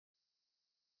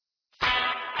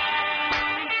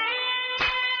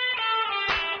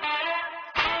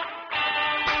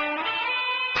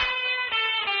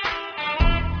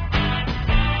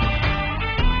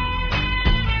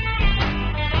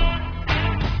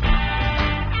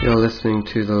You're listening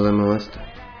to the Liminalist.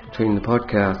 Between the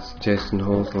podcasts, Jason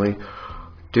Halsley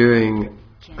doing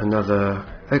another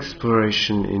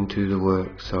exploration into the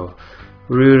works of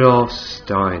Rudolph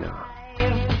Steiner.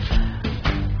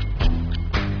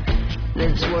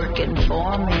 That's working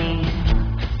for me.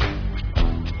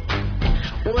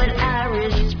 What I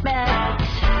respect,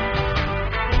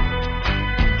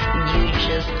 you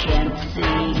just can't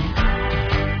see.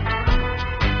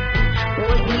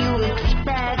 What you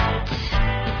expect.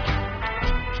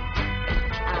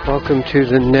 Welcome to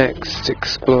the next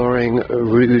Exploring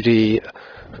Rudy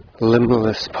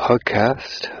Liminalist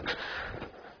podcast.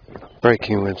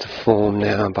 Breaking with the form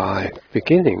now by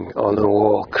beginning on a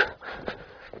walk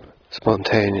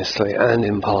spontaneously and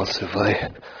impulsively,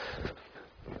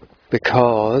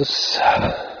 because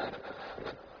I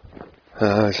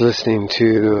was listening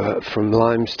to From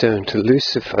Limestone to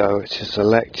Lucifer, which is a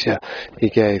lecture he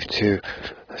gave to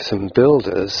some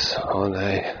builders on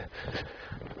a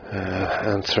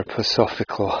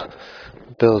anthroposophical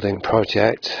building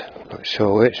project. Not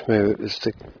sure which, maybe it was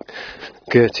the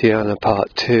Goetheana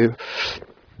Part 2,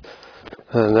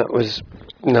 and that was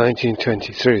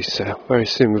 1923, so very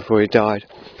soon before he died.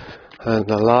 And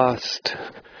the last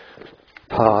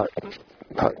part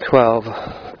 12,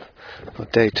 or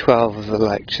day 12 of the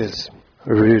lectures,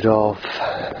 Rudolph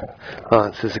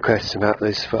answers a question about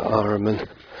Lucifer, Ahriman,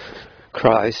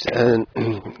 Christ, and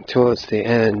towards the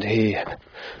end he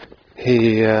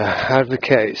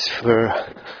advocates for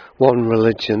one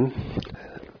religion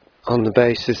on the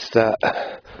basis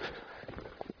that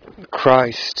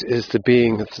Christ is the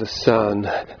being of the sun,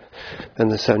 and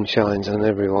the sun shines on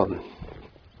everyone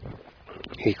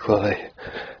equally,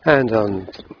 and on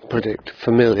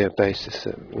familiar basis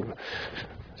that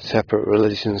separate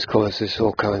religions causes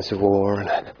all kinds of war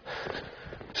and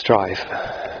strife.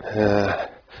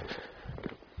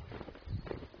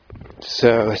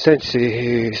 So essentially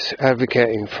he's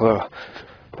advocating for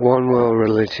one world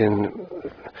religion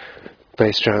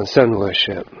based around sun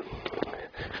worship.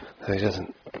 He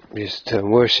doesn't use the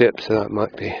term worship, so that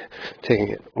might be taking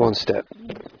it one step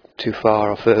too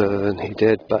far or further than he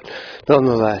did, but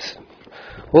nonetheless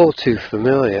all too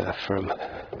familiar from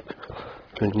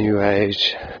the New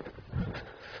Age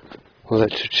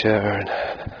literature, and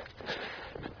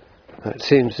it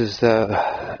seems as though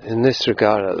in this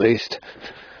regard at least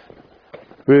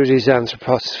Rudy's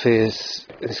anthroposophy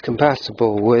is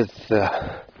compatible with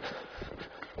the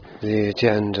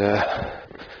agenda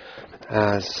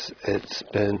as it's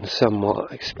been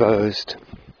somewhat exposed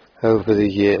over the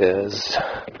years.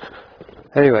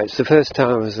 Anyway, it's the first time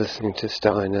I was listening to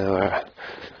Steiner where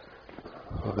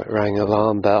it rang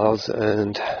alarm bells,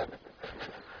 and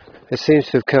it seems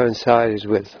to have coincided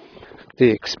with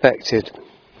the expected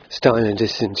Steiner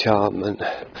disenchantment,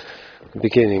 the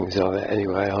beginnings of it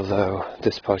anyway, although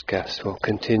this podcast will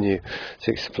continue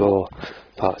to explore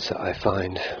parts that I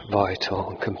find vital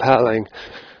and compelling.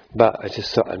 But I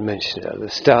just thought I'd mention it at the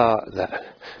start, that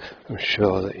I'm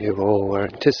sure that you all were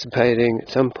anticipating at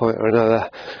some point or another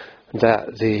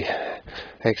that the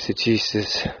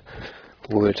exegesis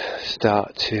would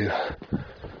start to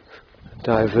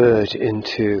diverge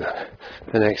into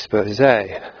an expose.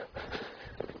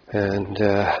 And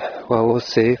well, we'll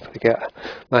see if I get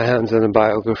my hands on a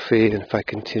biography, and if I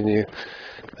continue,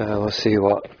 we'll see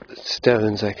what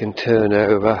stones I can turn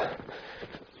over.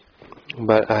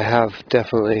 But I have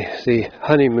definitely, the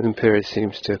honeymoon period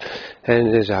seems to have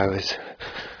ended. I was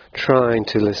trying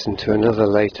to listen to another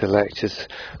later lectures,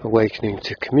 Awakening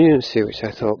to Community, which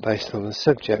I thought based on the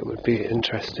subject would be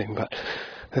interesting, but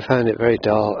I found it very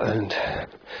dull. And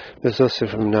there's also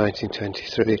from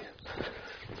 1923,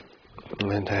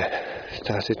 and I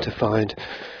started to find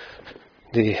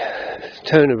the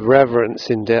tone of reverence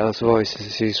in Dale's voice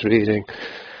as he's reading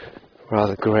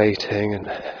rather grating and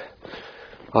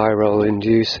eye-roll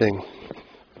inducing.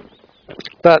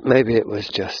 But maybe it was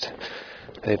just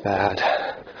a bad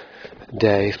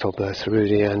day for both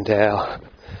Rudy and Dale.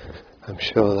 I'm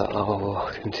sure that I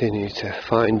will continue to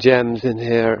find gems in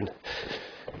here and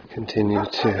continue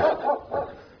to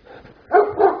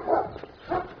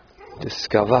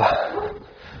discover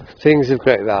things of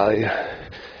great value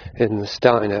in the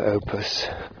Steiner opus,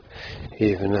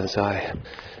 even as I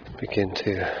begin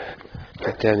to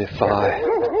identify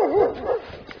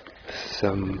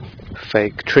some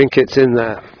fake trinkets in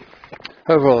there.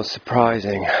 Overall, it's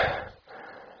surprising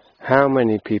how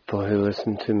many people who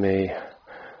listen to me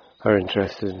are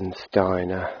interested in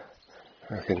Steiner.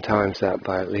 I can times that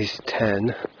by at least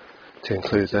 10 to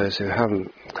include those who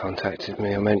haven't contacted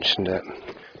me or mentioned it.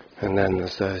 And then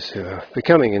there's those who are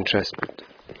becoming interested,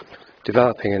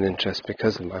 developing an interest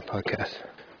because of my podcast.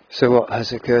 So what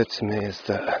has occurred to me is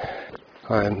that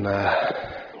I'm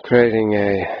creating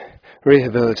a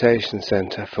rehabilitation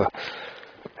centre for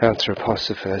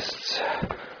anthroposophists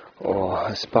or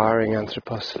aspiring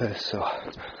anthroposophists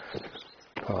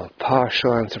or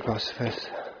partial anthroposophists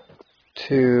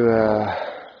to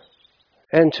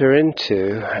enter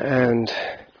into and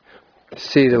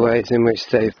see the ways in which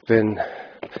they've been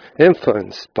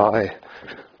influenced by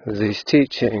these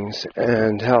teachings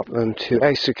and help them to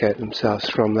extricate themselves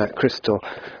from that crystal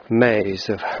maze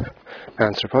of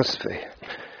anthroposophy,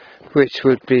 which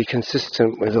would be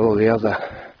consistent with all the other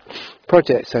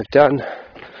projects I've done,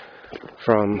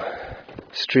 from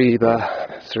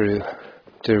Strieber through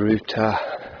Deruta,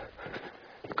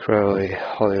 Crowley,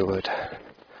 Hollywood,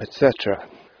 etc.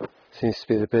 Seems to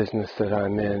be the business that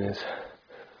I'm in, is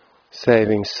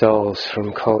saving souls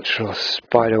from cultural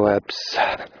spiderwebs.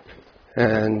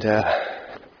 And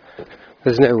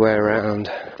there's no way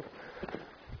around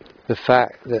the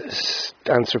fact that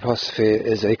anthroposophy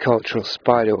is a cultural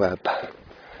spiderweb,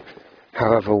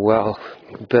 however well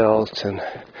built and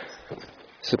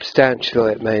substantial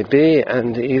it may be,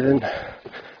 and even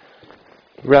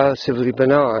relatively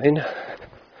benign.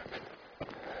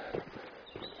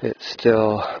 It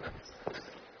still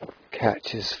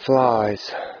catches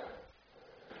flies,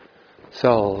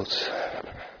 souls,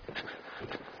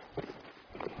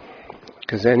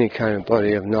 because any kind of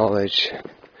body of knowledge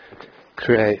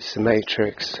creates a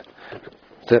matrix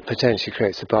that potentially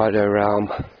creates a bardo realm,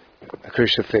 a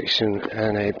crucial fiction,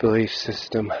 and a belief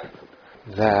system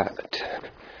that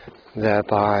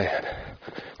thereby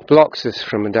blocks us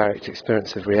from a direct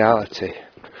experience of reality.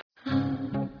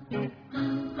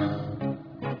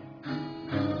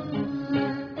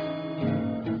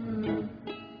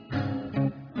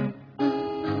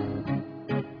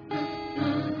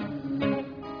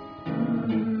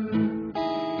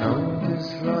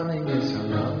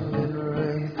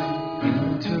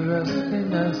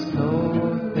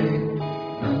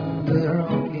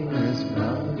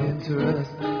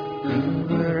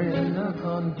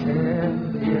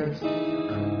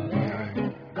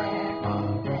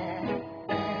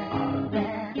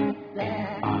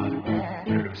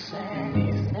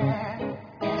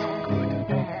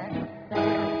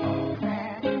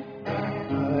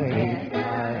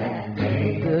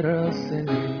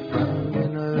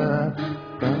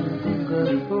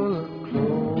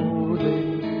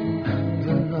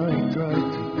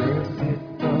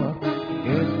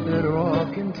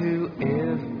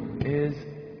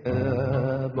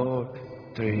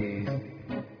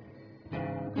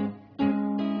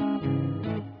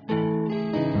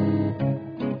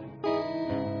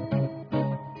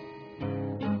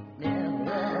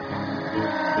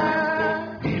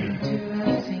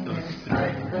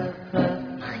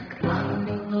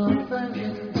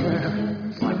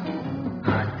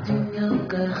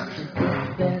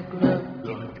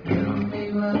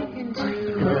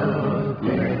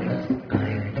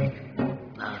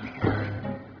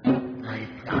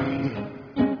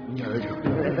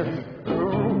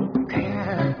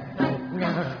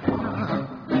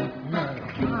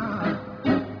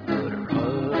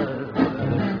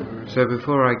 So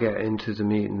before I get into the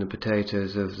meat and the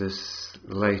potatoes of this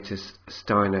latest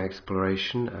Steiner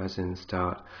exploration, as in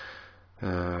start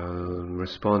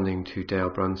responding to Dale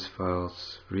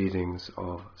Brunsfield's readings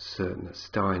of certain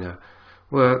Steiner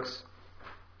works,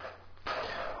 I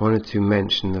wanted to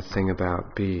mention the thing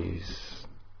about bees.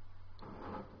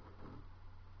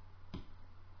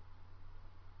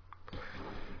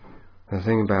 The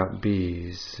thing about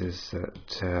bees is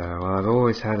that, I've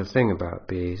always had a thing about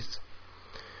bees.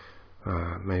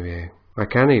 Maybe I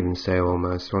can even say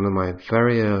almost one of my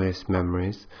very earliest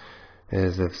memories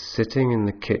is of sitting in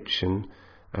the kitchen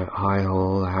at High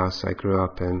Hall, the house I grew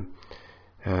up in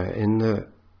the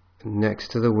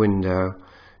next to the window,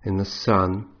 in the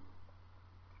sun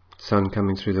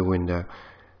coming through the window.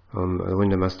 The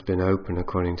window must have been open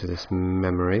according to this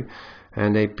memory,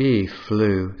 and a bee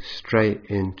flew straight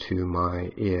into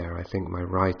my ear, I think my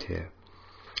right ear.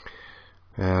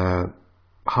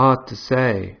 Hard to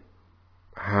say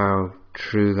how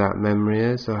true that memory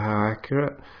is or how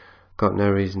accurate. Got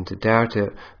no reason to doubt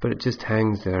it, but it just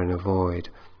hangs there in a void.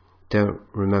 Don't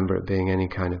remember it being any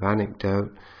kind of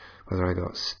anecdote, whether I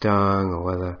got stung or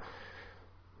whether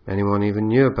anyone even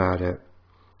knew about it.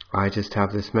 I just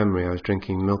have this memory. I was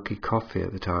drinking milky coffee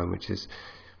at the time, which is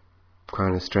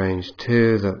kind of strange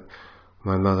too, that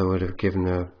my mother would have given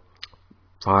a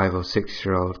 5 or 6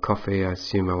 year old coffee. I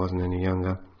assume I wasn't any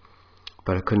younger,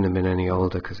 but I couldn't have been any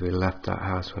older because we left that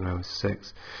house when I was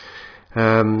 6.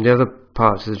 The other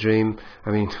parts of the dream,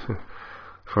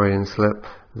 Freudian slip,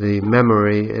 the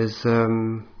memory is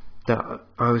that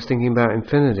I was thinking about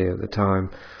infinity at the time.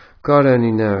 God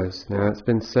only knows. Now, it's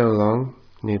been so long,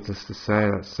 needless to say,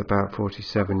 that's about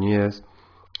 47 years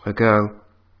ago,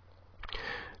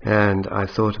 and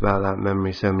I've thought about that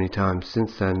memory so many times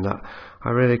since then that I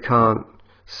really can't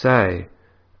say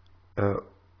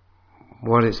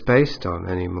what it's based on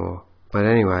anymore. But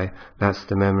anyway, that's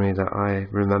the memory that I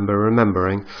remember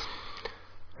remembering.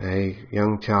 A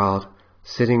young child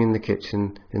sitting in the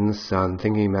kitchen in the sun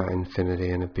thinking about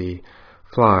infinity, and a bee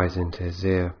flies into his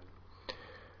ear.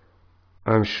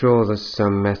 I'm sure there's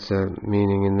some meta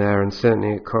meaning in there, and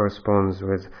certainly it corresponds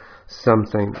with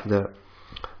something that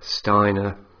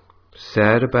Steiner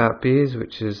said about bees,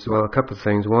 which is, well, a couple of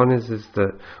things. One is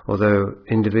that although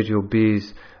individual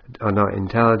bees are not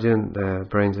intelligent, their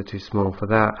brains are too small for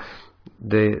that,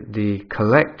 the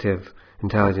collective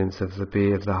intelligence of the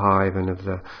bee, of the hive, and of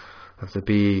the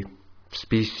bee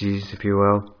species, if you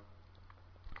will,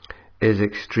 is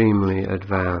extremely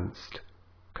advanced,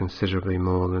 considerably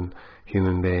more than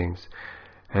human beings.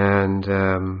 And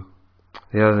the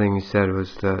other thing he said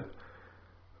was that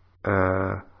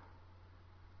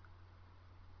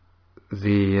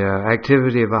the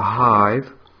activity of a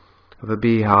hive, of a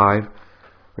beehive,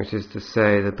 which is to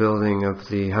say the building of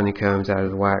the honeycombs out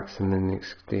of the wax and then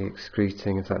the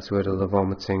excreting, if that's the word, or the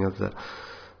vomiting of the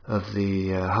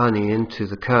honey into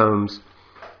the combs,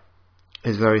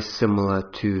 is very similar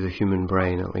to the human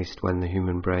brain, at least when the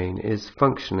human brain is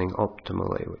functioning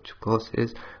optimally, which of course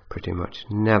is pretty much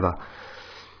never.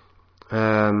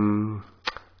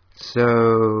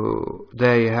 So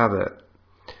there you have it.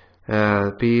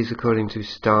 Bees, according to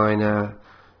Steiner,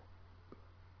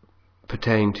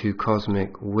 pertain to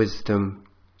cosmic wisdom.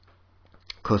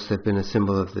 Of course, they've been a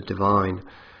symbol of the divine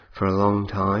for a long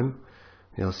time.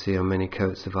 You'll see on many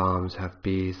coats of arms have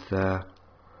bees there.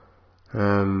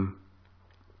 And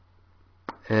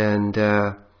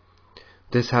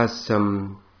this has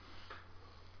some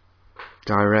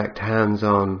direct,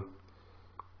 hands-on,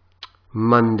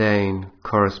 mundane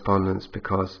correspondence,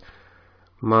 because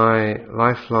my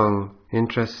lifelong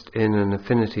interest in an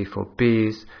affinity for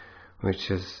bees, which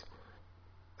has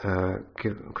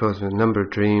caused me a number of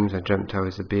dreams. I dreamt I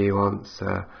was a bee once,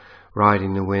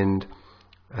 riding the wind,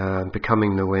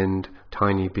 becoming the wind,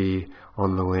 tiny bee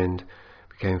on the wind,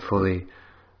 became fully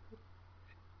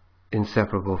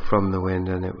inseparable from the wind,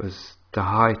 and it was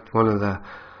one of the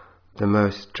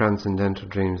most transcendental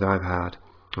dreams I've had.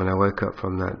 And I woke up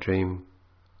from that dream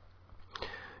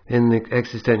in the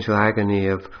existential agony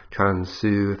of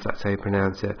Transu, if that's how you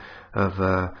pronounce it, of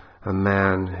a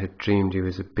man who dreamed he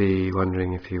was a bee,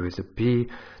 wondering if he was a bee,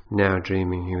 now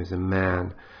dreaming he was a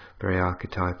man. Very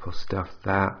archetypal stuff,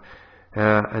 that.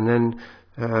 And then,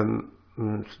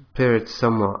 period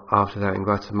somewhat after that in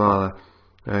Guatemala,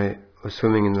 I was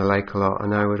swimming in the lake a lot,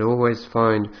 and I would always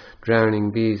find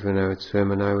drowning bees when I would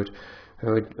swim, and I would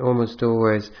almost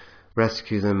always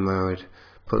rescue them. I would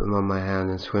put them on my hand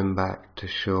and swim back to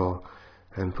shore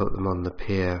and put them on the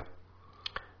pier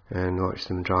and watch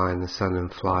them dry in the sun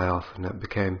and fly off. And that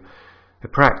became a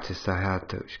practice I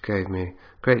had, which gave me a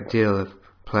great deal of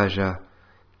pleasure.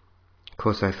 Of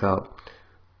course, I felt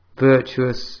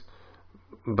virtuous,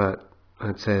 but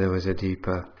I'd say there was a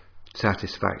deeper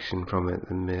satisfaction from it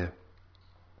than mere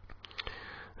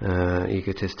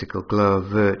egotistical glow of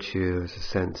virtue, as a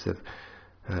sense of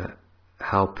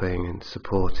helping and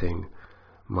supporting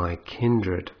my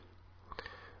kindred.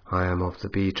 I am of the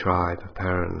bee tribe,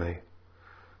 apparently.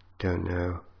 Don't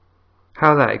know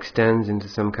how that extends into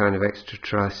some kind of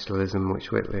extraterrestrialism,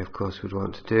 which Whitley, of course, would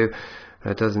want to do.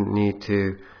 Doesn't need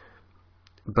to.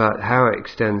 But how it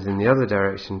extends in the other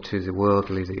direction to the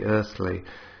worldly, the earthly,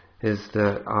 is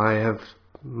that I have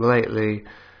lately,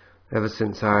 ever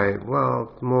since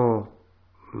more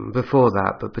before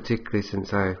that, but particularly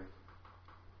since I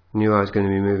knew I was going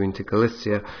to be moving to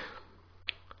Galicia,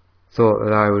 thought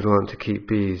that I would want to keep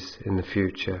bees in the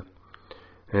future.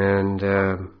 And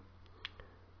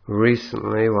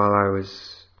recently, while I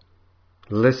was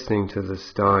listening to the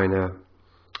Steiner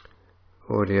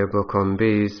audiobook on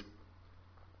bees,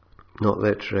 not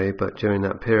literally, but during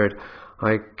that period,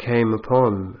 I came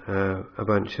upon a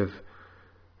bunch of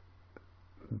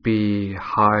bee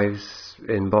hives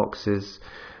in boxes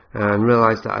and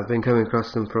realised that I'd been coming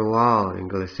across them for a while in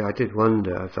Galicia. I did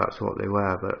wonder if that's what they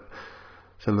were, but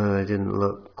somehow they didn't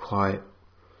look quite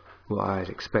what I had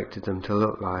expected them to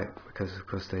look like, because of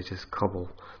course they just cobble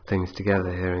things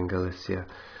together here in Galicia.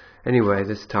 Anyway,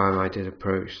 this time I did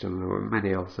approach them. There were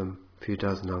many of them, a few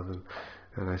dozen of them,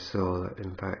 and I saw that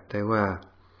in fact they were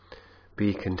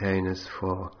bee containers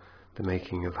for the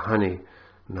making of honey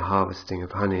and the harvesting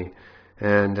of honey.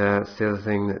 And it's the other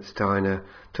thing that Steiner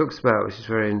talks about, which is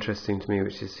very interesting to me,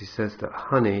 which is he says that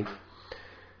honey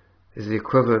is the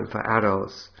equivalent for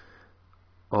adults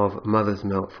of mother's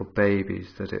milk for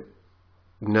babies, that it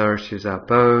nourishes our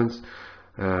bones,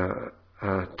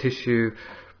 our tissue,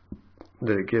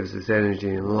 that it gives us energy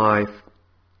and life,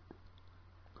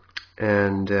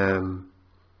 and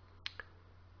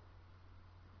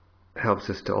helps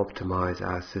us to optimize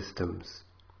our systems,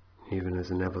 even as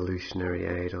an evolutionary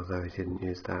aid, although he didn't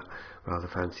use that rather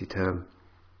fancy term.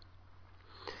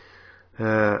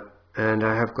 And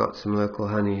I have got some local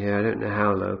honey here. I don't know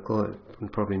how local,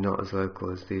 probably not as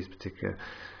local as these particular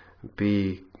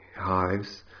bee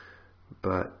hives,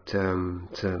 but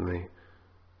certainly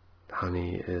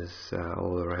honey is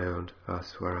all around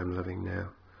us where I'm living now.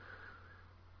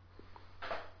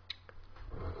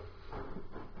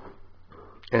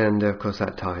 And of course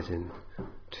that ties in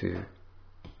to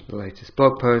the latest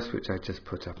blog post, which I just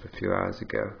put up a few hours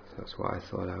ago. That's why I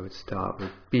thought I would start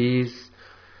with bees.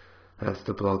 That's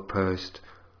the blog post,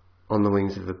 On the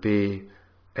Wings of the Bee,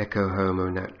 Echo Homo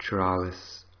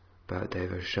Naturalis, about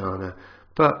Devacharna,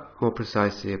 but more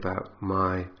precisely about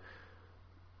my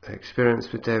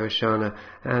experience with Devacharna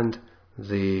and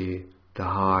the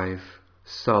hive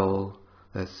soul,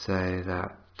 let's say,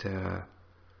 that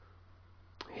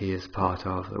he is part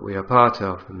of, that we are part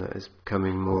of, and that is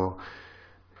becoming more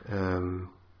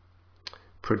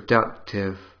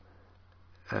productive,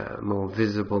 more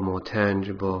visible, more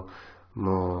tangible,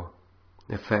 more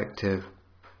effective,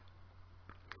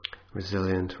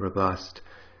 resilient, robust,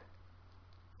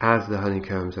 as the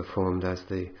honeycombs are formed, as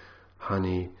the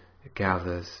honey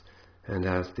gathers, and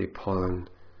as the pollen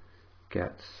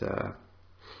gets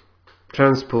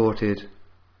transported,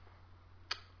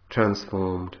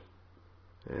 transformed,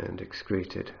 and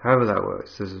excreted. However that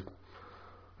works. There's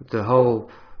the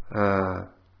whole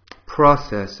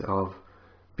process of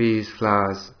bees,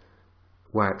 flowers,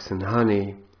 wax and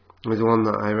honey was one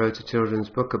that I wrote a children's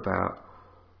book about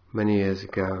many years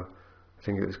ago. I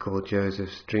think it was called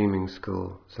Joseph's Dreaming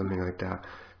School, something like that.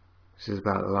 This is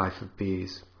about the life of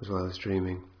bees as well as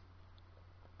dreaming.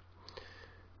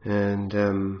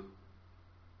 And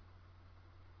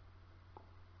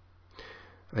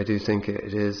I do think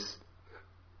it is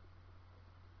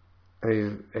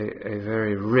a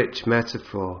very rich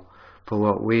metaphor for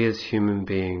what we as human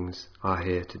beings are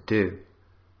here to do.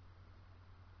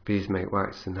 Bees make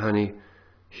wax and honey.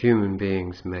 Human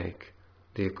beings make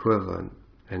the equivalent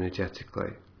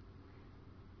energetically,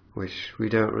 which we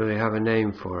don't really have a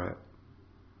name for it.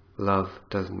 Love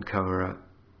doesn't cover it,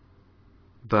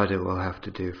 but it will have to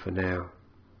do for now.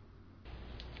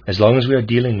 As long as we are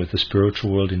dealing with the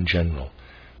spiritual world in general,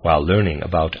 while learning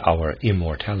about our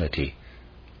immortality,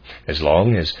 as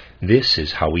long as this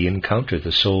is how we encounter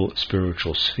the soul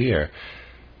spiritual sphere,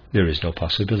 there is no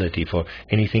possibility for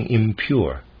anything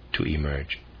impure to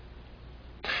emerge.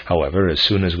 However, as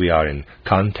soon as we are in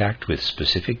contact with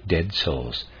specific dead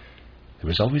souls, there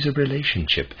is always a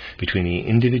relationship between the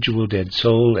individual dead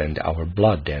soul and our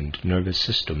blood and nervous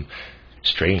system,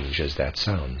 strange as that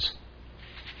sounds.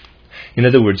 In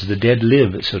other words, the dead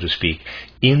live, so to speak,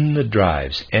 in the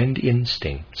drives and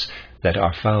instincts that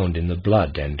are found in the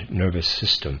blood and nervous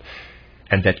system,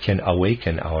 and that can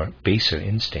awaken our baser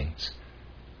instincts.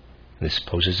 This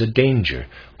poses a danger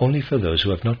only for those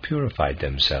who have not purified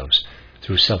themselves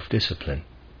through self-discipline.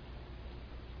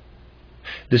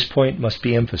 This point must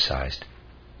be emphasized,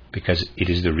 because it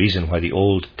is the reason why the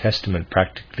Old Testament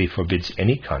practically forbids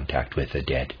any contact with the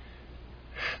dead.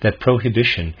 That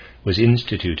prohibition was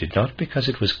instituted not because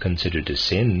it was considered a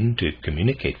sin to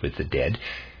communicate with the dead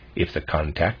if the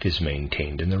contact is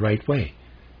maintained in the right way,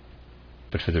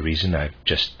 but for the reason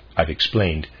I've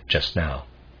explained just now.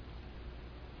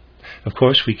 Of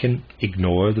course, we can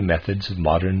ignore the methods of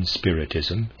modern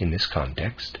spiritism in this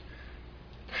context.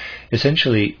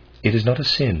 Essentially, it is not a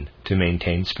sin to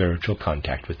maintain spiritual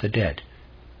contact with the dead.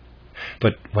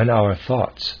 But when our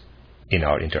thoughts, in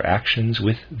our interactions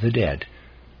with the dead,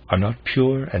 are not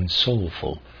pure and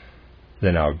soulful,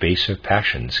 then our baser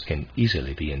passions can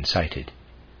easily be incited.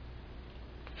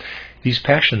 These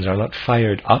passions are not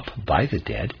fired up by the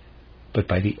dead, but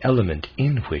by the element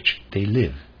in which they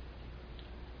live.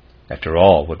 After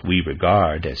all, what we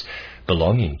regard as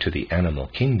belonging to the animal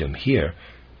kingdom here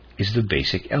is the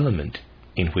basic element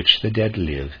in which the dead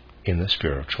live in the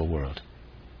spiritual world.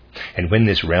 And when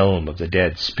this realm of the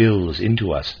dead spills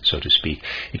into us, so to speak,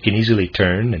 it can easily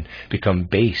turn and become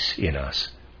base in us,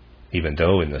 even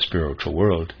though in the spiritual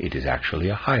world it is actually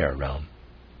a higher realm.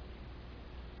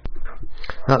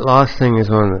 That last thing is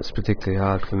one that's particularly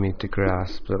hard for me to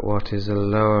grasp, that what is a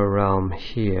lower realm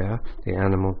here, the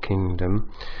animal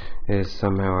kingdom, is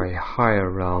somehow a higher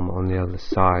realm on the other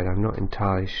side. I'm not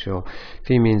entirely sure. If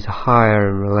he means higher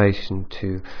in relation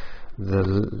to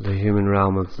the human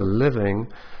realm of the living,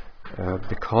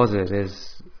 because it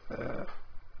is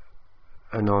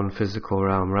a non-physical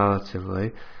realm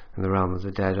relatively, and the realm of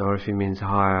the dead, or if he means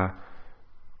higher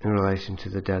in relation to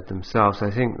the dead themselves. I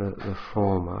think that the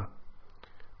former,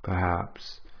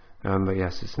 perhaps. But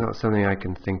yes, it's not something I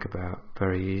can think about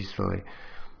very easily.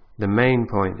 The main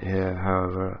point here,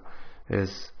 however,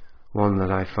 is one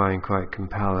that I find quite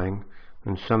compelling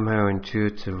and somehow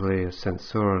intuitively or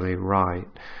sensorially right,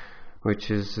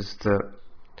 which is that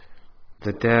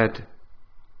the dead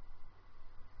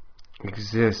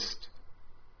exist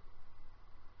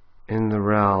in the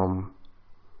realm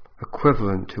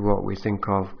equivalent to what we think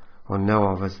of or know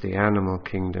of as the animal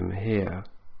kingdom here,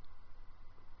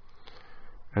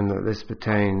 and that this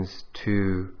pertains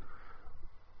to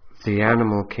the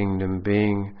animal kingdom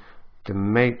being the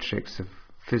matrix of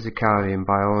physicality and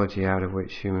biology out of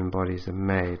which human bodies are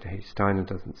made. Steiner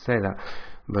doesn't say that,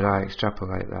 but I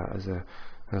extrapolate that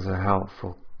as a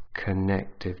helpful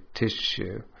connective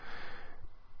tissue.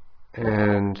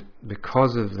 And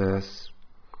because of this,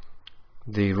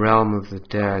 the realm of the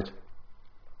dead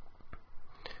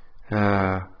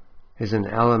is an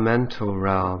elemental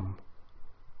realm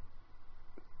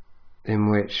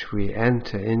in which we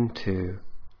enter into,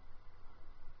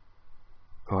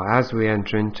 or as we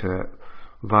enter into it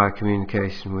via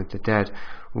communication with the dead,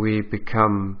 we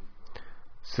become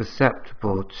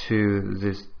susceptible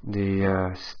to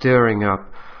the stirring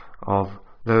up of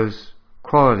those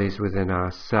qualities within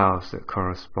ourselves that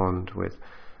correspond with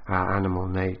our animal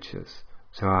natures,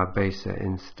 so our baser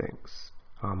instincts,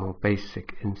 our more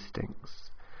basic instincts.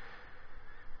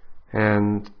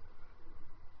 And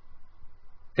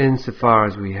insofar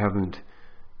as we haven't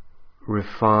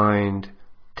refined,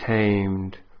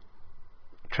 tamed,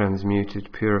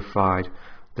 transmuted, purified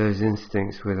those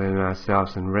instincts within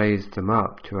ourselves and raised them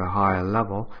up to a higher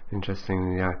level,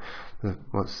 interestingly,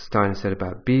 what Steiner said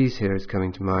about bees here is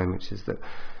coming to mind, which is that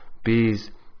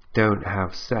bees don't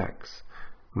have sex,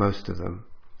 most of them.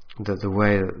 That the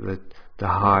way that the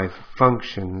hive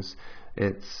functions,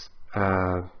 its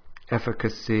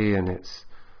efficacy and its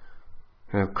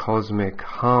cosmic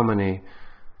harmony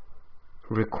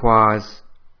requires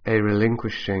a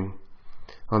relinquishing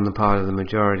on the part of the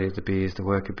majority of the bees, the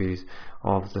worker bees,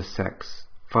 of the sex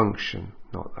function.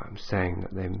 Not that I'm saying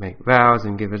that they make vows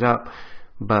and give it up,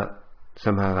 but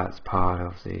somehow that's part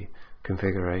of the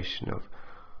configuration of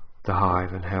the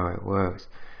hive and how it works.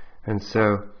 And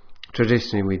so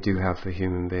traditionally we do have for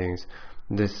human beings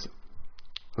this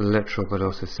literal but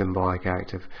also symbolic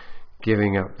act of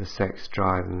giving up the sex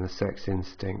drive and the sex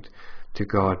instinct to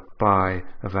God by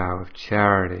a vow of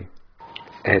charity.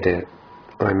 Edit.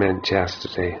 I meant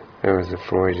chastity. It was a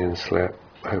Freudian slip,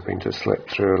 hoping to slip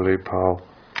through a loophole,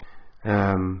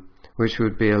 which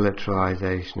would be a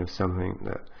literalization of something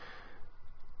that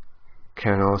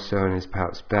can also, and is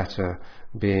perhaps better,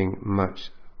 being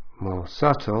much more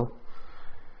subtle,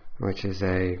 which is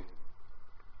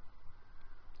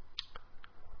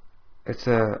it's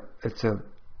a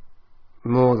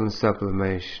more than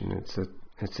sublimation.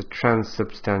 It's a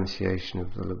transubstantiation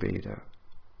of the libido.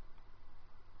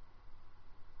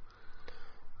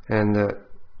 And that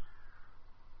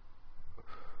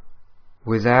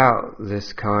without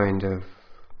this kind of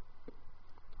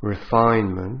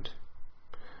refinement,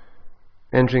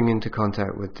 entering into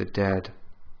contact with the dead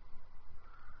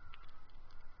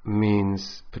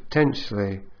means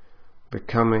potentially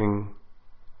becoming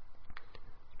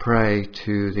prey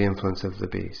to the influence of the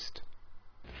beast.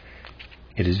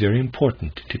 It is very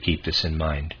important to keep this in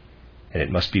mind, and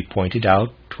it must be pointed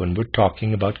out when we're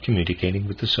talking about communicating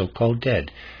with the so-called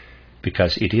dead,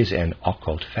 because it is an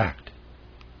occult fact.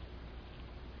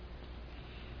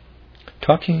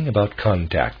 Talking about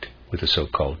contact with the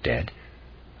so-called dead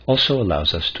also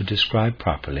allows us to describe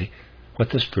properly what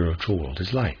the spiritual world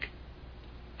is like.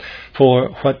 For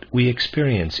what we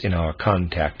experience in our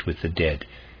contact with the dead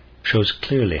shows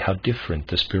clearly how different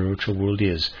the spiritual world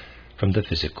is from the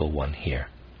physical one here.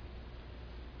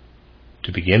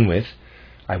 To begin with,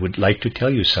 I would like to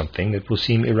tell you something that will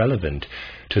seem irrelevant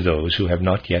to those who have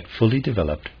not yet fully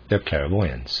developed their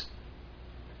clairvoyance.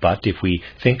 But if we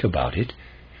think about it,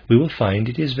 we will find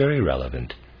it is very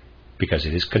relevant, because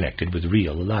it is connected with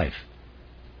real life.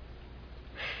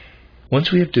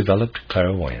 Once we have developed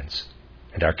clairvoyance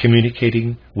and are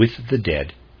communicating with the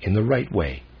dead in the right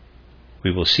way,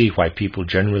 we will see why people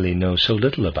generally know so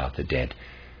little about the dead,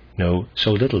 know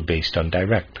so little based on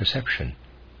direct perception.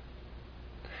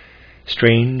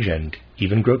 Strange and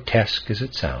even grotesque as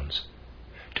it sounds,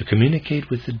 to communicate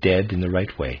with the dead in the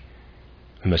right way,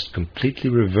 we must completely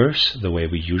reverse the way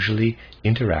we usually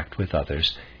interact with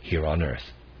others here on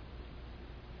earth.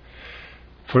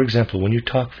 For example, when you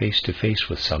talk face to face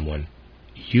with someone,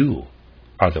 you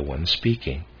are the one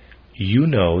speaking. You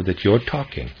know that you're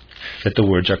talking, that the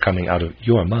words are coming out of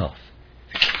your mouth.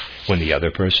 When the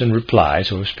other person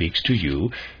replies or speaks to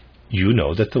you, you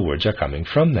know that the words are coming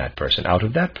from that person, out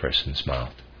of that person's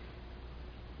mouth.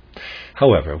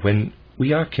 However, when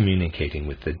we are communicating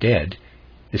with the dead,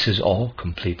 this is all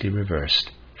completely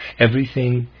reversed.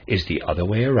 Everything is the other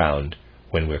way around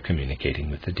when we're communicating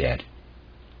with the dead.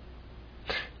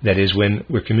 That is, when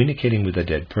we're communicating with a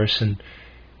dead person,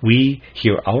 we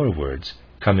hear our words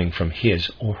coming from his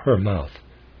or her mouth,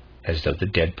 as though the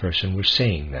dead person were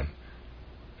saying them.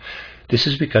 This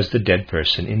is because the dead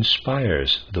person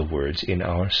inspires the words in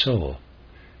our soul,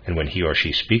 and when he or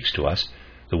she speaks to us,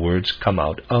 the words come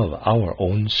out of our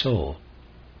own soul.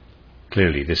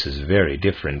 Clearly, this is very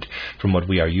different from what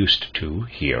we are used to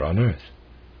here on earth.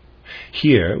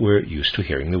 Here, we're used to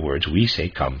hearing the words we say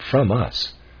come from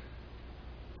us.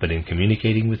 But in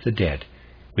communicating with the dead,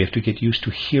 we have to get used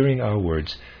to hearing our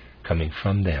words coming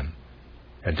from them,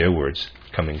 and their words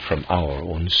coming from our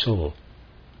own soul.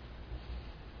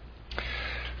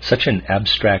 Such an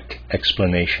abstract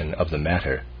explanation of the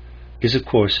matter is, of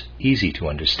course, easy to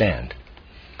understand.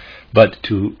 But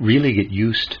to really get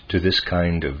used to this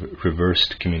kind of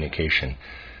reversed communication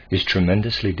is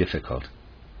tremendously difficult.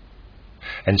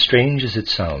 And strange as it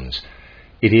sounds,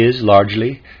 it is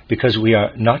largely because we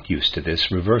are not used to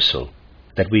this reversal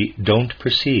that we don't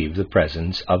perceive the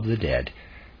presence of the dead,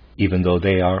 even though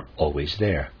they are always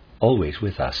there, always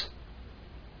with us.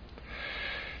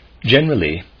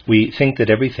 Generally, we think that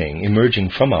everything emerging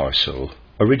from our soul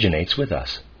originates with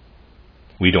us.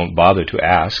 We don't bother to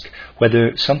ask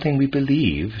whether something we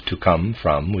believe to come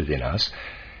from within us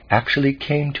actually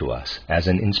came to us as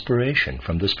an inspiration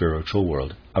from the spiritual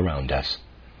world around us.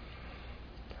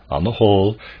 On the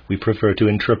whole, we prefer to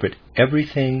interpret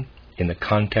everything in the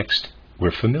context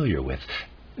we're familiar with,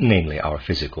 namely our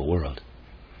physical world.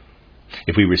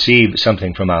 If we receive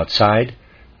something from outside,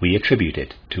 we attribute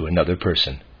it to another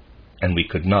person, and we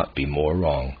could not be more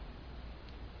wrong.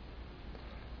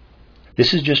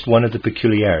 This is just one of the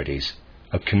peculiarities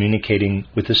of communicating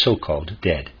with the so-called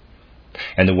dead.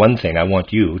 And the one thing I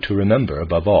want you to remember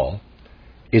above all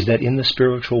is that in the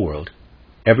spiritual world,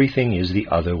 everything is the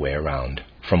other way around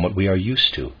from what we are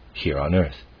used to here on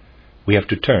earth. We have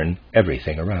to turn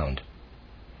everything around.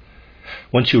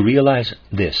 Once you realize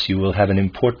this, you will have an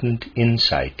important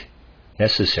insight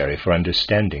necessary for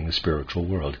understanding the spiritual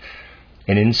world,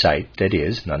 an insight that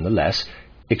is, nonetheless,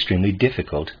 extremely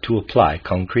difficult to apply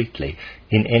concretely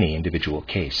in any individual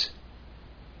case.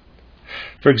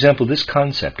 For example, this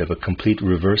concept of a complete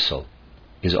reversal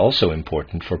is also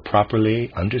important for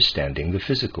properly understanding the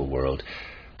physical world,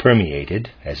 permeated,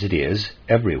 as it is,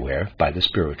 everywhere by the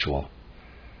spiritual.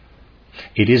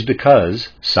 It is because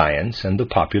science and the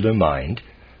popular mind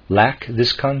lack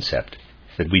this concept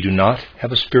that we do not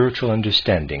have a spiritual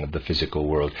understanding of the physical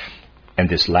world, and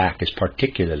this lack is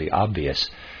particularly obvious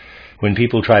when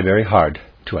people try very hard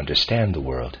to understand the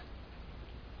world.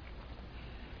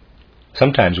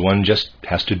 Sometimes one just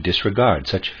has to disregard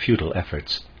such futile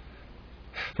efforts.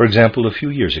 For example, a few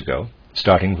years ago,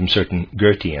 starting from certain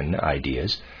Goethean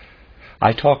ideas,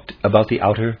 I talked about the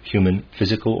outer human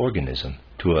physical organism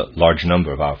to a large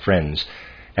number of our friends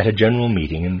at a general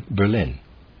meeting in Berlin.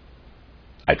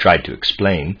 I tried to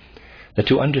explain that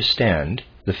to understand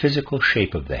the physical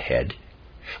shape of the head,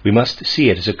 we must see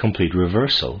it as a complete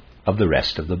reversal of the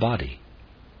rest of the body.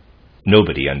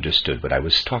 Nobody understood what I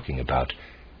was talking about,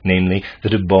 namely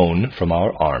that a bone from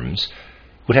our arms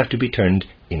would have to be turned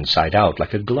inside out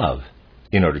like a glove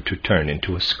in order to turn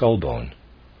into a skull bone.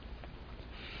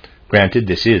 Granted,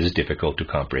 this is difficult to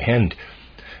comprehend,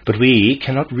 but we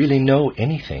cannot really know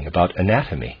anything about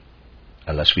anatomy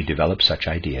unless we develop such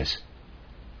ideas.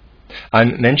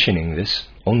 I'm mentioning this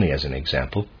only as an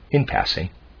example, in passing.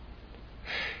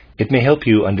 It may help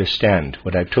you understand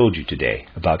what I've told you today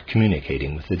about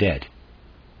communicating with the dead.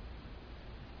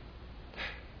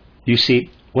 You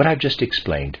see, what I've just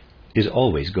explained is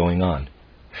always going on.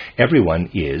 Everyone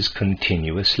is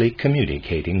continuously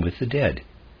communicating with the dead,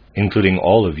 including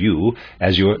all of you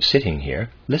as you're sitting here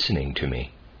listening to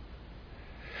me.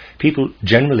 People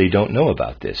generally don't know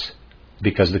about this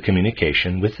because the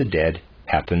communication with the dead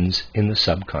happens in the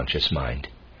subconscious mind.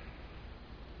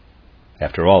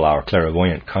 After all, our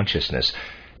clairvoyant consciousness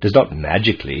does not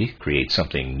magically create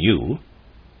something new.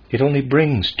 It only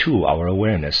brings to our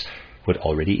awareness what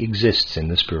already exists in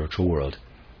the spiritual world,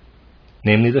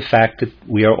 namely the fact that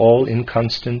we are all in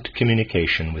constant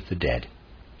communication with the dead.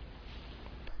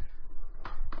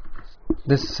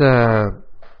 This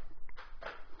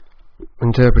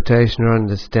interpretation or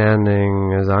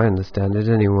understanding, as I understand it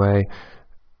anyway,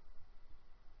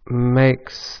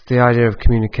 makes the idea of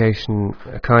communication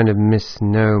a kind of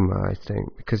misnomer, I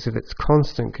think, because if it's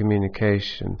constant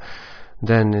communication,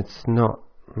 then it's not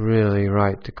really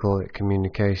right to call it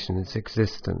communication, it's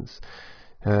existence.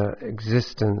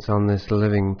 Existence on this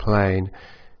living plane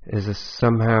is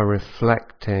somehow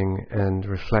reflecting and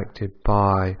reflected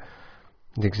by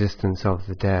the existence of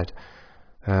the dead,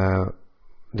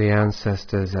 the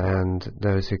ancestors and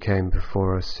those who came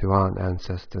before us who aren't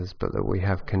ancestors but that we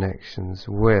have connections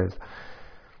with.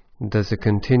 There's a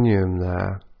continuum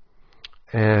there,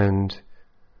 and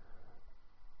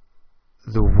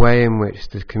the way in which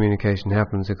the communication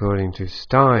happens according to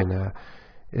Steiner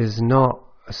is not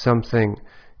something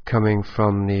coming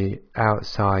from the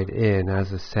outside in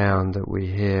as a sound that we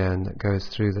hear and that goes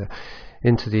through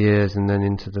into the ears and then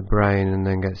into the brain and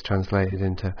then gets translated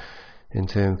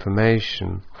into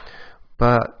information,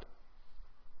 but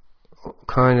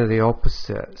kind of the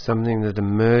opposite, something that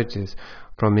emerges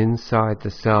from inside the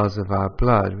cells of our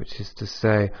blood, which is to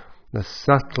say the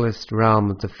subtlest realm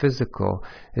of the physical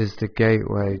is the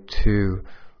gateway to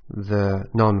the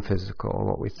non-physical, or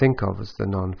what we think of as the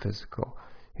non-physical.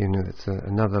 You know, it's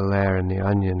another layer in the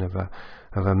onion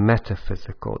of a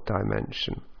metaphysical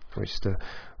dimension, which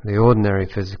the ordinary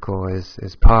physical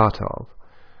is part of,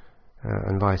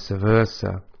 and vice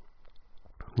versa.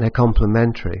 They're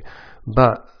complementary,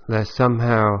 but they're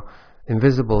somehow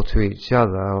invisible to each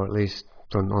other, or at least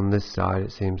on this side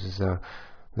it seems as though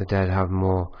the dead have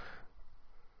more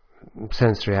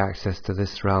sensory access to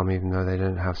this realm, even though they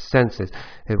don't have senses.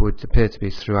 It would appear to be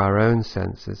through our own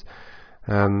senses.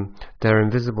 They're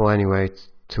invisible anyway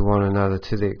to one another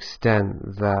to the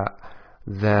extent that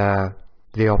they're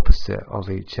the opposite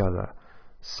of each other.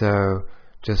 So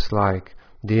just like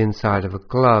the inside of a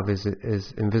glove is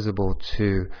invisible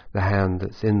to the hand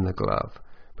that's in the glove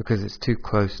because it's too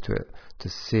close to it to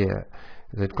see it.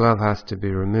 The glove has to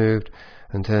be removed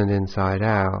and turned inside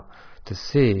out to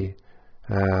see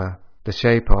the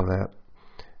shape of it,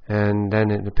 and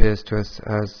then it appears to us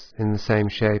as in the same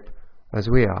shape as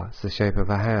we are. It's the shape of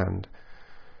a hand,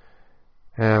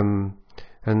 and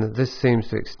that this seems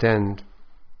to extend,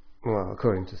 well,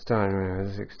 according to Steiner,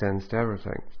 this extends to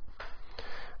everything.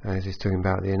 As he's talking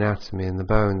about the anatomy and the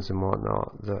bones and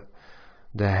whatnot, that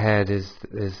the head is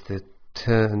the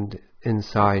turned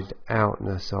inside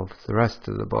outness of the rest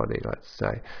of the body, let's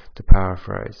say, to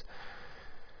paraphrase.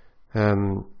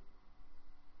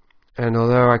 And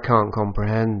although I can't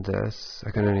comprehend this,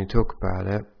 I can only talk about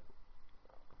it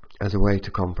as a way to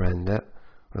comprehend it,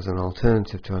 as an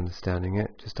alternative to understanding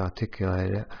it, just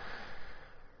articulate it.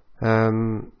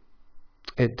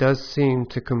 It does seem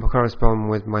to correspond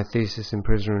with my thesis in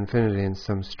Prisoner Infinity in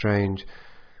some strange,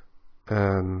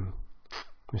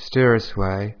 mysterious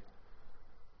way,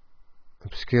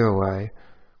 obscure way,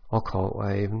 occult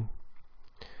way even,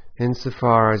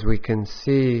 insofar as we can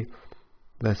see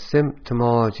the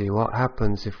symptomology, what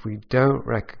happens if we don't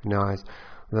recognize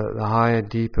that the higher,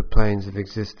 deeper planes of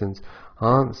existence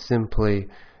aren't simply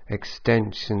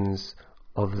extensions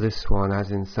of this one as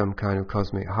in some kind of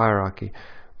cosmic hierarchy,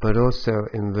 but also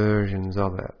inversions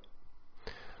of it.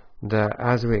 That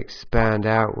as we expand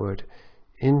outward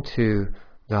into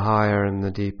the higher and the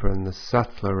deeper and the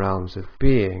subtler realms of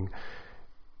being,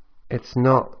 it's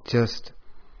not just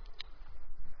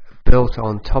built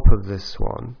on top of this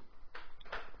one,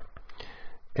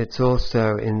 it's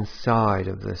also inside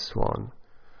of this one.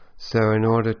 So in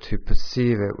order to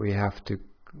perceive it, we have to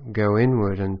go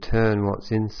inward and turn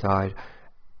what's inside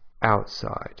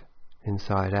outside,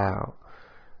 inside out,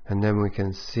 and then we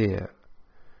can see it.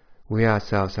 We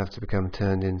ourselves have to become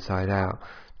turned inside out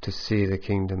to see the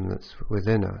kingdom that's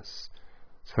within us.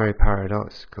 It's very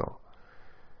paradoxical.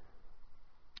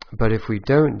 But if we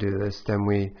don't do this, then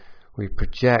we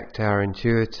project our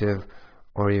intuitive,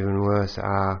 or even worse,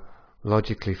 our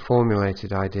logically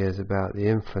formulated ideas about the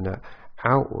infinite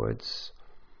outwards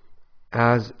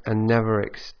as a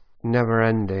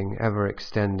never-ending,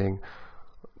 ever-extending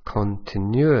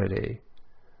continuity,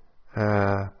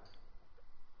 as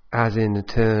in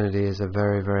eternity is a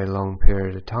very, very long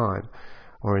period of time,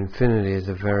 or infinity is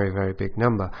a very, very big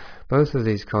number. Both of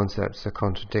these concepts are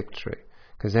contradictory,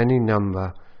 because any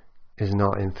number is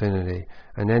not infinity,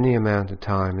 and any amount of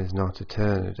time is not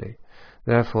eternity.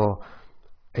 Therefore,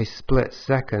 a split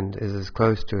second is as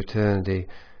close to eternity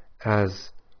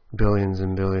as billions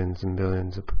and billions and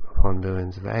billions upon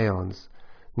billions of aeons.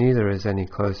 Neither is any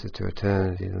closer to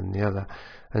eternity than the other,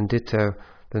 and ditto,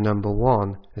 the number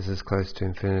 1 is as close to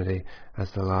infinity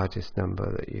as the largest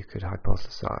number that you could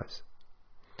hypothesize.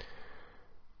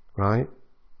 Right?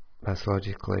 That's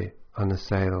logically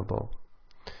unassailable.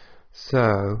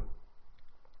 So,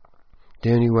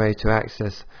 the only way to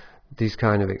access these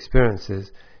kind of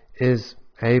experiences is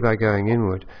A, by going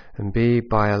inward, and B,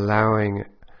 by allowing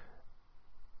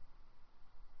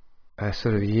a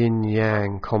sort of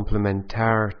yin-yang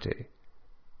complementarity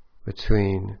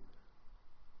between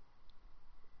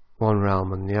one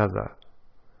realm and the other,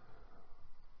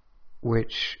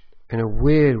 which in a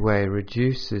weird way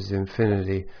reduces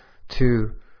infinity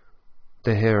to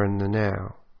the here and the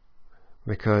now,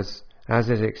 because as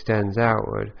it extends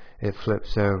outward it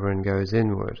flips over and goes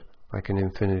inward like an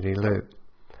infinity loop.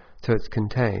 So it's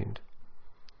contained.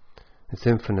 It's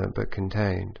infinite but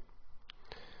contained.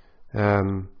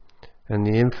 And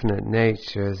the infinite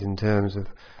nature is in terms of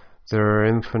there are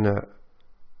infinite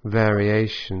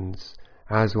variations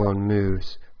as one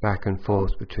moves back and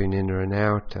forth between inner and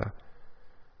outer.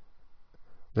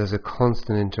 There's a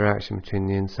constant interaction between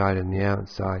the inside and the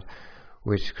outside,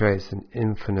 which creates an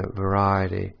infinite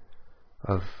variety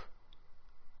of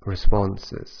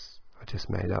responses. I just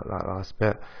made up that last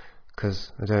bit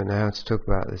because I don't know how to talk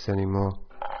about this anymore.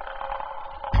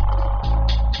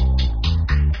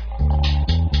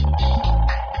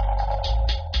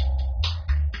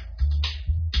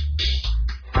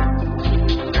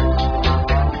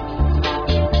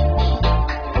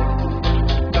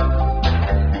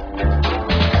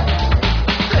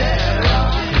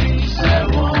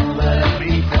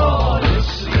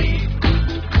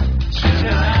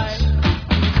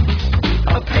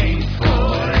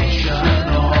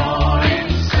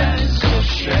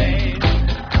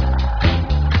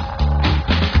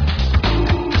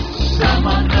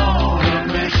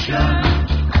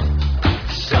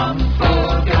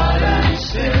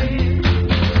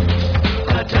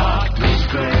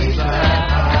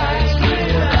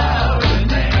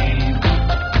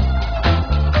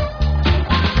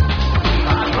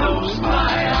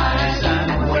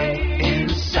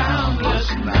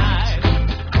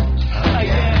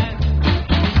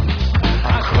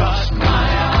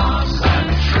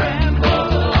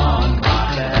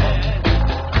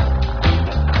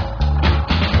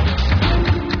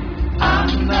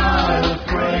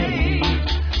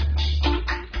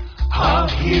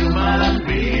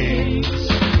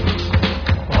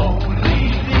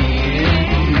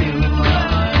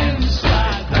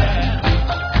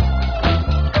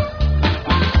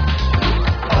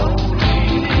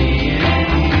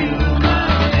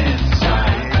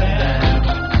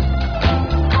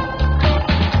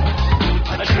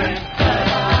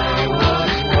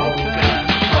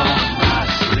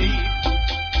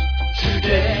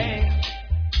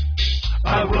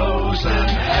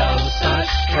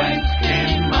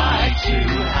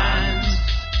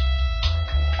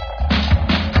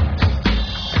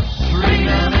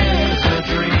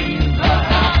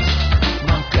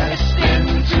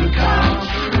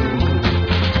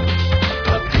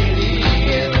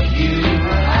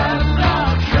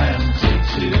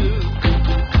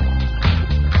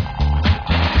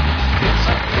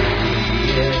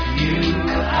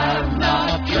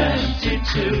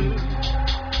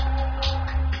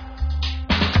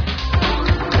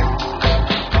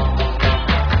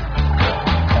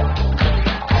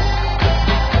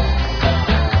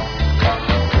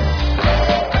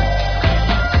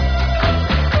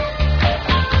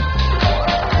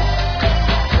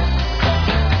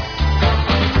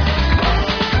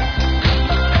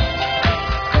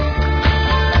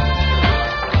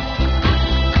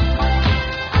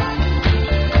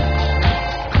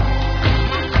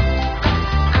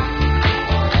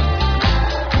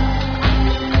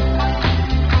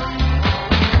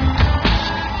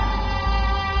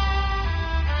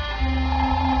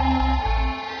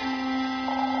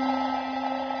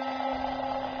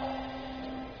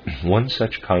 One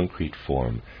such concrete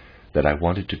form that I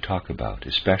wanted to talk about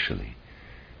especially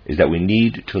is that we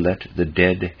need to let the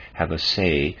dead have a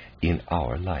say in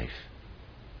our life.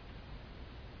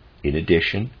 In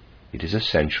addition, it is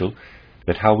essential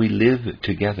that how we live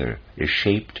together is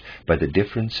shaped by the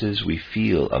differences we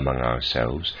feel among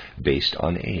ourselves based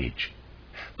on age,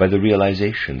 by the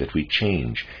realization that we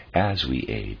change as we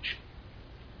age.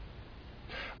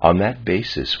 On that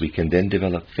basis, we can then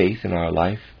develop faith in our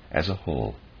life as a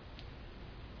whole.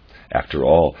 After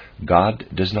all, God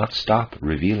does not stop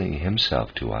revealing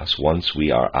Himself to us once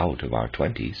we are out of our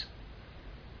 20s.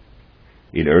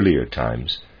 In earlier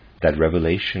times, that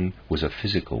revelation was a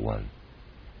physical one.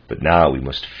 But now we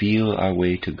must feel our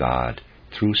way to God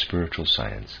through spiritual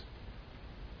science.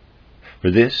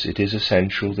 For this, it is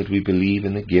essential that we believe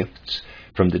in the gifts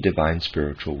from the divine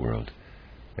spiritual world,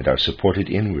 and are supported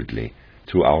inwardly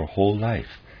through our whole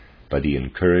life by the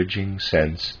encouraging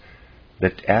sense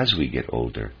that as we get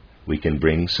older, we can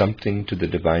bring something to the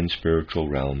divine spiritual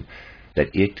realm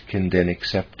that it can then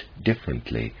accept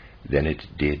differently than it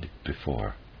did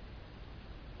before.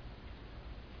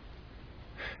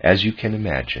 As you can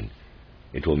imagine,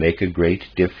 it will make a great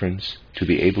difference to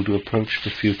be able to approach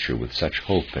the future with such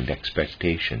hope and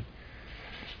expectation.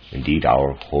 Indeed,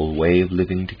 our whole way of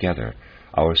living together,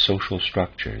 our social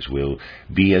structures, will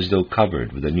be as though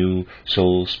covered with a new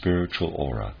soul-spiritual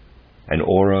aura, an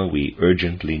aura we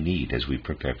urgently need as we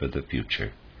prepare for the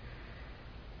future.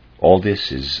 All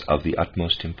this is of the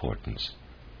utmost importance.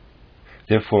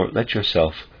 Therefore, let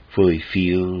yourself fully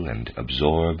feel and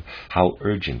absorb how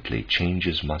urgently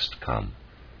changes must come.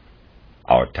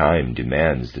 Our time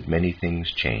demands that many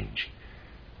things change.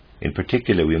 In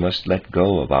particular, we must let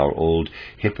go of our old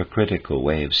hypocritical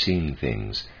way of seeing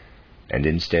things, and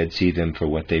instead see them for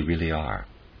what they really are.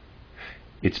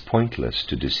 It's pointless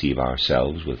to deceive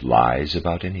ourselves with lies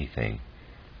about anything.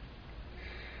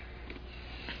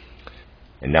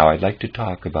 And now I'd like to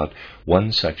talk about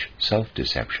one such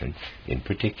self-deception in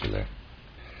particular.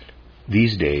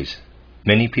 These days,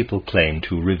 many people claim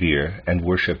to revere and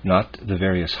worship not the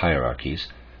various hierarchies,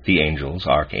 the angels,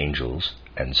 archangels,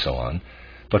 and so on,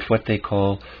 but what they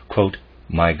call, quote,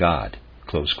 my God,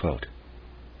 close quote.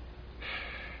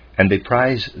 And they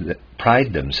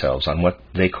pride themselves on what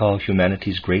they call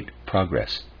humanity's great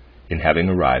progress in having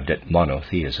arrived at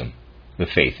monotheism, the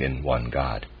faith in one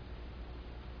God.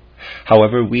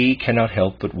 However, we cannot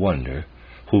help but wonder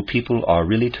who people are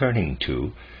really turning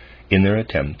to in their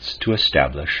attempts to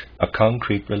establish a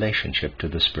concrete relationship to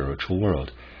the spiritual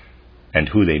world, and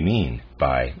who they mean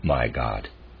by my God.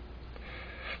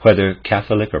 Whether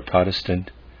Catholic or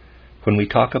Protestant, when we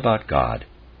talk about God,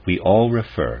 we all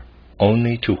refer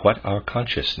only to what our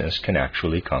consciousness can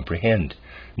actually comprehend,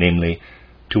 namely,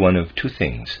 to one of two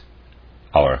things,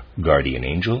 our guardian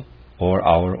angel or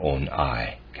our own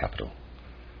I, capital.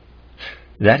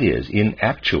 That is, in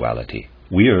actuality,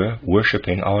 we're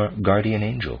worshipping our guardian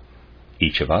angel.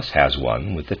 Each of us has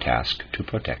one with the task to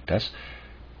protect us,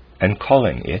 and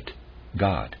calling it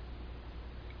God.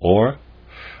 Or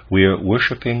we're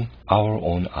worshipping our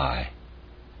own I,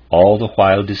 all the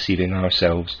while deceiving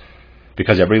ourselves,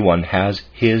 because everyone has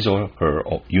his or her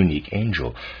unique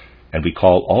angel, and we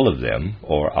call all of them,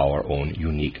 or our own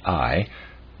unique I,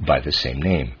 by the same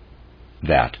name,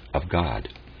 that of God.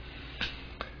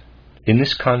 In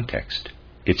this context,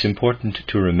 it's important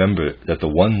to remember that the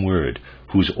one word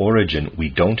whose origin we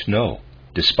don't know,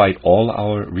 despite all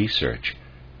our research,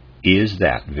 is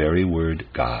that very word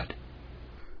God.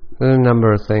 There are a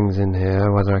number of things in here,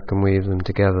 whether I can weave them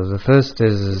together. The first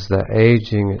is that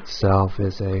aging itself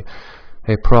is a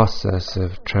process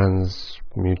of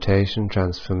transmutation,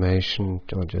 transformation,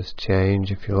 or just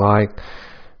change, if you like,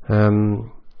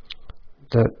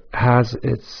 that has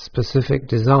its specific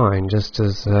design, just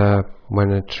as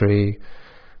when a tree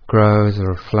grows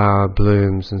or a flower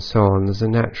blooms and so on. There's a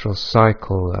natural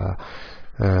cycle there.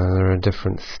 There are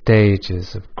different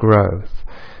stages of growth.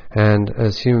 And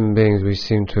as human beings, we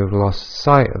seem to have lost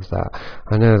sight of that.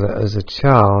 I know that as a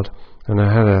child, and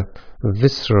I had a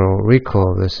visceral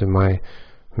recall of this in my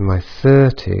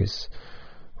 30s,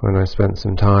 when I spent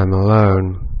some time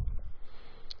alone,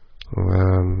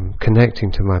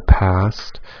 connecting to my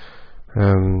past.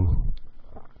 I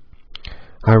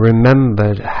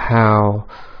remembered how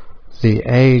the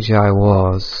age I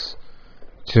was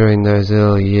during those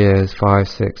early years, 5,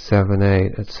 6, 7,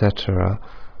 8, etc.,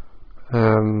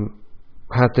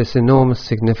 had this enormous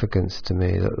significance to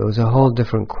me, that there was a whole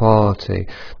different quality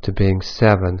to being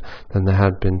 7 than there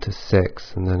had been to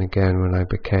 6, and then again when I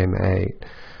became 8.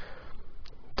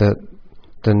 That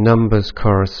the numbers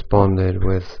corresponded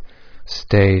with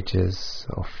stages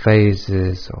or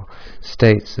phases or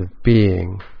states of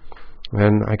being.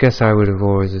 And I guess I would have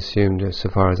always assumed, so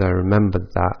far as I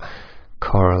remembered that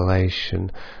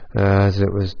correlation, as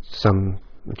it was some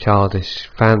childish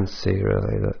fancy,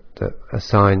 really, that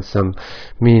assigned some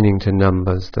meaning to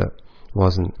numbers that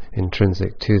wasn't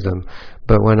intrinsic to them.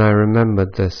 But when I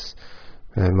remembered this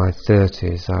in my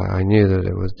 30s, I knew that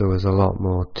there was a lot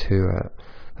more to it,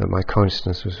 that my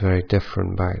consciousness was very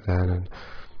different back then,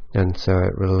 and so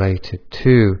it related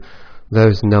to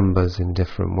those numbers in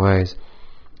different ways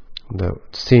that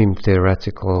seem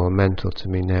theoretical or mental to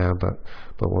me now, but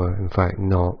were in fact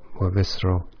not, were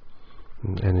visceral,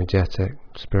 and energetic,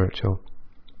 spiritual.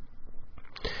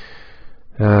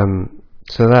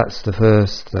 So that's the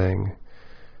first thing,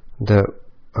 that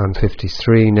I'm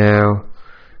 53 now,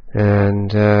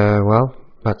 and well,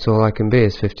 that's all I can be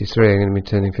is 53. I'm going to be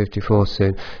turning 54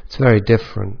 soon. It's very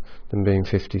different than being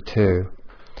 52,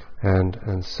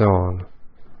 and so on.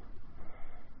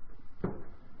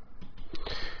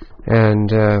 And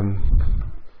there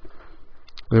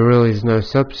really is no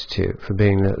substitute for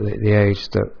being at the age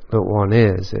that one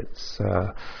is. It's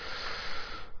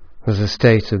there's a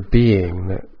state of being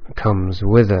that comes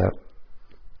with it,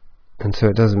 and so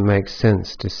it doesn't make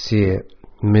sense to see it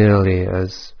merely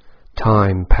as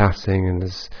time passing and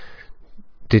as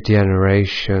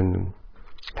degeneration,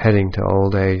 heading to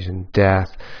old age and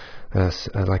death,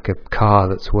 like a car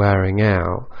that's wearing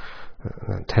out.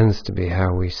 That tends to be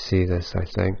how we see this, I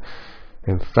think.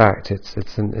 In fact,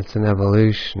 it's an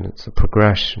evolution, it's a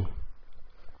progression.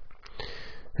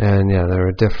 And yeah, there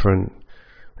are different.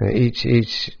 Each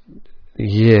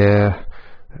year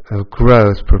of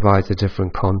growth provides a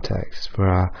different context for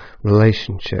our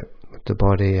relationship with the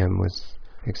body and with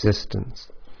existence.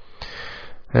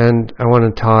 And I want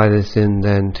to tie this in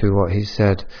then to what he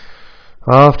said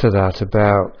after that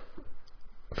about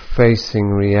facing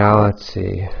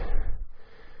reality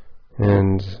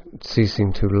and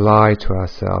ceasing to lie to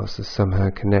ourselves is somehow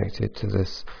connected to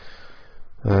this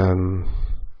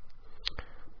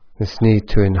this need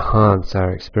to enhance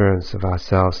our experience of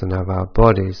ourselves and of our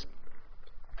bodies,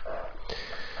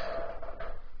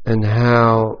 and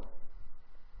how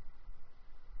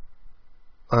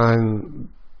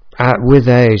with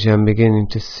age I'm beginning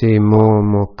to see more and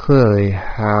more clearly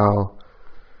how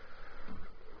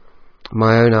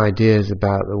my own ideas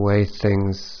about the way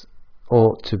things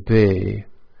ought to be,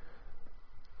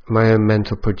 my own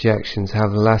mental projections,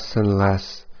 have less and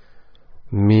less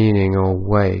meaning or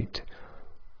weight,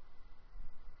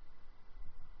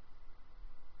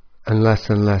 and less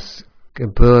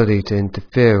ability to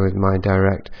interfere with my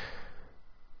direct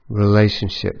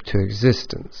relationship to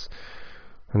existence.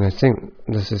 And I think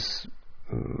this is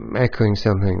echoing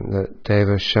something that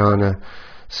Deva Shana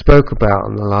spoke about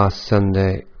on the last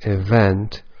Sunday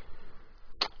event,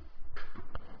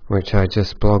 which I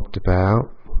just blogged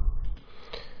about,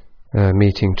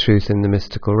 Meeting Truth in the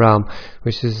Mystical Realm,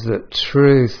 which is that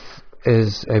truth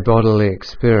is a bodily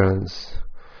experience,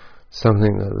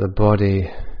 something that the body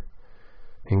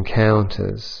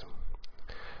encounters,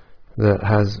 that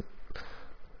has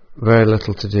very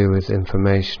little to do with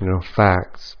information or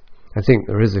facts. I think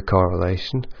there is a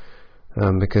correlation,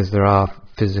 because there are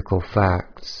physical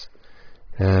facts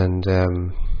and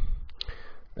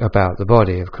about the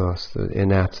body, of course, the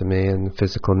anatomy and the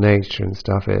physical nature and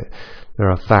stuff. There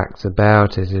are facts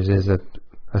about it. It is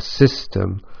a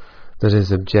system that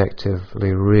is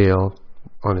objectively real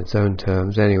on its own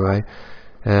terms anyway,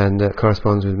 and it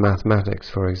corresponds with mathematics,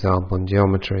 for example, and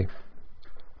geometry.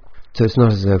 So it's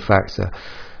not as though facts are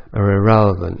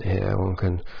irrelevant here. One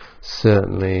can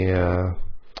certainly,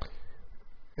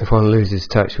 if one loses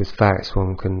touch with facts,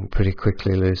 one can pretty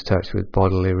quickly lose touch with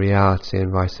bodily reality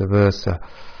and vice versa.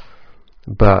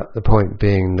 But the point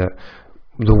being that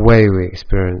the way we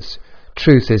experience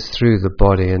truth is through the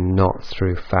body and not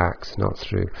through facts, not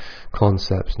through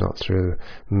concepts, not through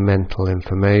mental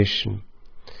information.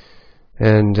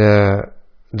 And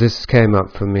this came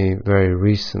up for me very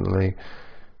recently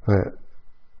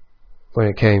when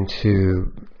it came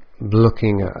to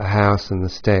looking at a house and the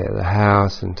state of the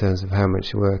house in terms of how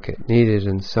much work it needed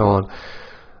and so on,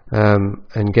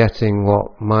 and getting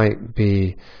what might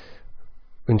be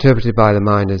interpreted by the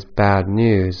mind as bad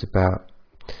news about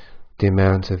the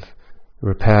amount of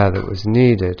repair that was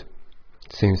needed.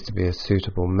 It seems to be a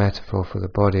suitable metaphor for the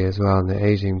body as well, and the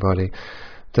aging body,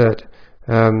 that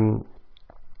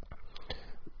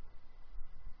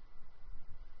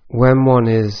when one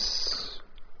is,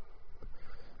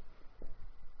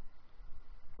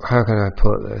 how can I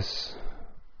put this?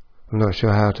 I'm not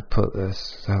sure how to put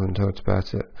this, I haven't talked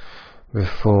about it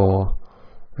before.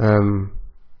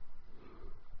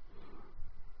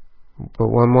 But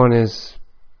when one is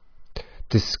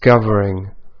discovering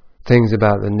things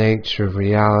about the nature of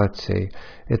reality,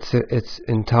 it's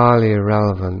entirely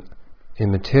irrelevant,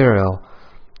 immaterial,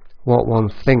 what one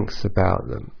thinks about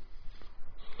them.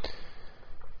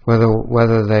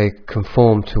 Whether they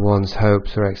conform to one's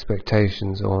hopes or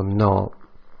expectations or not.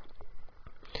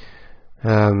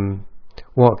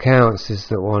 What counts is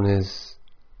that one is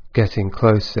getting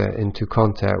closer into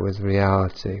contact with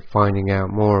reality, finding out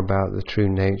more about the true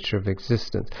nature of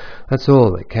existence. That's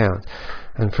all that counts.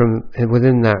 And from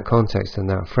within that context and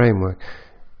that framework,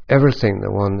 everything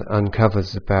that one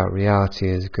uncovers about reality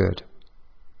is good.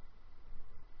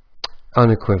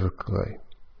 Unequivocally,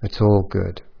 it's all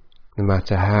good. no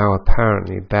matter how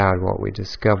apparently bad what we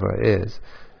discover is,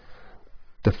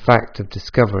 the fact of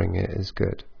discovering it is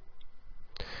good.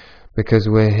 Because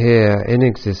we're here in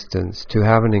existence to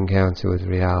have an encounter with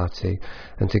reality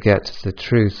and to get to the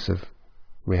truth of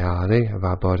reality, of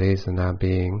our bodies and our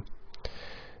being.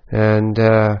 And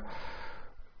the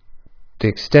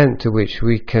extent to which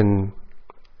we can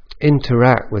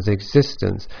interact with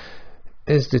existence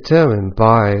is determined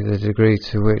by the degree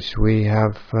to which we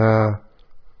have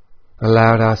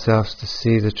allowed ourselves to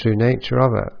see the true nature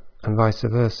of it, and vice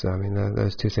versa. I mean,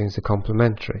 those two things are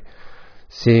complementary.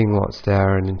 Seeing what's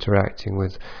there and interacting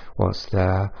with what's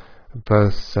there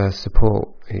both support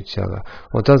each other.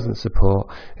 What doesn't support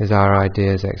is our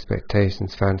ideas,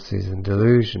 expectations, fantasies and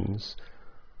delusions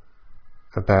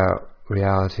about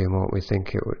reality and what we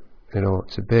think it ought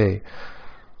to be.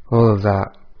 All of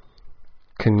that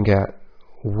can get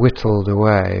whittled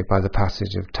away by the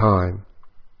passage of time.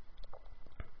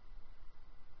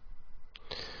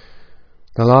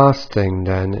 The last thing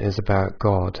then is about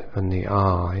God and the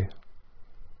I.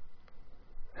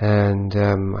 And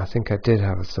I think I did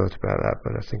have a thought about that,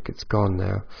 but I think it's gone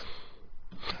now.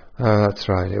 Oh, that's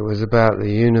right, it was about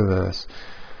the universe,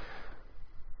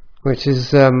 which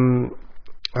is, I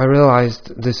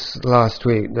realized this last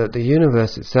week that the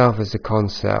universe itself is a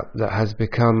concept that has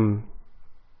become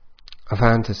a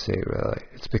fantasy, really.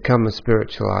 It's become a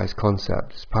spiritualized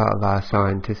concept. It's part of our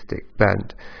scientific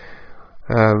bent.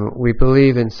 We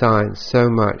believe in science so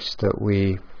much that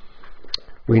we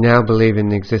now believe in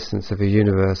the existence of a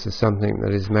universe as something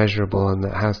that is measurable and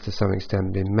that has to some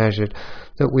extent been measured,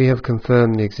 that we have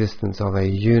confirmed the existence of a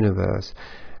universe,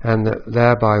 and that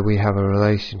thereby we have a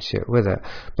relationship with it.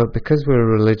 But because we're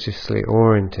religiously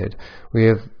oriented, we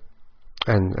have,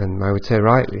 and I would say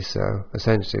rightly so,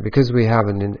 essentially, because we have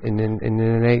an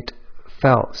innate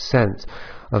felt sense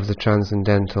of the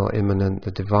transcendental, immanent,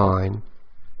 the divine,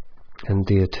 and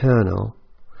the eternal,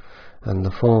 and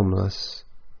the formless,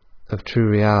 of true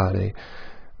reality,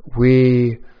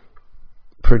 we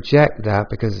project that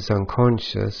because it's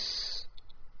unconscious.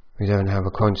 We don't have a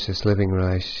conscious living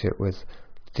relationship with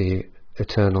the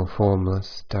eternal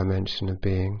formless dimension of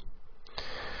being.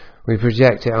 We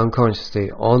project it unconsciously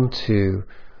onto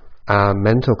our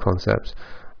mental concepts,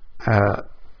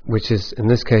 which is in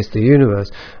this case the universe,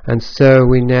 and so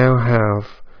we now have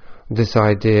this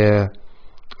idea,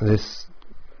 this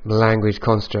language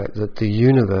construct that the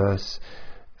universe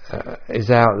is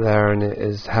out there and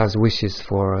it has wishes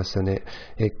for us, and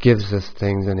it gives us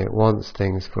things and it wants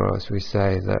things for us. We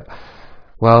say that,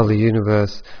 well, the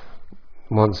universe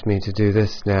wants me to do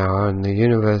this now, and the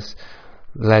universe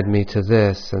led me to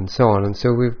this, and so on. And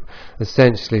so we've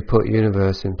essentially put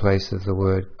universe in place of the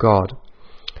word God.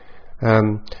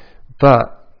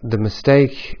 But the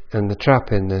mistake and the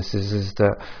trap in this is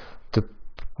that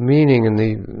meaning and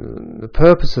the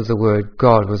purpose of the word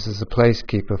God was as a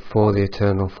placekeeper for the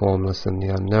eternal formless and the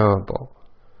unknowable,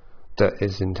 that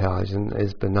is intelligent,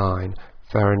 is benign,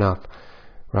 fair enough,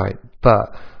 right?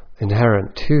 But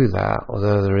inherent to that,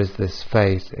 although there is this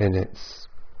faith in its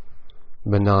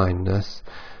benignness,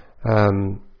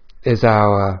 is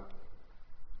our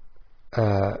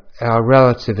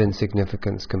relative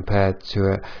insignificance compared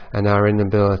to it, and our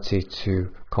inability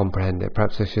to comprehend it.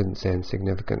 Perhaps I shouldn't say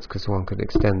insignificance, because one could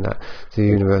extend that to the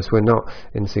universe. We're not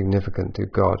insignificant to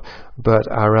God, but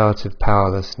our relative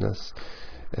powerlessness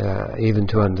even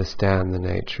to understand the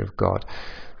nature of God.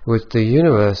 With the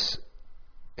universe,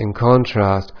 in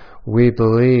contrast, we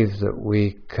believe that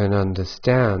we can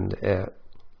understand it.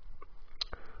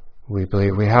 We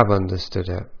believe we have understood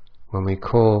it. When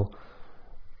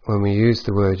we use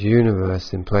the word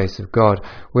universe in place of God,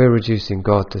 we're reducing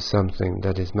God to something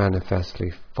that is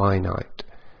manifestly finite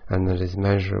and that is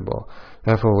measurable.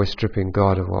 Therefore we're stripping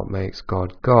God of what makes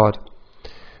God God.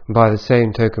 And by the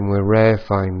same token, we're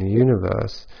reifying the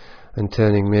universe and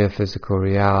turning mere physical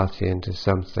reality into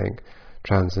something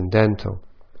transcendental.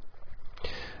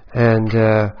 And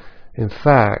in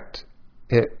fact,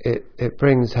 it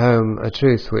brings home a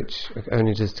truth which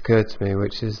only just occurred to me,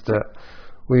 which is that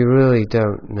we really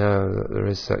don't know that there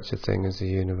is such a thing as a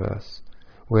universe.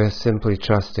 We're simply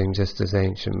trusting, just as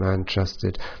ancient man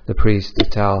trusted the priest to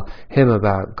tell him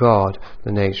about God,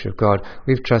 the nature of God.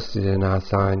 We've trusted in our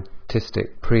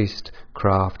scientific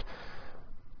priestcraft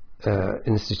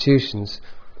institutions,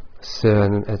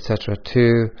 CERN, etc.,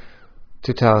 to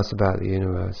tell us about the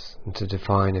universe and to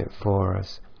define it for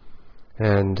us.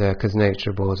 And because nature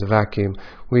abhors a vacuum,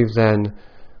 we've then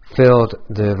filled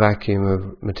the vacuum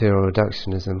of material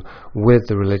reductionism with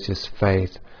the religious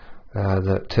faith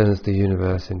that turns the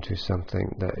universe into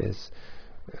something that is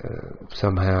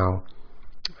somehow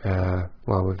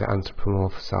we've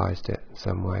anthropomorphized it in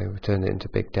some way. We've turned it into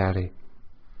Big Daddy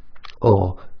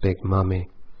or Big Mummy.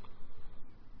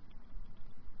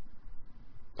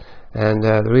 And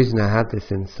the reason I had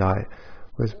this insight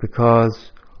was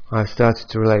because I started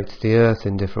to relate to the earth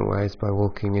in different ways by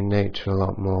walking in nature a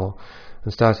lot more,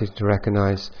 and started to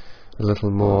recognize a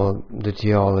little more the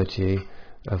geology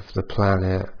of the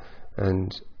planet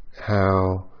and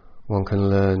how one can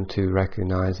learn to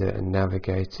recognize it and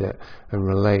navigate it and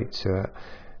relate to it,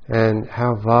 and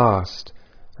how vast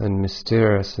and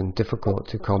mysterious and difficult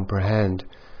to comprehend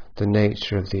the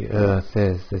nature of the earth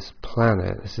is, this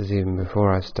planet. This is even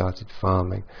before I started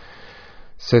farming.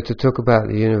 So to talk about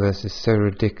the universe is so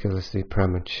ridiculously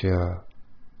premature.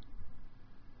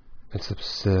 It's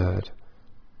absurd.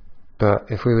 But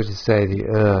if we were to say the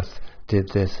earth did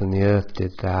this and the earth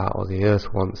did that, or the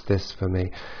earth wants this for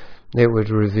me, it would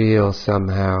reveal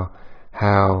somehow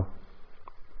how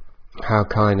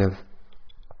kind of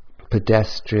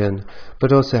pedestrian,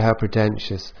 but also how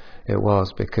pretentious it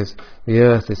was, because the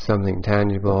earth is something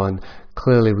tangible, and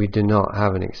clearly we do not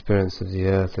have an experience of the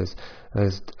earth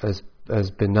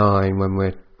as benign when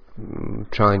we're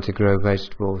trying to grow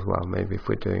vegetables. Well, maybe if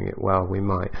we're doing it well, we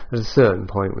might. At a certain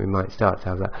point, we might start to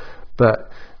have that.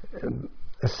 But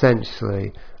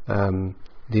essentially,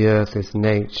 the earth is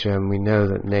nature, and we know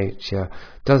that nature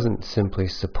doesn't simply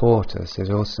support us,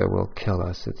 it also will kill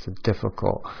us. It's a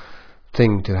difficult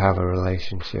thing to have a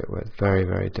relationship with, very,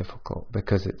 very difficult,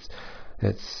 because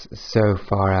it's so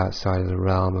far outside of the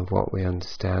realm of what we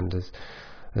understand as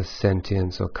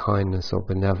sentience or kindness or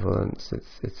benevolence.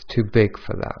 It's too big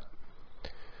for that.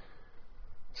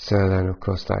 So then, of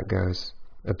course, that goes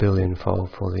a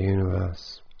billionfold for the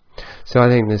universe. So I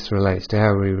think this relates to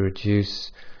how we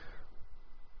reduce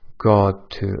God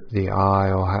to the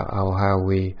I, or how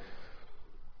we...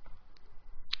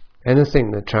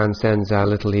 anything that transcends our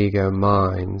little ego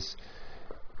minds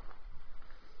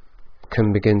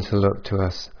can begin to look to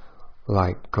us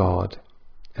like God.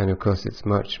 And of course it's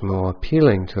much more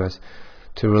appealing to us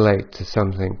to relate to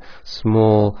something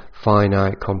small,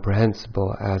 finite,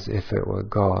 comprehensible as if it were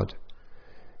God.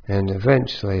 And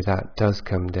eventually that does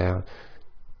come down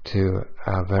to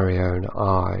our very own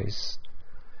eyes,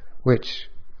 which,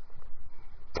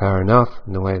 fair enough,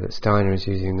 in the way that Steiner is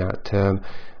using that term,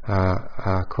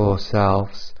 our core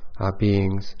selves, our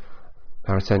beings,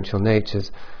 our essential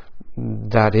natures,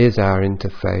 that is our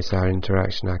interface, our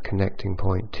interaction, our connecting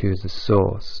point to the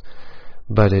source.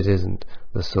 But it isn't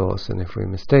the source, and if we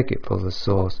mistake it for the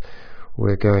source,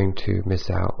 we're going to miss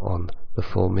out on the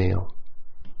full meal.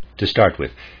 To start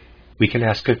with, we can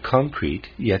ask a concrete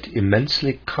yet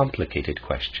immensely complicated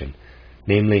question,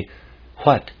 namely,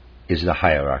 what is the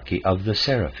hierarchy of the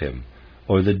seraphim,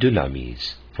 or the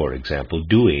dunamis, for example,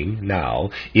 doing now,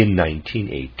 in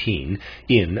 1918,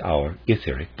 in our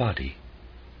etheric body?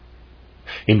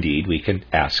 Indeed, we can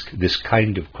ask this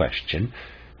kind of question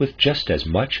with just as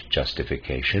much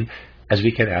justification as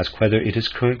we can ask whether it is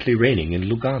currently raining in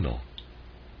Lugano.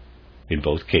 In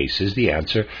both cases, the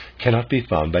answer cannot be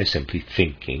found by simply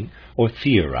thinking or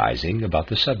theorizing about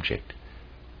the subject.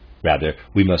 Rather,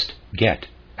 we must get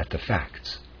at the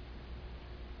facts.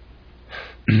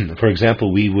 For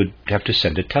example, we would have to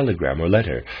send a telegram or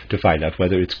letter to find out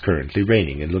whether it's currently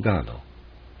raining in Lugano.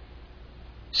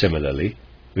 Similarly,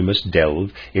 we must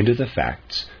delve into the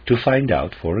facts to find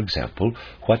out, for example,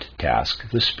 what task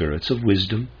the spirits of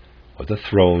wisdom or the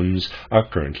thrones are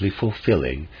currently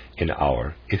fulfilling in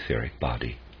our etheric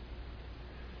body.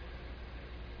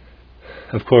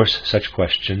 Of course, such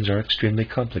questions are extremely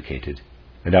complicated,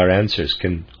 and our answers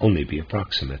can only be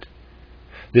approximate.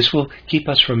 This will keep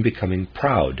us from becoming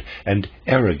proud and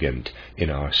arrogant in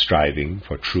our striving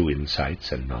for true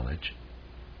insights and knowledge.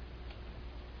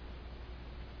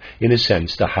 In a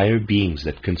sense, the higher beings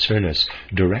that concern us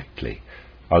directly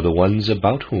are the ones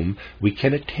about whom we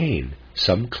can attain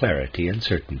some clarity and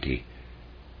certainty.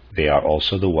 They are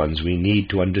also the ones we need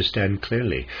to understand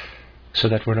clearly, so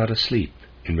that we're not asleep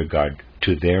in regard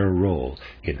to their role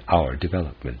in our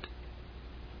development.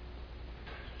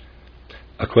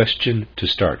 A question to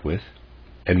start with,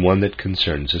 and one that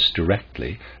concerns us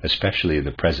directly, especially in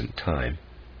the present time,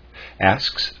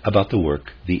 asks about the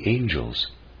work the angels,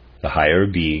 the higher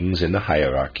beings in the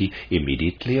hierarchy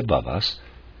immediately above us,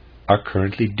 are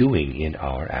currently doing in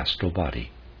our astral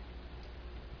body.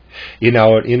 In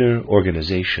our inner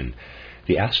organization,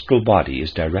 the astral body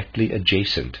is directly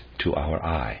adjacent to our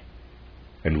eye,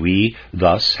 and we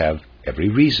thus have every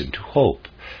reason to hope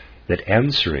that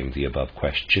answering the above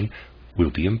question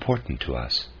will be important to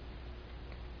us.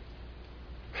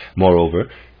 Moreover,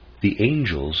 the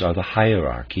angels are the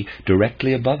hierarchy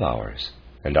directly above ours,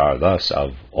 and are thus,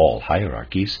 of all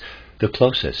hierarchies, the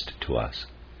closest to us.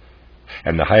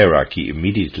 And the hierarchy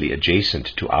immediately adjacent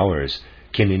to ours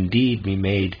can indeed be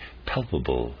made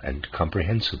palpable and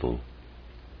comprehensible.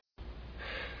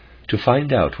 To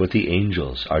find out what the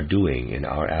angels are doing in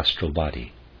our astral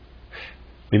body,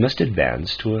 we must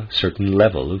advance to a certain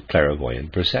level of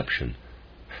clairvoyant perception,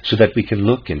 so that we can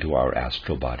look into our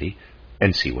astral body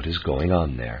and see what is going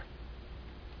on there.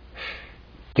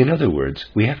 In other words,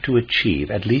 we have to achieve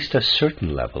at least a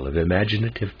certain level of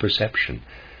imaginative perception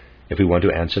if we want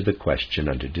to answer the question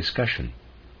under discussion.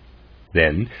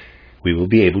 Then we will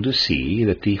be able to see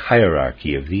that the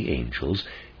hierarchy of the angels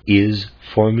is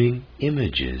forming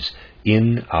images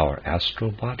in our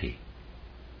astral body.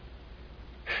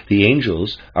 The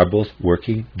angels are both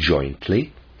working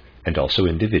jointly and also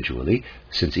individually,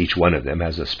 since each one of them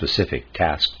has a specific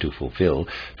task to fulfill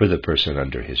for the person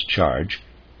under his charge,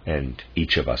 and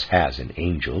each of us has an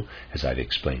angel, as I've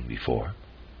explained before.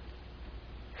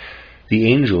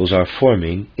 The angels are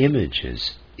forming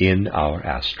images in our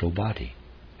astral body,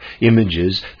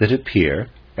 images that appear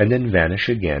and then vanish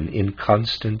again in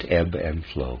constant ebb and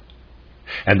flow,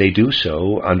 and they do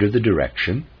so under the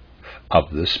direction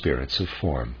of the spirits of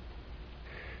form.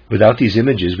 Without these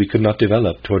images, we could not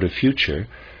develop toward a future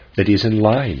that is in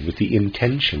line with the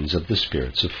intentions of the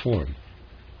spirits of form.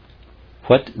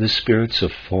 What the spirits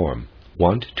of form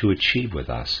want to achieve with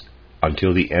us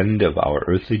until the end of our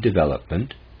earthly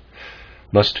development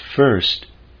must first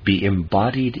be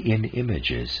embodied in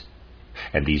images,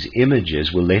 and these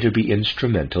images will later be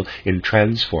instrumental in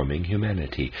transforming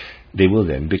humanity. They will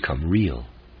then become real.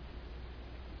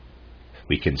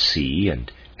 We can see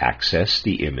and access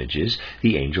the images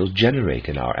the angels generate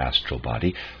in our astral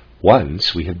body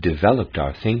once we have developed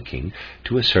our thinking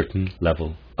to a certain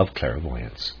level of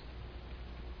clairvoyance.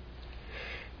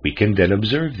 We can then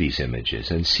observe these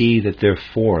images and see that they're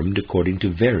formed according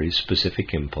to very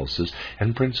specific impulses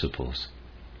and principles.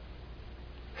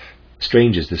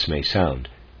 Strange as this may sound,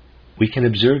 we can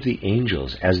observe the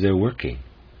angels as they're working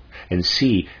and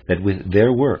see that with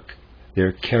their work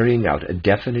they're carrying out a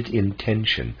definite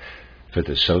intention for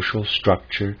the social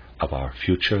structure of our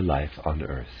future life on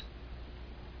earth.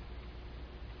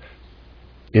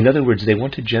 In other words, they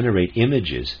want to generate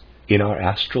images in our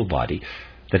astral body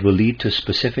that will lead to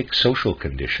specific social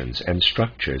conditions and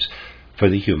structures for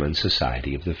the human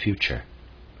society of the future.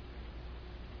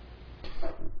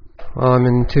 Well, I'm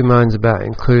in two minds about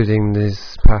including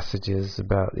these passages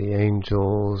about the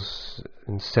angels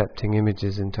incepting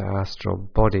images into astral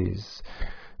bodies.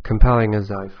 Compelling as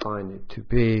I find it to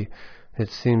be, it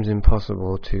seems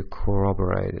impossible to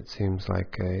corroborate. It seems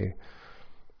like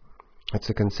it's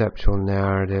a conceptual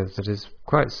narrative that is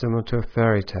quite similar to a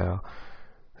fairy tale,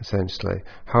 essentially.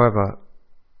 However,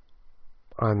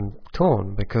 I'm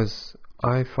torn because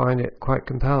I find it quite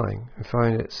compelling. I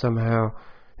find it somehow,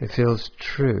 it feels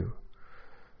true.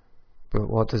 But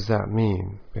what does that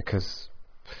mean? Because,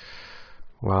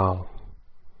 well,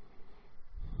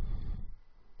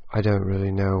 I don't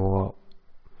really know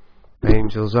what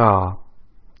angels are.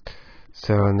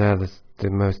 So, and they're the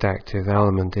most active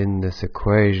element in this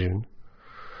equation.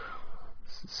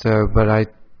 So, but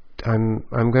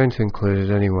I'm going to include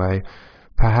it anyway,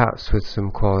 perhaps with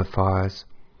some qualifiers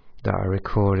that I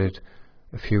recorded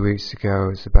a few weeks ago.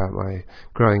 It's about my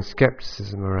growing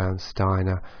skepticism around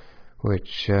Steiner,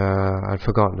 which I'd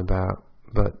forgotten about,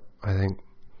 but I think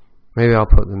maybe I'll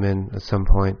put them in at some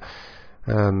point,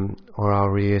 or I'll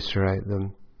reiterate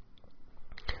them.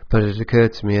 But it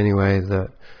occurred to me anyway that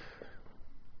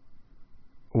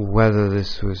whether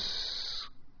this was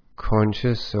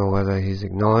conscious or whether he's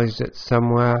acknowledged it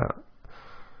somewhere,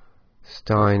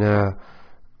 Steiner,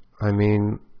 I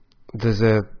mean, there's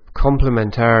a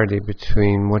complementarity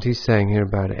between what he's saying here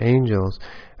about angels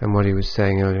and what he was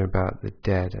saying earlier about the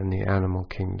dead and the animal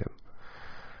kingdom,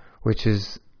 which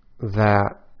is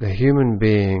that the human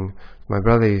being, my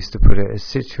brother used to put it, is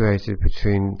situated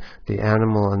between the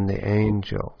animal and the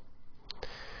angel.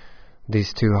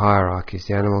 These two hierarchies,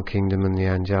 the animal kingdom and the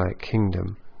angelic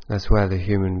kingdom, that's where the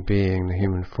human being, the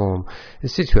human form,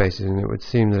 is situated, and it would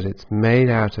seem that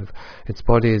its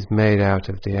body is made out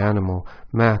of the animal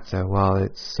matter, while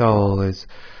its soul is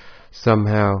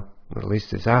somehow, at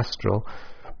least it's astral,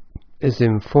 is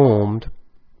informed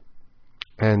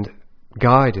and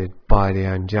guided by the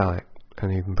angelic,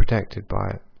 and even protected by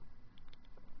it.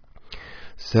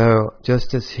 So,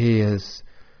 just as he has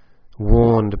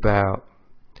warned about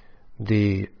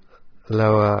the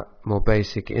lower, more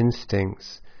basic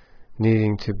instincts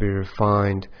needing to be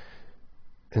refined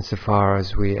insofar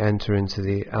as we enter into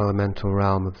the elemental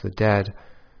realm of the dead,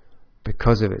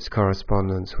 because of its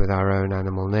correspondence with our own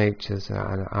animal natures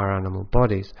and our animal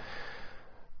bodies.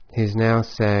 He's now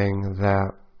saying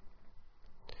that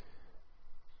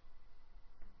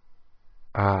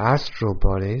our astral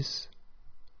bodies,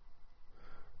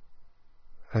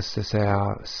 as to say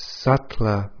our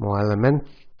subtler, more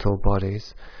elemental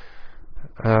bodies,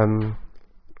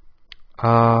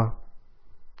 are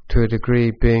to a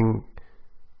degree being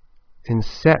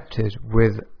incepted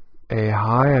with a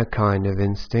higher kind of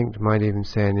instinct, might even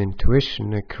say an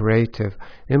intuition, a creative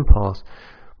impulse,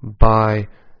 by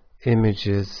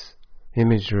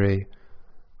imagery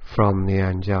from the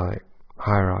angelic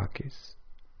hierarchies.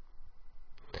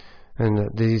 And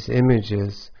that these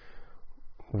images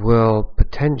will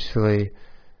potentially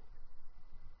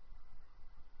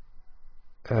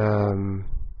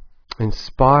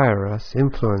inspire us,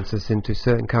 influence us into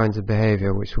certain kinds of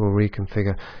behavior which will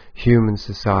reconfigure human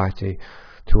society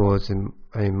towards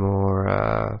a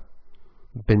more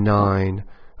benign,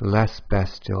 less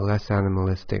bestial, less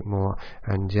animalistic, more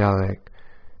angelic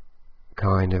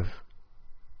kind of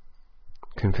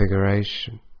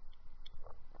configuration.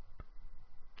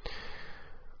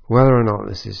 Whether or not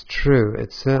this is true,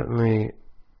 it certainly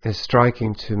is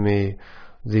striking to me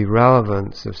the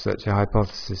relevance of such a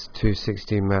hypothesis to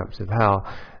 16 Maps of Hell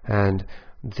and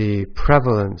the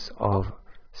prevalence of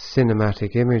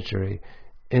cinematic imagery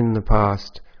in the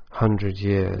past 100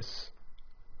 years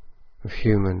of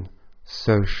human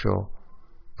social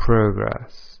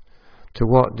progress. To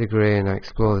what degree, and I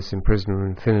explore this in Prisoner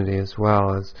of Infinity as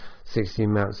well as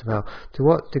 16 Maps of Hell, to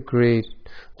what degree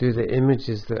do the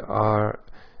images that are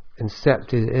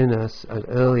incepted in us at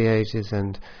early ages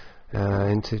and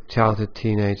into childhood,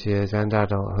 teenage years and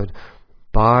adulthood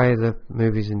by the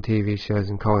movies and TV shows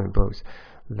and comic books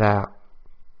that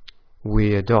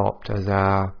we adopt as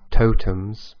our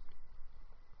totems,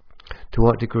 to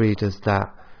what degree does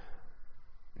that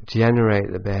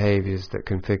generate the behaviors that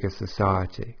configure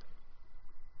society?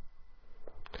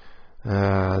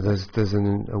 There's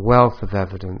a wealth of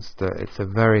evidence that it's a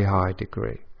very high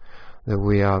degree, that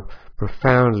we are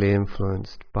profoundly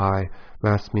influenced by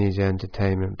mass media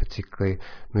entertainment, particularly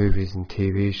movies and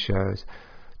TV shows,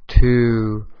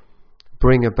 to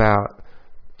bring about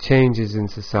changes in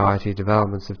society,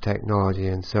 developments of technology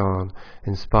and so on,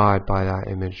 inspired by that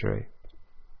imagery.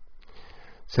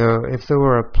 So if there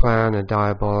were a plan, a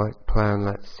diabolic plan,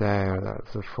 let's say, or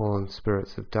that's the fallen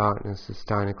spirits of darkness, as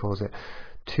Steiner calls it,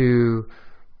 to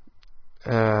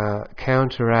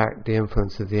counteract the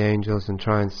influence of the angels and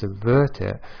try and subvert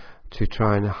it, to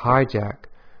try and hijack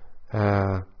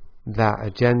that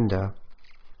agenda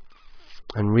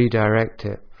and redirect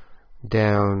it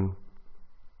down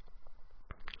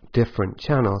different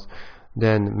channels,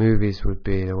 then movies would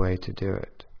be the way to do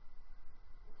it.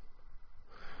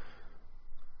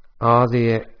 Are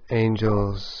the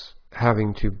angels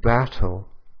having to battle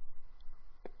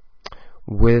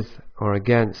with or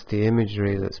against the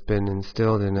imagery that's been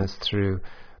instilled in us through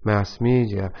mass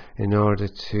media in order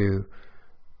to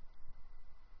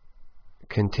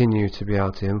continue to be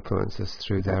able to influence us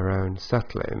through their own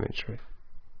subtler imagery?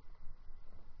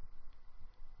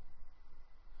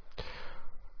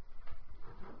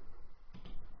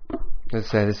 Let's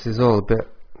say this is all a bit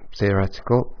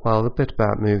theoretical. Well, the bit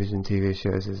about movies and TV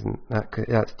shows isn't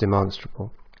that's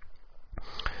demonstrable.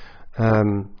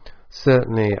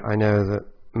 Certainly, I know that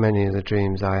many of the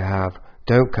dreams I have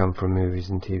don't come from movies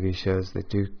and TV shows. They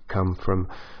do come from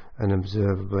an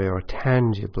observably or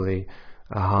tangibly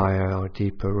a higher or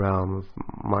deeper realm of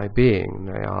my being.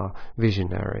 They are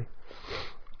visionary,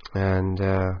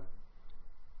 and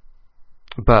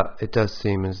but it does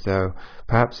seem as though,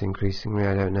 perhaps increasingly,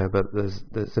 I don't know, but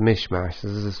there's a mishmash,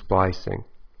 there's a splicing.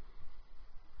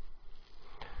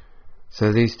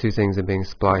 So these two things are being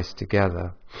spliced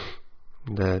together: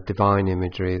 the divine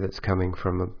imagery that's coming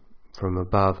from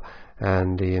above,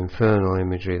 and the infernal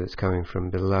imagery that's coming from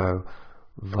below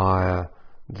via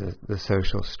the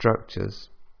social structures.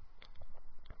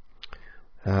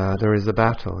 There is a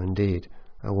battle, indeed,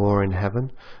 a war in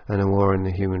heaven and a war in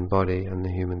the human body and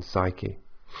the human psyche,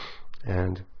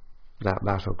 and that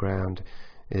battleground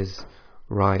is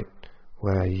right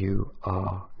where you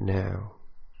are now.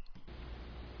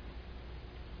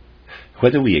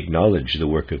 Whether we acknowledge the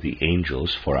work of the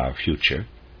angels for our future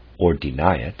or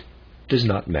deny it does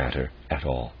not matter at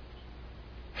all.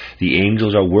 The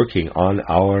angels are working on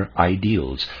our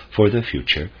ideals for the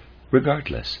future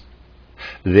regardless.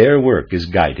 Their work is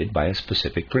guided by a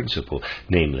specific principle,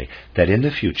 namely, that in the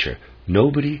future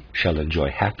nobody shall enjoy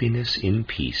happiness in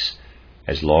peace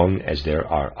as long as there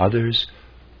are others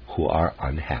who are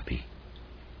unhappy.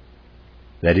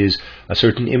 That is, a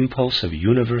certain impulse of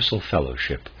universal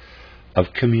fellowship,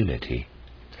 of community.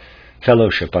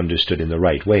 Fellowship understood in the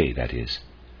right way, that is,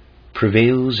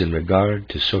 prevails in regard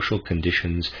to social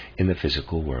conditions in the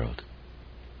physical world.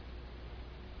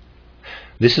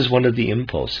 This is one of the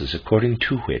impulses according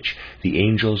to which the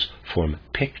angels form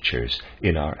pictures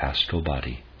in our astral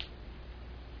body.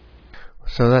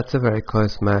 So that's a very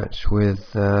close match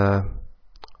with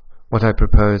what I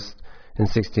proposed in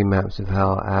 16 Maps of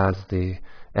Hell as the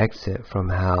exit from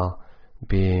hell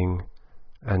being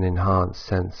an enhanced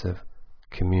sense of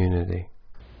community.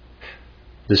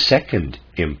 The second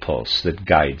impulse that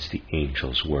guides the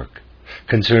angels' work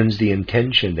concerns the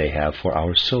intention they have for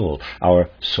our soul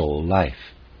life.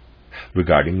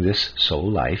 Regarding this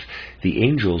soul life, the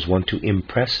angels want to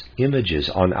impress images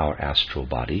on our astral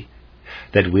body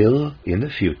that will, in the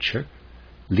future,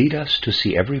 lead us to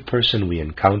see every person we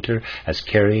encounter as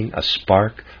carrying a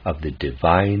spark of the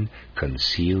divine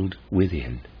concealed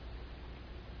within.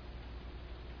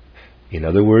 In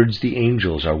other words, the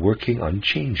angels are working on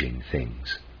changing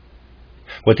things.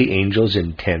 What the angels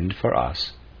intend for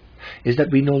us is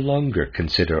that we no longer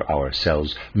consider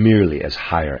ourselves merely as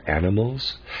higher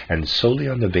animals and solely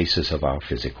on the basis of our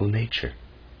physical nature.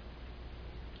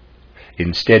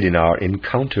 Instead, in our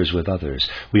encounters with others,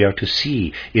 we are to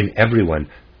see in everyone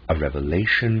a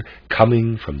revelation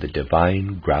coming from the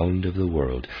divine ground of the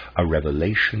world, a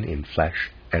revelation in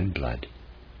flesh and blood.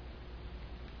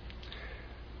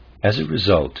 As a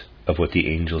result of what the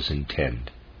angels intend,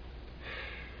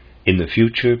 in the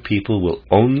future people will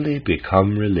only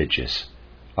become religious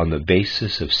on the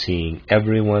basis of seeing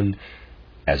everyone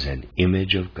as an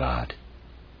image of God.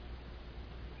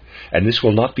 And this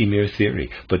will not be mere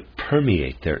theory, but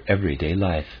permeate their everyday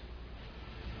life.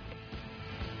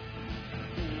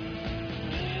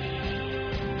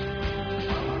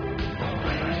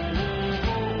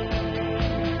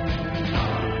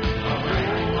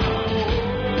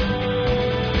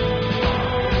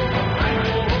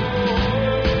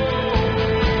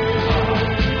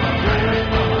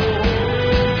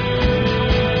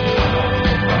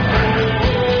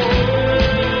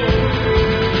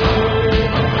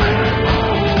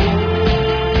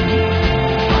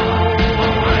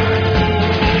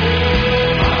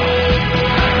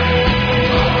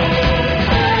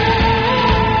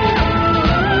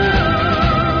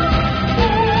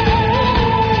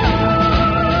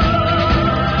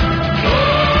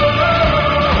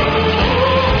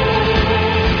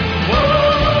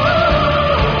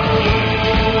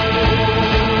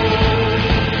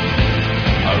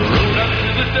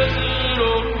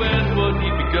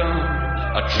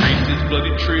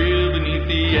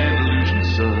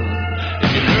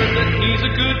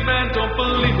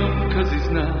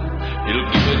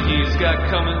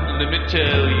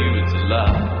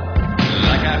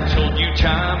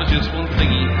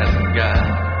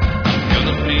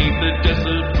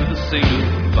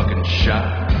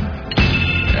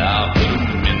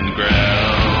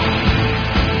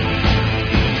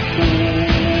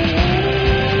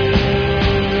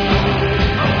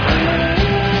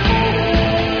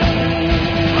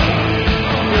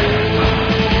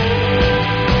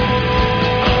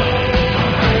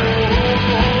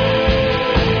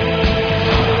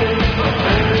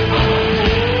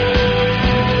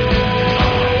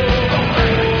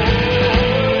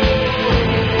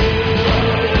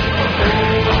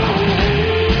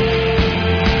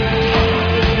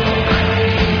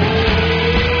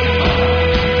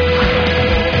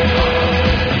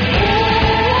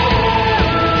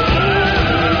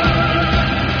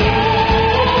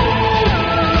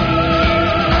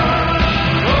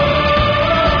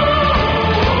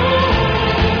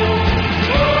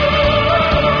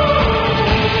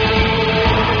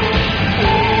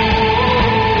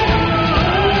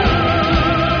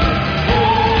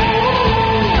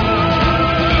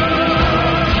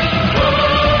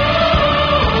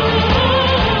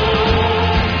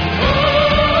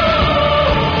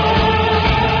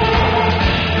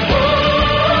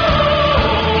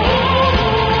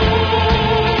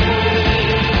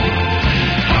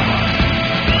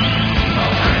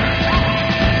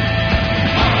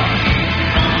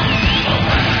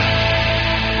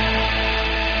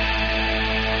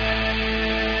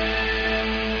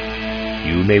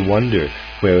 You may wonder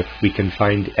where we can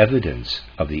find evidence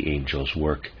of the angel's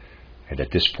work, and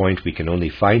at this point we can only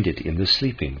find it in the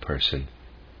sleeping person.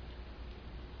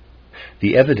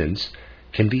 The evidence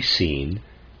can be seen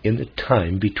in the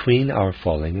time between our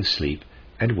falling asleep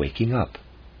and waking up,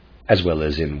 as well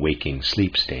as in waking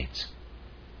sleep states.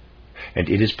 And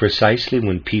it is precisely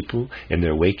when people in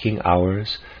their waking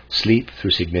hours sleep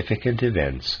through significant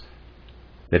events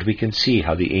that we can see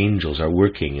how the angels are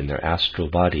working in their astral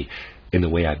body in the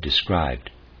way I've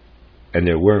described. and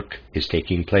their work is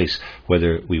taking place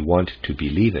whether we want to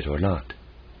believe it or not.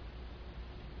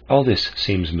 All this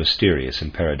seems mysterious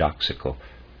and paradoxical.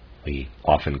 We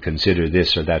often consider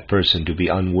this or that person to be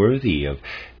unworthy of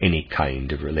any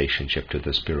kind of relationship to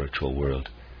the spiritual world,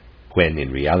 when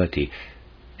in reality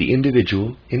the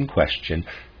individual in question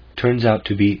turns out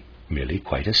to be merely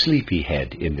quite a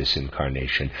sleepyhead in this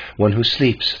incarnation, one who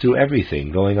sleeps through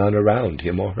everything going on around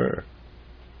him or her.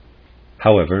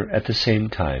 However, at the same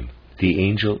time, the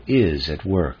angel is at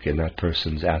work in that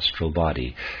person's astral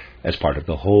body as part of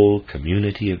the whole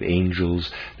community of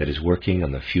angels that is working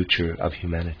on the future of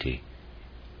humanity.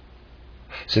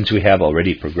 Since we have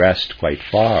already progressed quite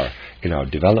far in our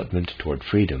development toward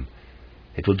freedom,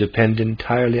 it will depend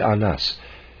entirely on us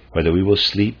whether we will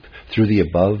sleep through the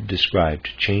above described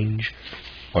change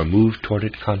or move toward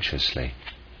it consciously.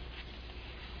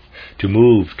 To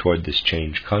move toward this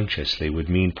change consciously would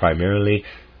mean primarily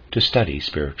to study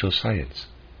spiritual science.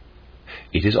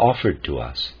 It is offered to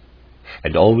us,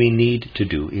 and all we need to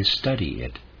do is study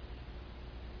it.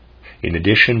 In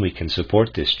addition, we can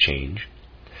support this change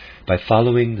by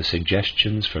following the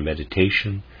suggestions for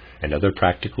meditation and other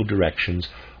practical directions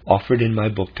offered in my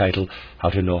book titled How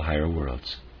to Know Higher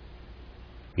Worlds.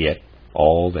 Yet,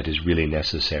 all that is really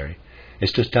necessary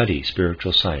is to study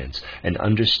spiritual science and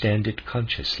understand it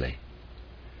consciously.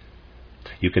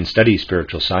 You can study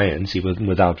spiritual science even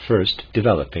without first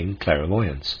developing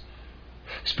clairvoyance.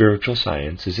 Spiritual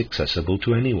science is accessible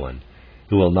to anyone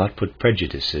who will not put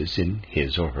prejudices in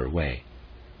his or her way.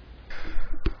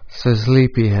 So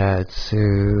sleepyheads who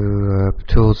are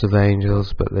tools of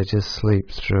angels, but they just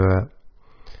sleep through it.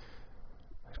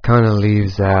 It kind of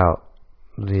leaves out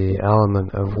the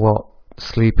element of what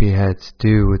sleepyheads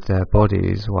do with their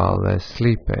bodies while they're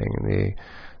sleeping,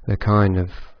 the kind of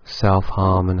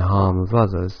self-harm and harm of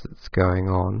others that's going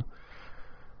on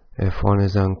if one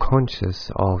is unconscious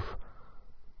of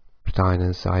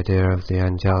Steiner's idea of the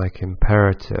angelic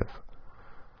imperative.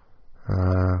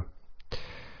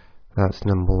 That's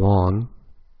number one.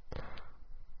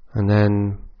 And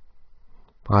then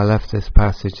I left this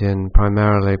passage in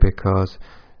primarily because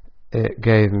it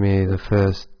gave me the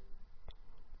first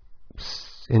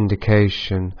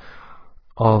indication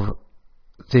of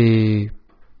the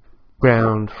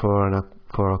ground for a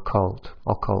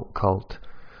occult cult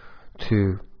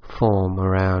to form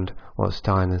around what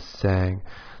Steiner's saying.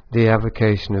 The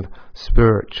avocation of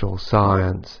spiritual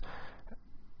science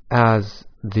as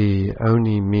the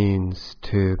only means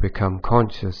to become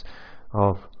conscious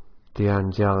of the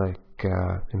angelic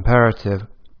imperative,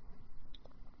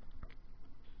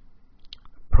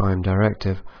 prime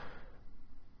directive,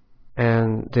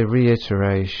 and the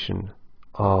reiteration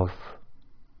of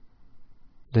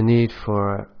the need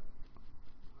for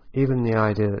even the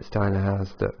idea that Steiner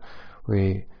has that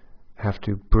we have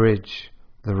to bridge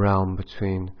the realm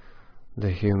between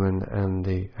the human and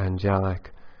the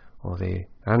angelic, or the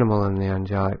animal and the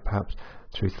angelic, perhaps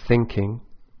through thinking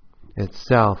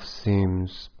itself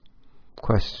seems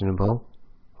questionable,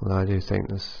 although I do think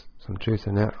there's some truth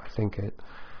in it. I think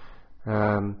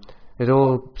it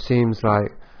all seems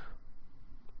like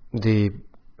the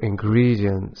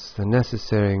ingredients, the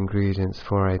necessary ingredients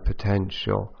for a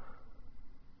potential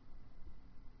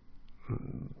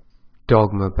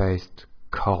dogma-based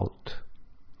cult.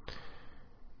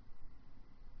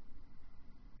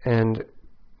 And,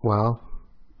 well,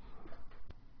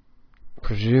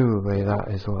 presumably that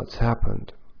is what's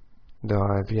happened, though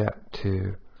I've yet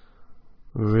to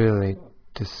really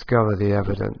discover the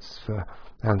evidence for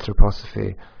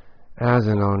anthroposophy as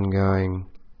an ongoing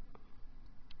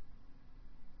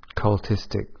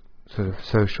cultistic sort of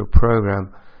social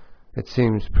program. It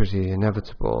seems pretty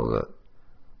inevitable that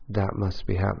that must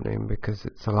be happening because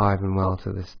it's alive and well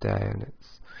to this day, and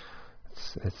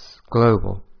it's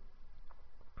global.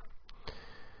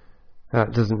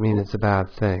 That doesn't mean it's a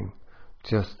bad thing,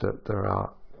 just that there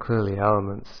are clearly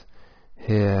elements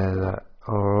here that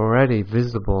are already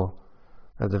visible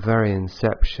at the very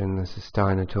inception, this is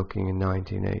Steiner talking in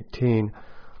 1918,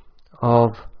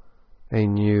 of a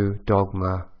new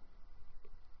dogma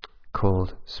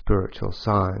called spiritual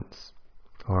science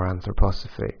or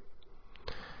anthroposophy.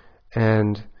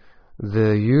 And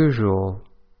the usual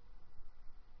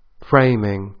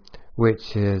framing,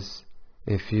 which is,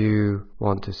 if you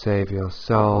want to save your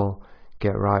soul,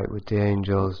 get right with the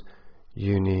angels,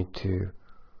 you need to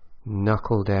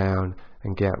knuckle down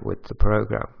and get with the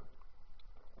program.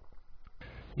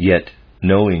 Yet,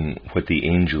 knowing what the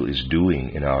angel is doing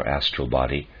in our astral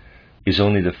body is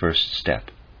only the first step.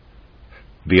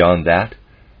 Beyond that,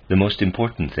 the most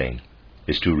important thing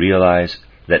is to realize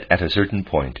that at a certain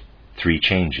point, 3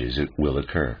 changes will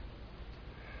occur.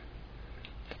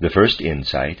 The first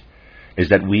insight is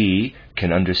that we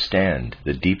can understand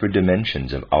the deeper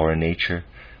dimensions of our nature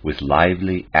with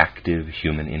lively, active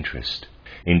human interest.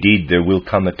 Indeed, there will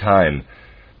come a time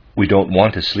we don't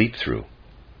want to sleep through,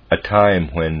 a time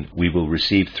when we will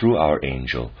receive through our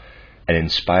angel an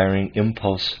inspiring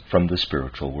impulse from the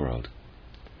spiritual world.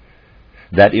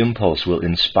 That impulse will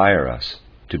inspire us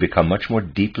to become much more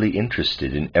deeply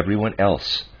interested in everyone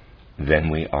else than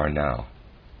we are now.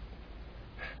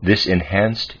 This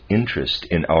enhanced interest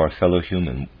in our fellow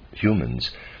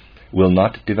humans will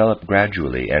not develop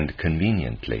gradually and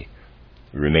conveniently,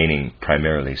 remaining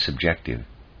primarily subjective.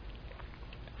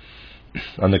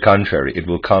 On the contrary, it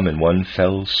will come in one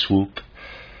fell swoop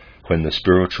when the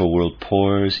spiritual world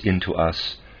pours into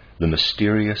us the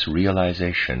mysterious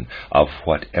realization of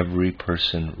what every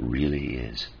person really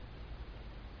is.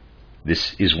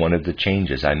 This is one of the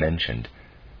changes I mentioned,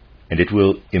 and it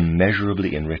will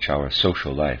immeasurably enrich our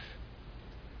social life.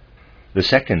 The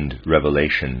second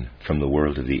revelation from the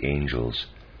world of the angels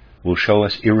will show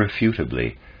us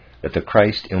irrefutably that the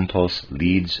Christ impulse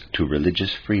leads to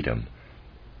religious freedom,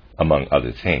 among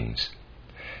other things,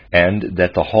 and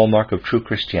that the hallmark of true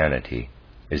Christianity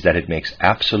is that it makes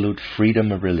absolute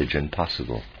freedom of religion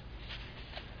possible.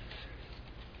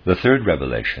 The third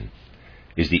revelation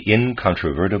is the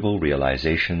incontrovertible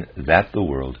realization that the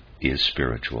world is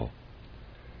spiritual.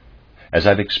 As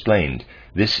I've explained,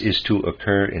 this is to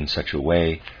occur in such a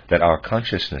way that our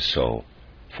consciousness soul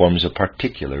forms a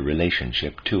particular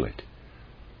relationship to it.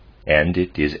 And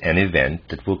it is an event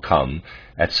that will come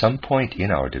at some point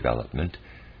in our development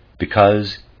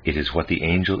because it is what the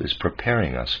angel is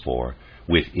preparing us for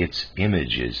with its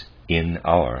images in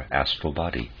our astral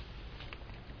body.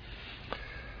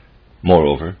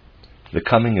 Moreover, the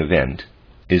coming event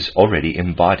is already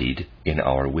embodied in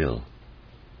our will.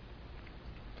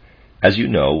 As you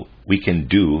know, we can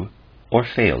do or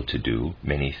fail to do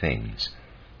many things.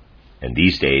 And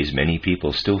these days, many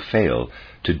people still fail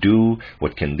to do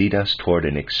what can lead us toward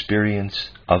an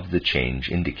experience of the change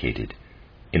indicated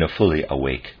in a fully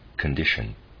awake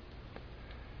condition.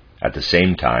 At the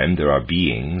same time, there are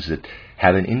beings that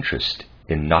have an interest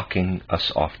in knocking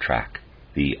us off track,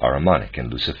 the Ahrimanic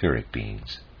and Luciferic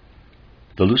beings.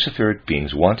 The Luciferic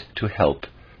beings want to help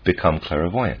become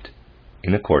clairvoyant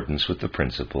in accordance with the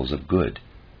principles of good,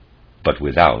 but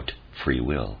without free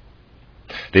will.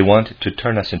 They want to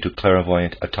turn us into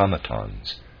clairvoyant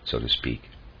automatons, so to speak.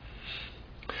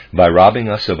 By robbing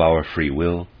us of our free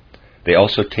will, they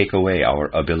also take away our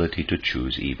ability to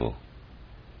choose evil.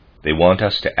 They want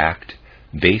us to act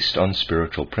based on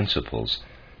spiritual principles,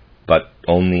 but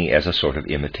only as a sort of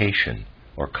imitation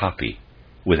or copy,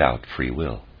 without free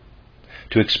will.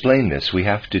 To explain this, we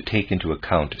have to take into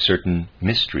account certain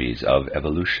mysteries of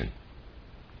evolution.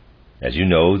 As you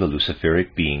know, the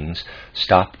Luciferic beings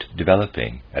stopped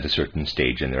developing at a certain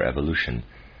stage in their evolution,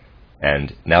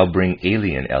 and now bring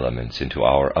alien elements into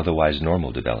our otherwise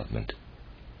normal development.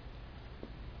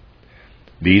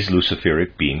 These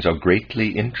Luciferic beings are greatly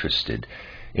interested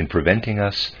in preventing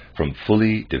us from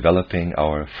fully developing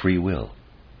our free will,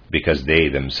 because they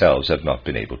themselves have not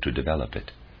been able to develop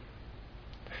it.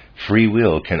 Free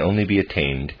will can only be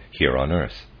attained here on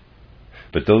earth.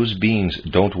 But those beings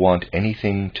don't want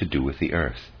anything to do with the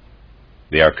earth.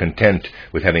 They are content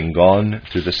with having gone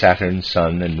through the Saturn,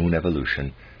 Sun, and Moon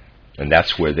evolution, and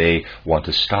that's where they want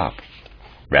to stop,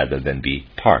 rather than be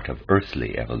part of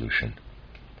earthly evolution.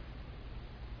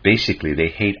 Basically, they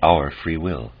hate our free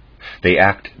will. They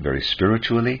act very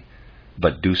spiritually,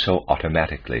 but do so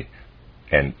automatically,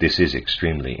 and this is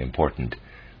extremely important.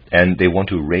 And they want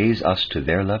to raise us to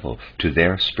their level, to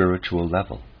their spiritual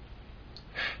level.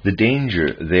 The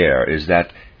danger there is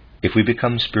that if we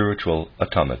become spiritual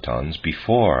automatons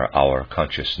before our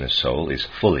consciousness soul is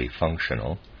fully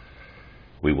functional,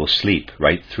 we will sleep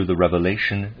right through the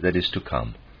revelation that is to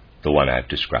come, the one I've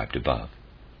described above.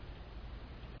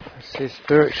 See,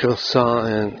 spiritual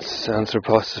science,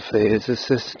 anthroposophy, is a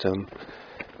system,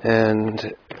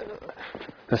 and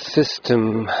a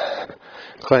system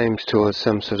claims towards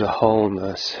some sort of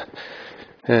wholeness,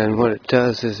 and what it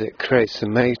does is it creates a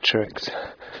matrix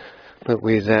that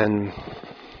we then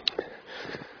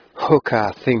hook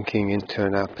our thinking into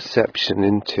and our perception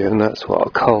into, and that's what a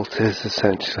cult is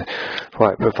essentially.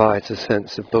 Why it provides a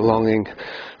sense of belonging,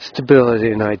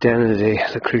 stability and identity,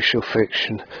 the crucial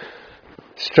fiction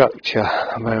structure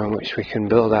around which we can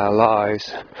build our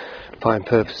lives, find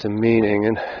purpose and meaning.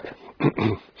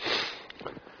 And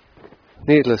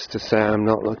needless to say, I'm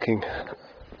not looking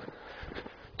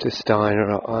to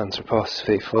Steiner or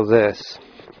anthroposophy for this.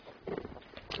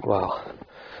 Well,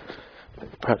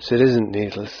 perhaps it isn't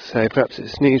needless to say, perhaps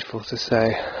it's needful to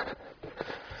say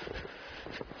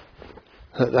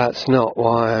that that's not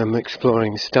why I'm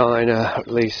exploring Steiner, at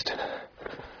least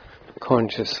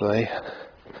consciously.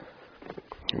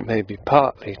 Maybe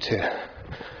partly to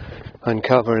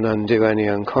uncover and undo any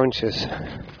unconscious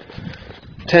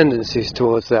tendencies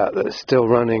towards that that's still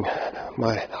running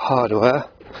my hardware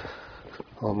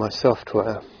or my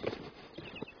software.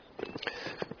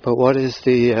 But what is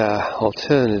the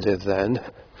alternative then?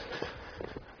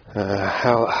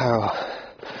 How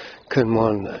can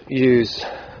one use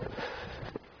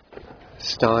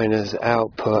Steiner's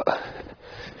output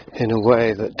in a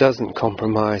way that doesn't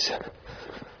compromise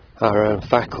our own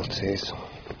faculties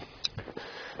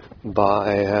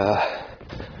by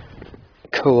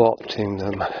co-opting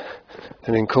them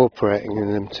and incorporating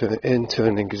them into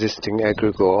an existing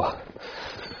egregore?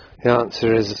 The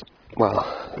answer is, well,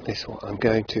 at least what I'm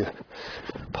going to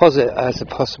posit as a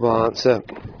possible answer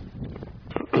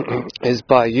is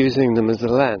by using them as a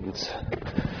lens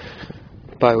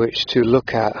by which to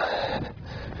look at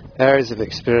areas of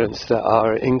experience that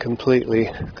are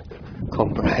incompletely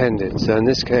comprehended. So in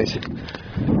this case,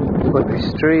 with the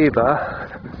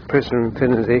Strieber, Prisoner of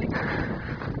Infinity,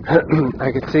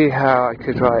 I could see how I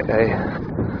could write a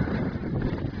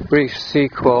brief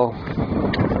sequel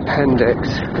appendix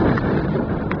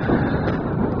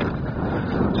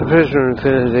to Prisoner of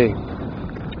Infinity.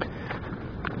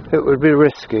 It would be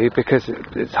risky because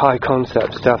it's high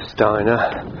concept stuff,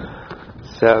 Steiner.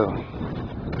 So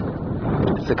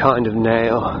it's the kind of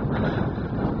nail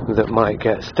that might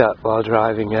get stuck while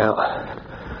driving out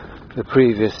the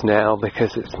previous nail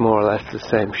because it's more or less the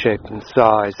same shape and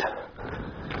size.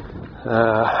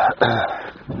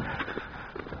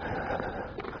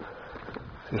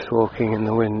 Just walking in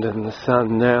the wind and the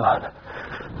sun now.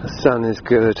 The sun is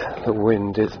good, the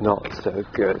wind is not so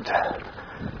good.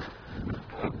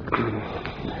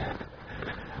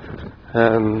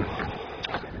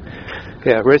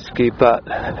 Risky but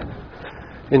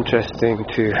interesting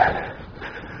to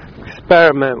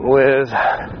experiment with,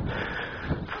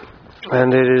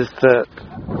 and it is that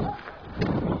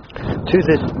to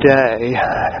this day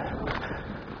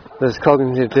there's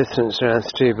cognitive dissonance around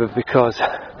Strieber because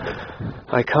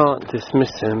I can't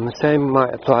dismiss him. The same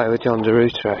might apply with John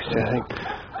DeRuiter, actually. I think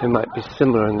it might be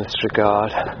similar in this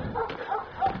regard,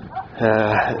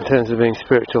 in terms of being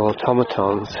spiritual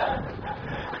automatons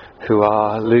who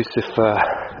are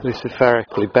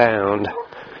luciferically bound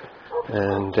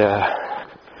and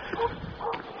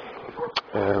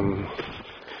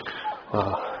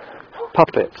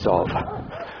puppets of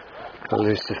the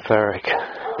luciferic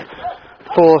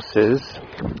forces,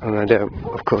 and I don't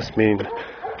of course mean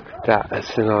that as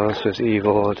synonymous with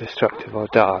evil or destructive or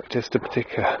dark, just a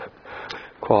particular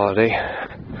quality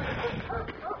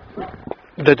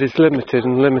that is limited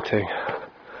and limiting.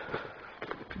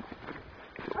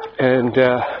 And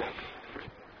the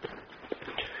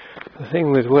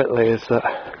thing with Whitley is that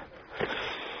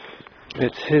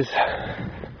it's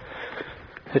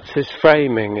his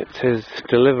framing, it's his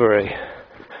delivery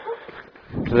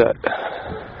that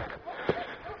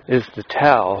is the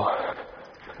tell.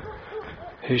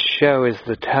 His show is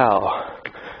the tell.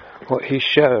 What he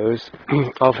shows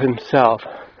of himself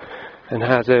and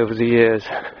has over the years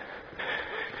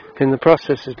in the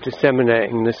process of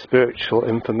disseminating the spiritual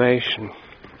information,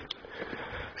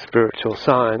 spiritual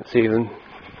science even,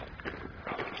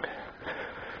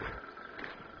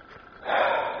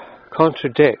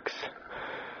 contradicts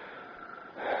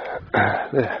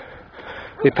the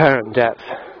apparent depth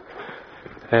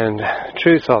and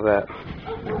truth of it.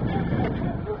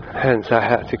 Hence I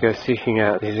had to go seeking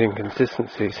out these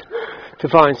inconsistencies to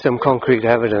find some concrete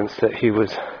evidence that he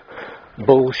was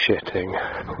bullshitting.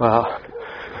 Well,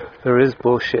 there is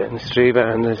bullshit in Strieber,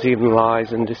 and there's even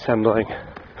lies and dissembling.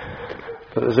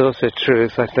 But there's also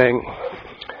truth, I think.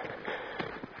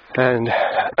 And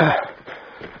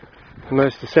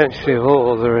most essentially of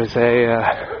all, there's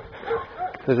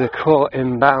a core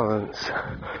imbalance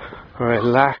or a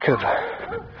lack of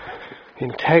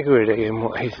integrity in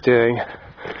what he's doing.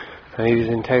 I use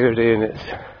integrity in its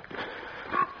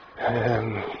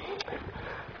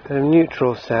in a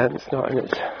neutral sense, not in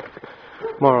its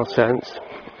moral sense.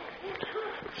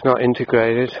 It's not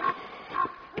integrated.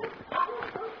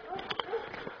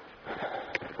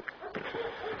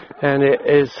 And it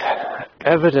is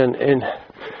evident in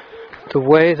the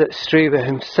way that Strieber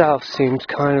himself seems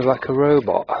kind of like a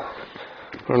robot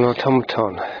or an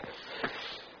automaton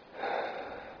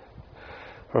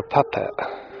or a puppet,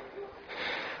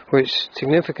 which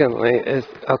significantly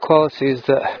are qualities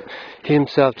that he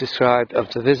himself described of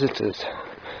the visitors,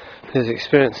 his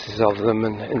experiences of them.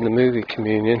 And in the movie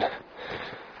Communion,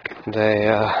 they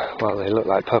look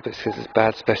like puppets because it's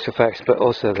bad special effects, but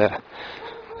also they're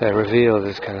they're revealed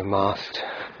as kind of masked,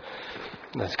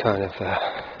 as kind of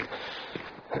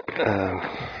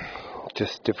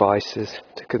just devices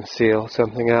to conceal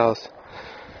something else,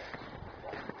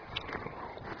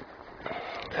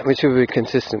 which would be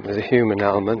consistent with the human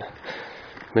element,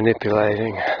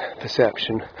 manipulating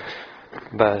perception,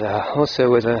 but also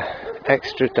with an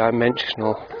extra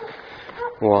dimensional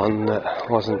one that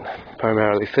wasn't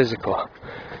primarily physical,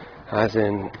 as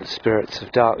in spirits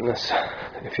of darkness,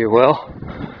 if you will.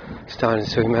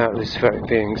 Steiner's talking about Luciferic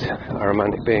beings,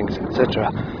 aromantic beings, etc.,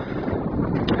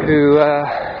 who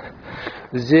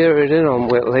zeroed in on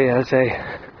Whitley as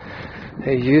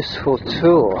a useful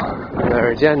tool in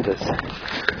their agendas,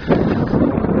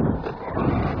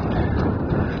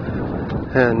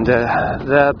 and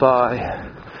thereby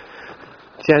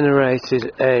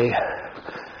generated a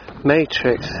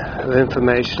matrix of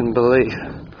information belief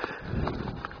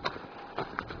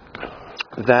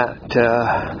that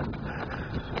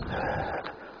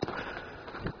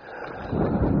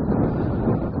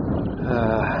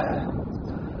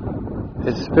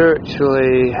is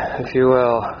spiritually, if you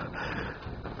will,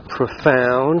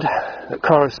 profound, that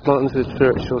corresponds with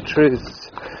spiritual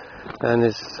truths and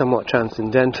is somewhat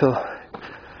transcendental,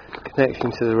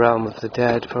 connecting to the realm of the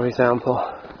dead, for example,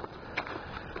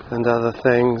 and other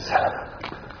things.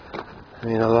 I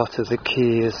mean, a lot of the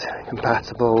key is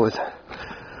compatible with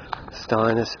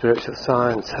Steiner's spiritual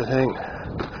science, I think,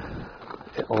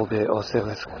 albeit also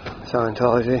with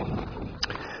Scientology,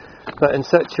 but in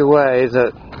such a way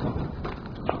that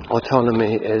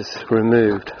autonomy is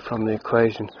removed from the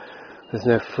equation. There's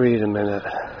no freedom in it.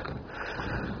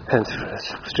 Hence,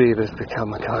 Strieber's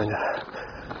become a kind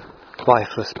of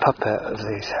lifeless puppet of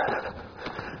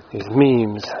these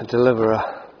memes, a deliverer.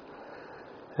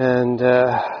 And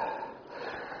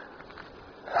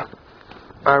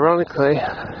ironically,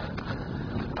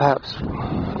 perhaps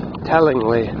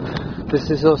tellingly, this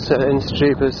is also in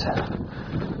Strieber's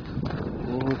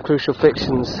crucial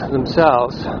fictions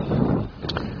themselves,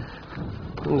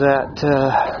 that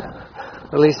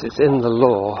at least it's in the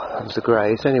law of the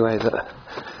Greys anyway, that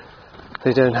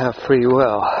they don't have free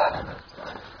will,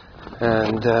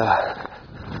 and that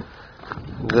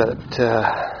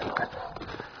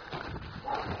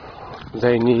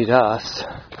they need us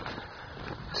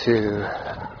to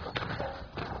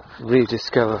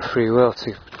rediscover free will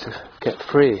to get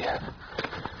free.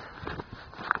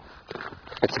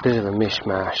 It's a bit of a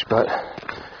mishmash, but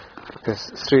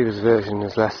because Strieber's version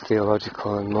is less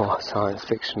theological and more science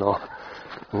fictional,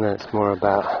 and then it's more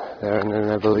about they're in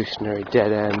an evolutionary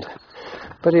dead end.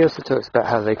 But he also talks about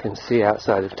how they can see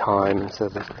outside of time, and so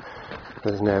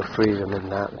there's no freedom in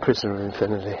that prisoner of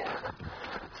infinity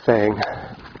thing.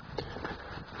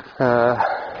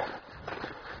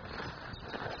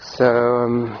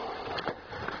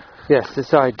 Yes,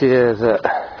 this idea that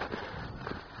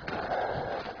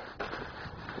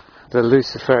the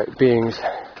Luciferic beings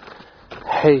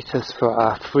hate us for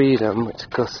our freedom, which of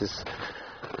course is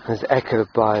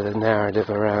echoed by the narrative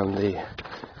around the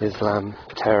Islam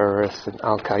terrorists and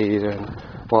Al-Qaeda and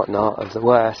whatnot of the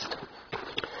West.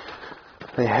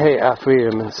 They hate our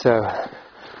freedom, and so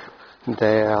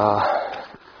they are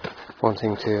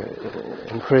wanting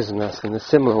to imprison us in a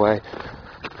similar way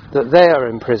that they are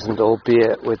imprisoned,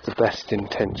 albeit with the best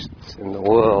intentions in the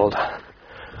world.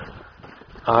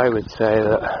 I would say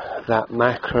that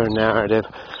macro narrative,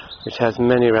 which has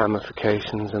many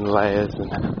ramifications and layers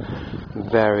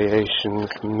and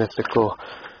variations, from mythical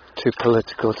to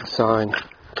political to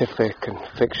scientific and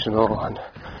fictional, and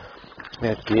we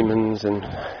have demons and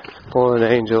fallen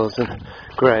angels and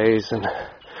greys and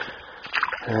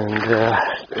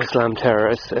Islam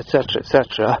terrorists,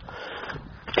 etc.,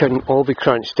 can all be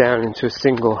crunched down into a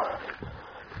single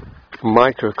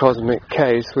microcosmic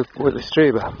case with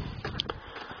Strieber.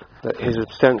 That he's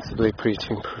ostensibly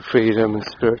preaching for freedom and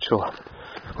spiritual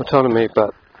autonomy,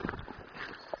 but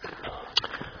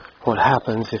what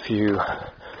happens if you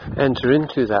enter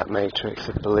into that matrix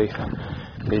of belief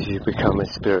is you become a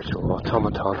spiritual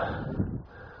automaton.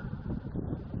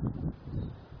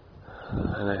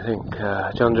 And I think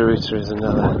John DeRuiter is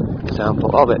another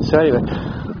example of it. So anyway,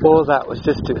 all that was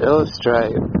just to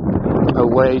illustrate a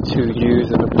way to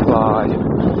use and apply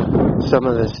some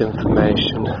of this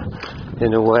information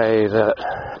in a way that,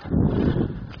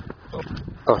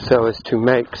 or so as to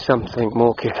make something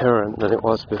more coherent than it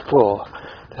was before,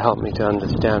 to help me to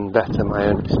understand better my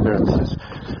own experiences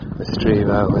with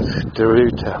Strieber, with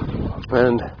DeRuiter.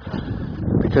 And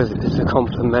because it's a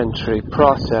complementary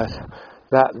process,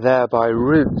 that thereby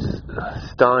roots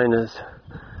Steiner's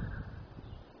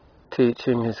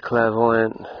teaching, his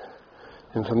clairvoyant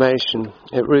information,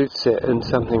 it roots it in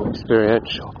something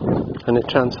experiential, and it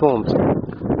transforms it.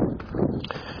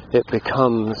 It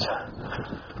becomes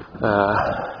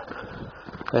a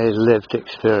lived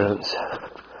experience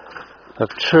of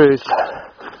truth.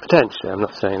 Potentially, I'm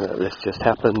not saying that this just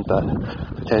happened, but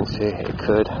potentially it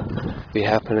could be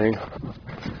happening.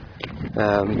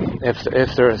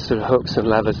 If there are sort of hooks and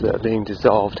levers that are being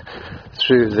dissolved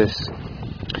through this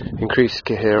increased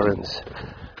coherence,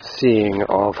 seeing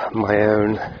of my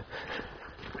own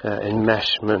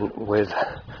enmeshment with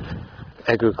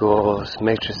egregores,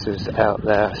 matrices out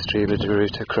there, Strieber,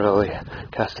 Deruta, Crowley,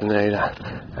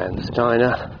 Castaneda and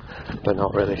Steiner, but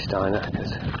not really Steiner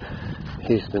because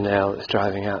he's the nail that's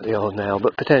driving out the old nail,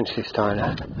 but potentially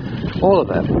Steiner. All of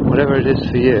it, whatever it is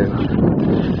for you,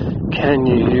 can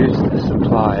you use this,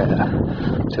 apply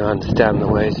it to understand the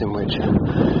ways in which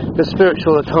the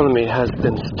spiritual autonomy has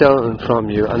been stolen from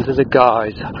you under the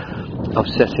guise of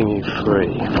setting you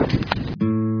free.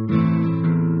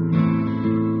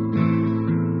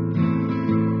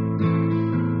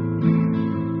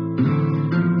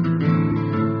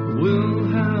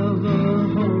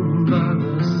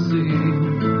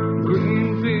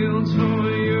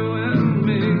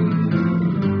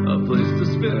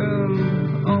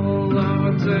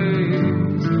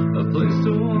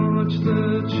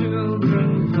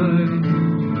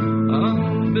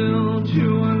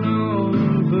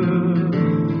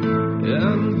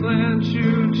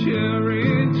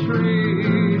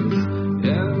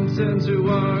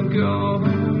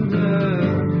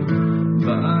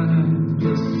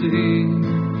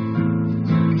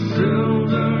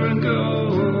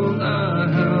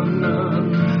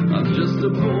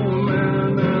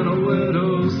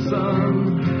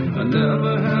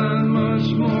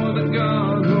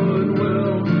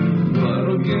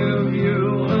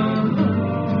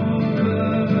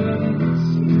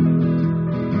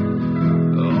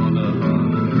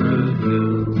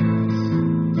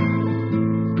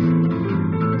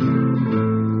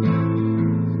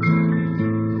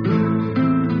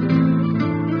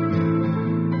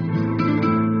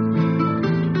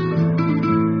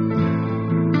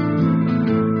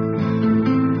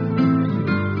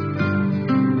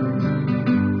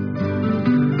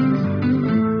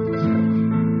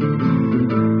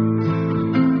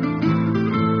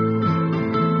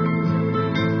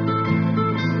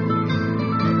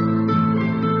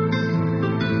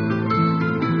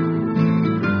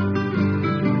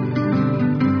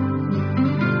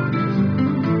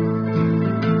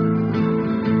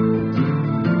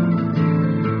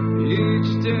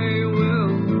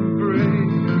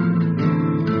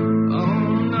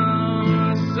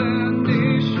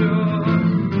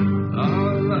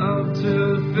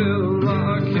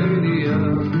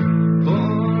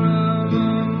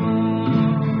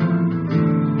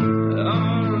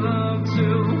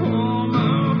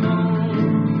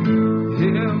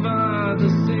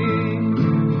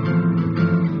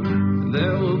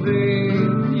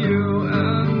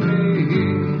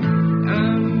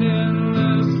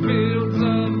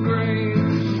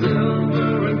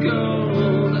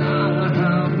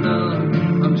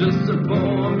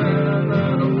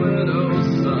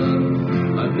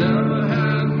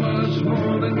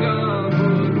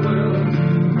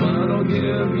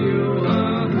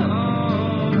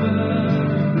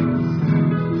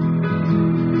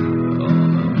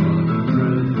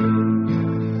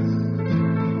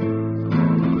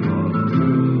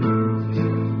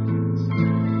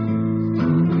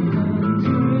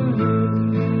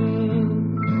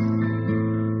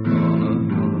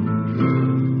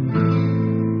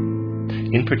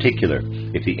 In particular,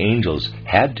 if the angels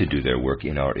had to do their work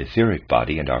in our etheric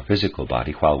body and our physical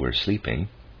body while we're sleeping,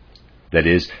 that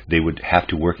is, they would have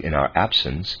to work in our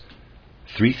absence,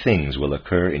 three things will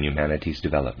occur in humanity's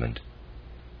development.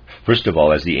 First of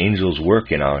all, as the angels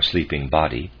work in our sleeping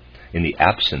body, in the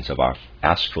absence of our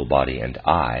astral body and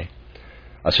I,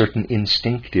 a certain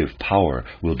instinctive power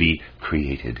will be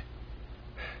created.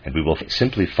 And we will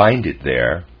simply find it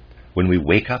there when we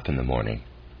wake up in the morning.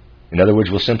 In other words,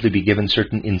 we'll simply be given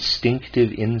certain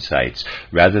instinctive insights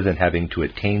rather than having to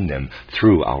attain them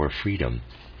through our freedom.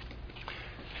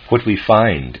 What we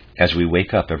find as we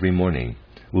wake up every morning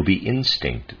will be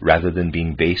instinct rather than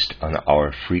being based on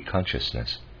our free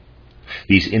consciousness.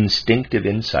 These instinctive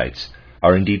insights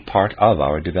are indeed part of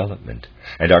our development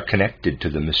and are connected to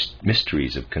the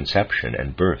mysteries of conception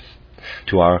and birth,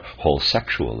 to our whole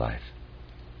sexual life.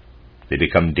 They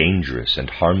become dangerous and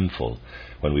harmful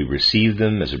when we receive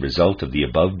them as a result of the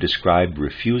above-described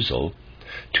refusal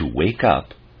to wake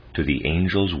up to the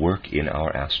angel's work in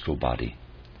our astral body.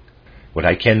 What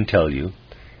I can tell you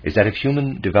is that if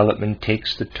human development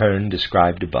takes the turn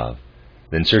described above,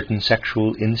 then certain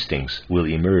sexual instincts will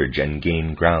emerge and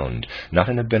gain ground, not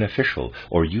in a beneficial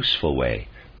or useful way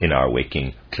in our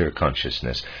waking clear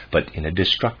consciousness, but in a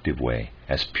destructive way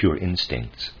as pure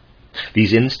instincts.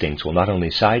 These instincts will not only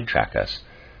sidetrack us,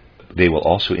 they will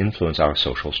also influence our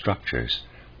social structures.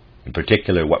 In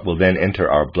particular, what will then enter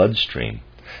our bloodstream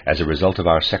as a result of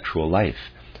our sexual life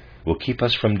will keep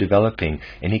us from developing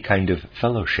any kind of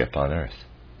fellowship on earth.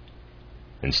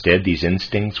 Instead, these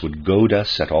instincts would goad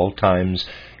us at all times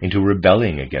into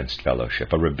rebelling against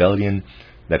fellowship, a rebellion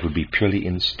that would be purely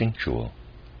instinctual.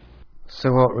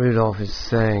 So what Rudolph is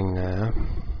saying there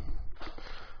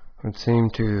would seem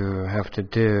to have to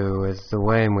do with the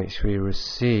way in which we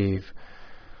receive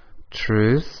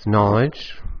truth,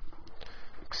 knowledge,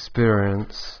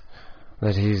 experience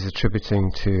that he's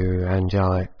attributing to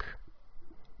angelic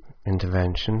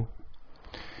intervention,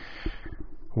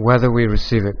 whether we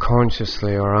receive it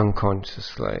consciously or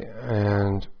unconsciously.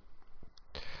 And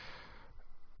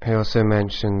he also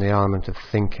mentioned the element of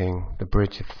thinking, the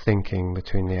bridge of thinking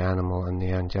between the animal and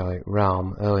the angelic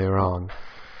realm earlier on.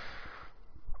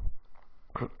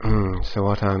 So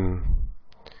what I'm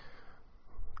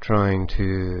trying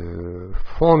to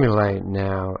formulate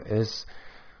now is,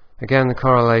 again, the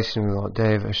correlation with what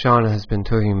Dave Ashana has been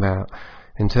talking about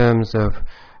in terms of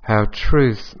how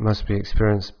truth must be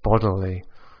experienced bodily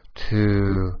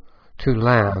to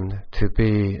land, to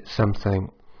be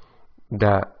something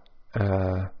that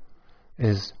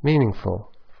is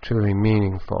meaningful, truly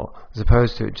meaningful, as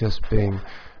opposed to it just being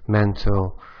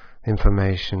mental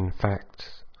information,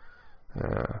 facts,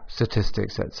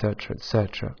 statistics, etc.,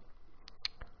 etc.,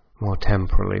 more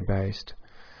temporally based.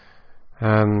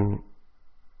 And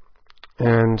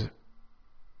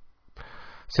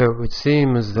so it would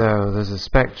seem as though there's a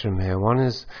spectrum here. One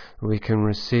is we can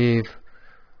receive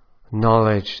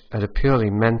knowledge at a purely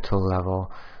mental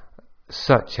level,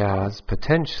 such as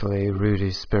potentially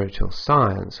Rudy's spiritual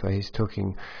science, where he's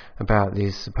talking about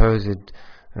these supposed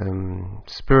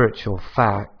spiritual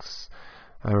facts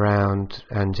around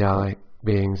angelic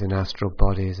beings and astral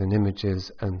bodies and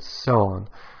images and so on,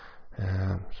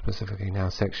 specifically now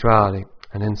sexuality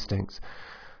and instincts.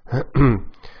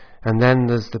 And then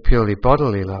there's the purely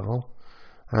bodily level,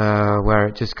 where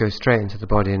it just goes straight into the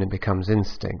body and it becomes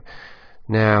instinct.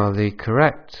 Now, the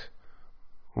correct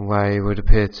way would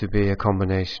appear to be a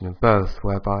combination of both,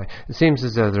 whereby it seems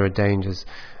as though there are dangers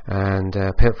and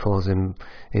pitfalls in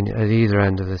at either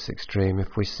end of this extreme.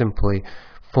 If we simply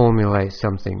formulate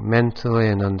something mentally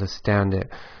and understand it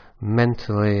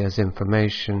mentally as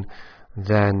information,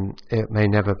 then it may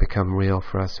never become real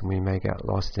for us, and we may get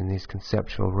lost in these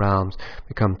conceptual realms,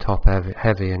 become top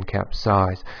heavy and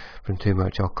capsize from too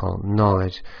much occult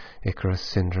knowledge, Icarus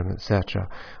syndrome, etc.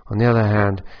 On the other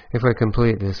hand, if we're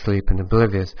completely asleep and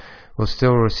oblivious, we'll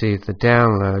still receive the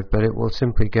download, but it will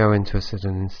simply go into us at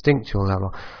an instinctual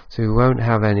level, so we won't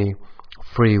have any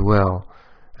free will,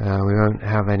 we won't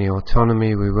have any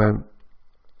autonomy, we won't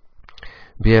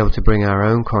be able to bring our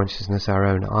own consciousness, our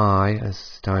own I, as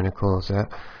Steiner calls it,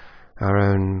 our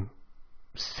own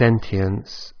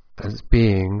sentience as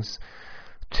beings,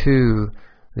 to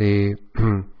the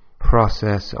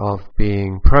process of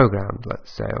being programmed,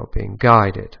 let's say, or being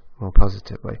guided, more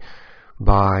positively,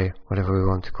 by whatever we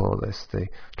want to call this, the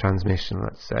transmission,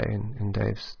 let's say, in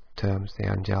Dave's terms, the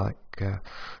angelic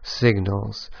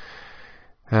signals.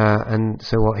 And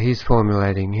so what he's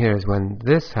formulating here is, when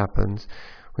this happens,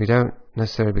 we don't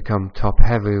necessarily become top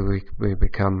heavy, we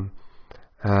become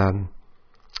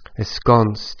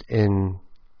ensconced in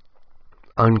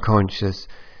unconscious,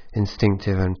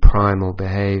 instinctive and primal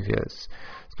behaviors,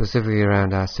 specifically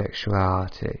around our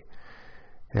sexuality.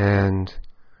 And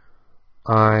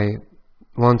I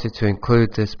wanted to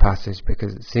include this passage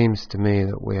because it seems to me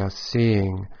that we are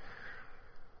seeing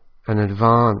an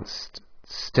advanced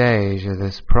stage of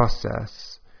this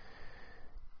process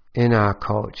in our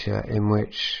culture, in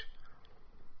which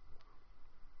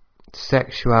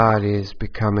sexuality is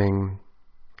becoming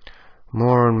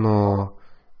more and more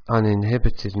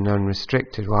uninhibited and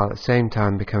unrestricted, while at the same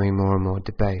time becoming more and more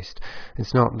debased.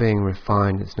 It's not being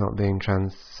refined, it's not being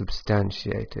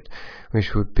transubstantiated,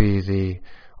 which would be the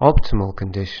optimal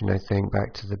condition, I think,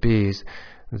 back to the bees,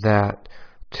 that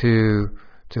to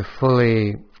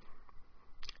fully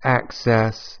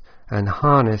access and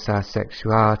harness our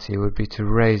sexuality would be to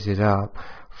raise it up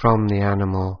from the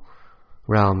animal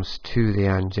realms to the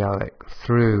angelic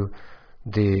through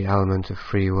the element of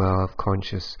free will, of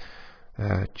conscious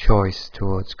choice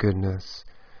towards goodness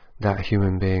that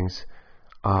human beings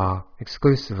are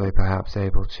exclusively perhaps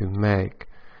able to make.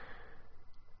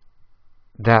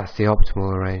 That's the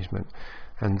optimal arrangement,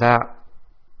 and that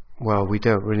well, we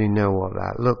don't really know what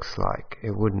that looks like.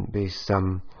 It wouldn't be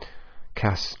some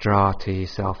castrati,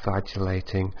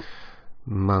 self-flagellating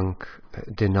monk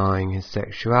denying his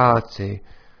sexuality,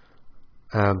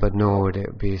 but nor would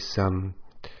it be some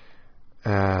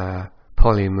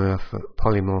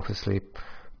polymorphously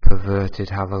perverted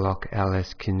Havelock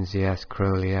Ellis, Kinsey-esque,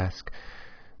 Crowley-esque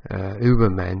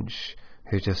Ubermensch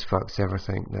who just fucks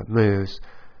everything that moves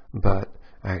but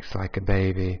acts like a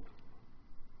baby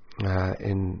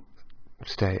in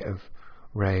state of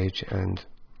rage and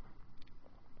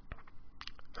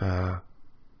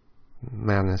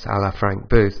madness, a la Frank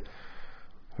Booth.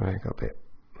 I got a bit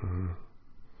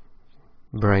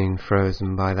brain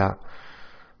frozen by that,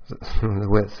 the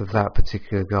width of that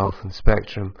particular gulf and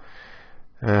spectrum.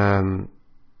 So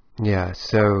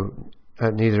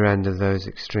at neither end of those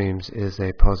extremes is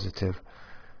a positive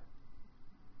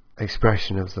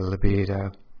expression of the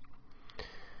libido.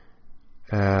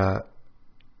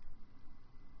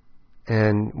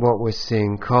 And what we're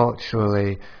seeing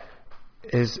culturally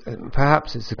is,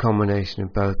 perhaps it's a combination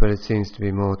of both, but it seems to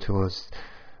be more towards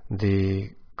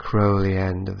the Crowley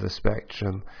end of the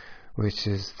spectrum, which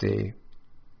is the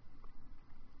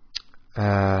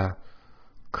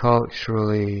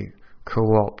culturally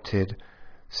co-opted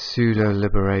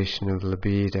pseudo-liberation of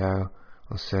libido,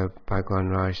 also by Bhagwan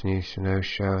Rajneesh and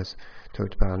Osho, as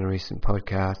talked about in a recent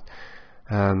podcast.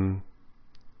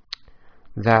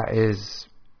 That is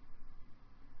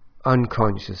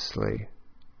unconsciously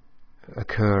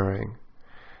occurring,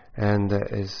 and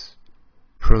that is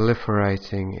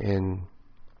proliferating in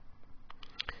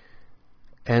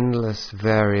endless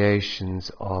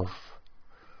variations of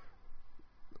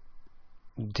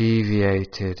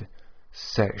deviated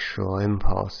sexual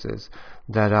impulses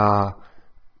that are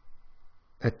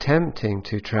attempting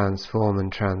to transform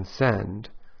and transcend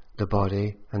the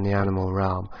body and the animal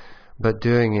realm, but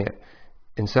doing it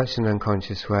in such an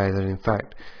unconscious way that in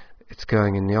fact it's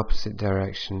going in the opposite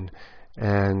direction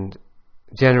and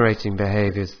generating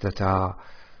behaviors that are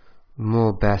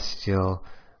more bestial,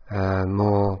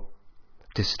 more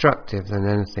destructive than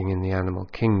anything in the animal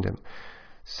kingdom.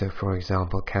 So, for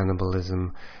example,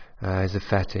 cannibalism is a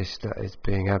fetish that is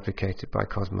being advocated by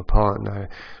Cosmopolitan. I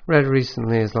read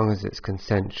recently, as long as it's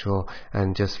consensual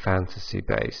and just fantasy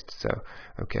based. So,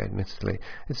 okay, admittedly,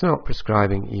 it's not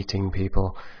prescribing eating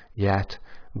people yet,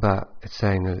 but it's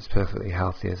saying that it's perfectly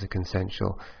healthy as a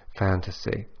consensual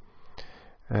fantasy.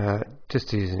 Just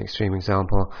to use an extreme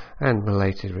example, and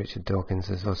related, Richard Dawkins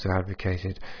has also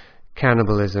advocated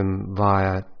cannibalism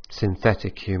via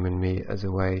synthetic human meat as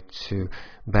a way to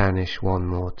banish one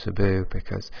more taboo,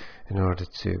 because in order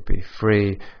to be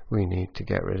free we need to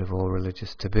get rid of all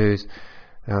religious taboos.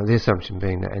 The assumption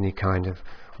being that any kind of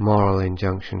moral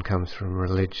injunction comes from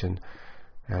religion,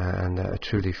 and that a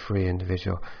truly free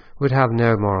individual would have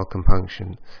no moral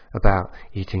compunction about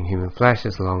eating human flesh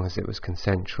as long as it was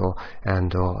consensual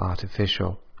and or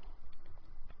artificial.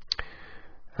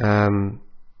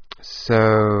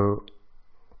 So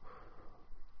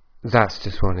that's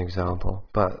just one example,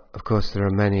 but of course there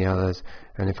are many others,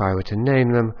 and if I were to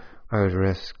name them I would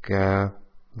risk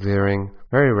veering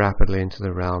very rapidly into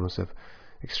the realms of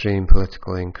extreme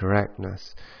political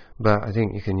incorrectness. But I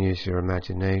think you can use your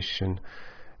imagination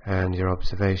and your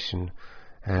observation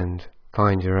and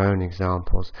find your own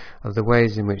examples of the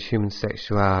ways in which human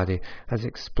sexuality has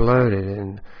exploded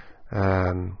in,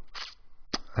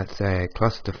 let's say, a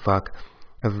clusterfuck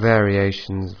of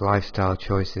variations, lifestyle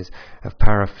choices, of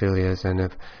paraphilias and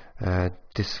of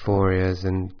dysphorias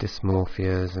and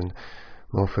dysmorphias and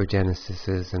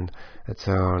morphogenesises and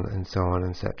so on,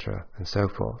 etc. and so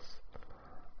forth.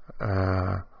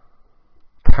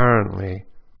 Apparently,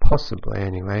 possibly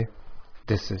anyway,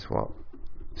 this is what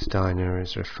Steiner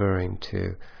is referring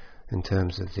to in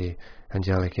terms of the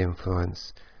angelic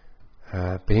influence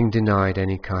being denied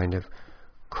any kind of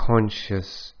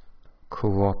conscious,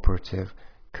 cooperative,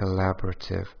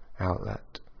 collaborative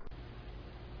outlet.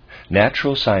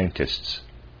 Natural scientists'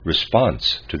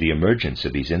 response to the emergence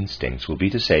of these instincts will be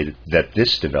to say that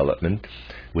this development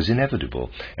was inevitable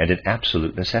and an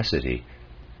absolute necessity,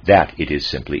 that it is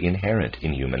simply inherent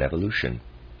in human evolution.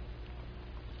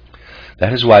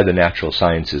 That is why the natural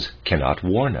sciences cannot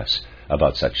warn us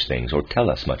about such things or tell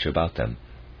us much about them.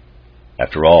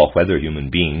 After all, whether human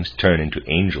beings turn into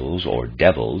angels or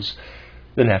devils,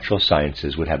 the natural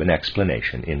sciences would have an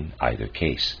explanation in either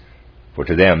case, for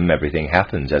to them everything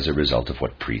happens as a result of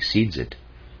what precedes it.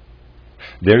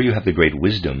 There you have the great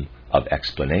wisdom of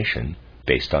explanation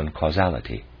based on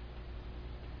causality.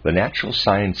 The natural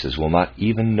sciences will not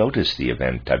even notice the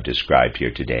event I've described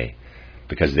here today,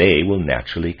 because they will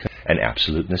naturally an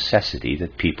absolute necessity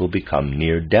that people become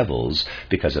near devils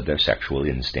because of their sexual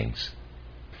instincts.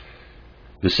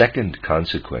 The second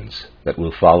consequence that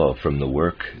will follow from the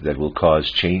work that will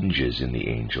cause changes in the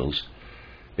angels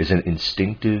is an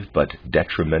instinctive but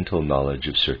detrimental knowledge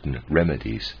of certain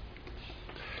remedies.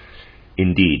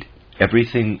 Indeed,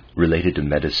 everything related to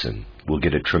medicine will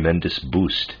get a tremendous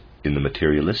boost in the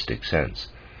materialistic sense.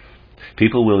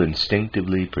 People will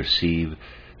instinctively perceive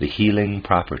the healing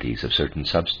properties of certain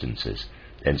substances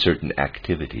and certain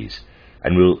activities,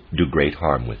 and will do great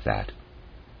harm with that.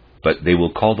 But they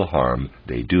will call the harm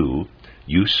they do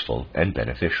useful and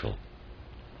beneficial.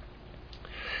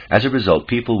 As a result,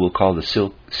 people will call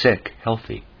the sick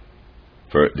healthy,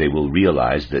 for they will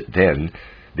realize that then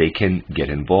they can get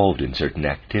involved in certain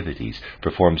activities,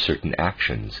 perform certain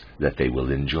actions that they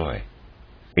will enjoy.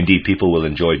 Indeed, people will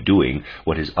enjoy doing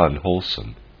what is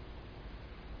unwholesome.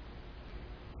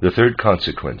 The third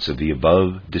consequence of the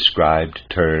above-described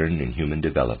turn in human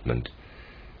development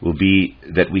will be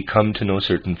that we come to know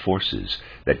certain forces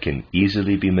that can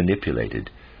easily be manipulated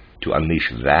to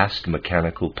unleash vast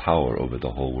mechanical power over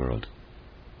the whole world.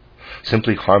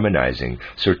 Simply harmonizing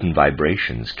certain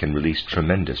vibrations can release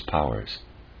tremendous powers.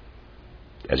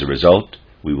 As a result,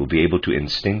 we will be able to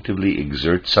instinctively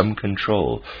exert some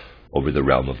control over the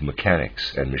realm of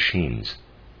mechanics and machines,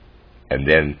 and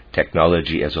then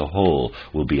technology as a whole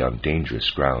will be on dangerous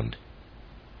ground.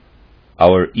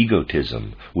 Our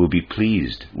egotism will be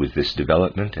pleased with this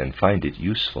development and find it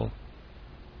useful.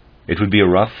 It would be a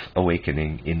rough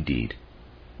awakening indeed.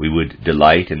 We would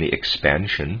delight in the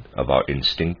expansion of our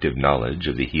instinctive knowledge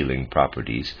of the healing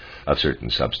properties of certain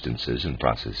substances and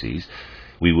processes.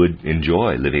 We would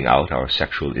enjoy living out our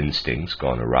sexual instincts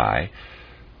gone awry,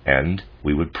 and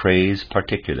we would praise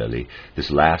particularly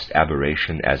this last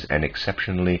aberration as an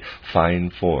exceptionally fine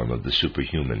form of the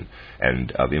superhuman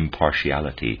and of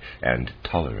impartiality and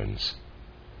tolerance.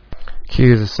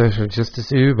 Cue the social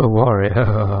justice uber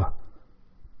warrior.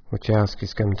 Which ask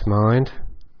is come to mind?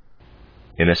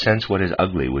 In a sense, what is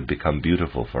ugly would become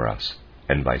beautiful for us,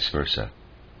 and vice versa.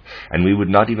 And we would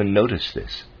not even notice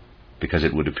this, because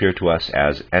it would appear to us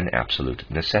as an absolute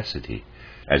necessity,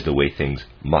 as the way things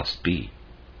must be.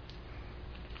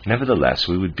 Nevertheless,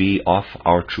 we would be off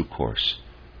our true course,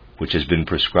 which has been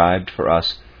prescribed for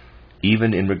us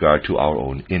even in regard to our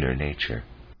own inner nature.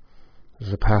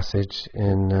 There's a passage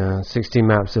in 16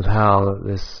 Maps of Hell that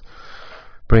this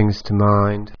brings to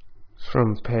mind. It's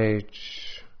from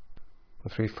page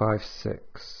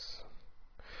 356.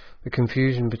 The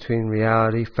confusion between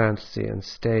reality, fantasy, and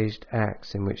staged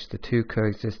acts in which the two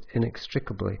coexist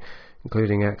inextricably,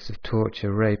 including acts of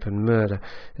torture, rape, and murder,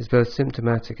 is both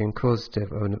symptomatic and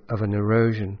causative of an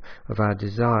erosion of our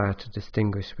desire to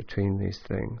distinguish between these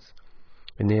things.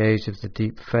 In the age of the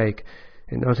deep fake,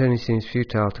 it not only seems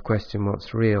futile to question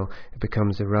what's real, it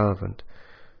becomes irrelevant.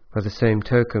 By the same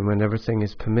token, when everything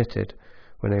is permitted,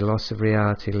 when a loss of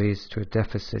reality leads to a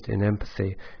deficit in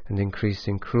empathy and increase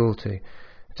in cruelty,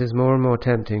 it is more and more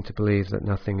tempting to believe that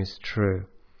nothing is true.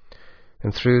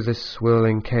 And through this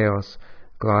swirling chaos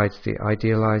glides the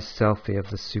idealized selfie of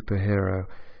the superhero,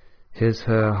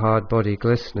 his/her hard body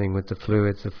glistening with the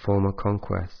fluids of former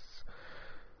conquests.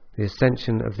 The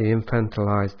ascension of the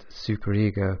infantilized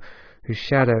superego, whose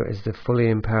shadow is the fully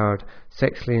empowered,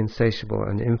 sexually insatiable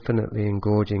and infinitely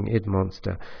engorging id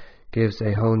monster, gives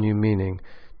a whole new meaning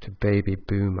to baby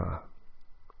boomer.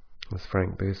 That's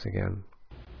Frank Booth again.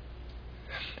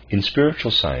 In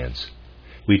spiritual science,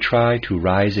 we try to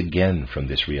rise again from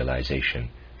this realization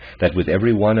that with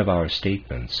every one of our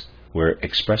statements we're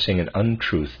expressing an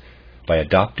untruth by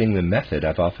adopting the method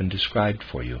I've often described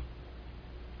for you.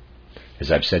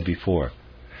 As I've said before,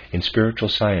 in spiritual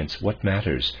science what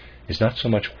matters is not so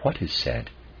much what is said,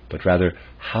 but rather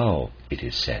how it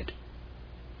is said.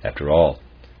 After all,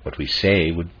 what we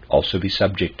say would also be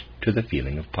subject to the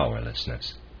feeling of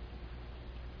powerlessness.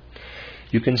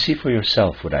 You can see for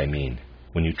yourself what I mean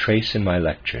when you trace in my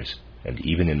lectures, and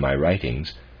even in my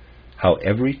writings, how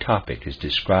every topic is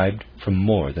described from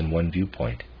more than one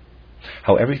viewpoint,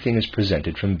 how everything is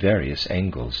presented from various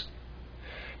angles,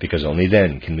 because only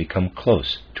then can we come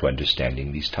close to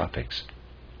understanding these topics.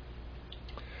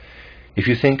 If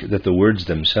you think that the words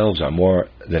themselves are more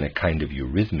than a kind of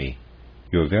eurythmy,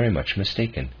 you are very much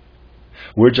mistaken.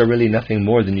 Words are really nothing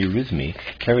more than eurythmy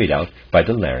carried out by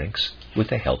the larynx with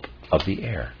the help of the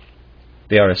air.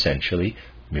 They are essentially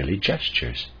merely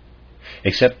gestures,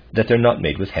 except that they're not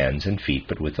made with hands and feet,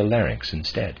 but with the larynx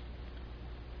instead.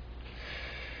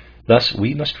 Thus,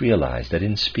 we must realize that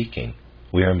in speaking,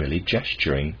 we are merely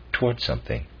gesturing toward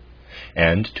something,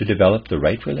 and to develop the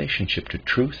right relationship to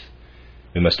truth,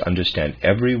 we must understand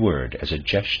every word as a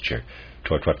gesture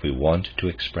toward what we want to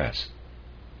express.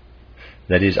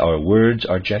 That is, our words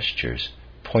are gestures,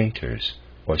 pointers,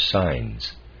 or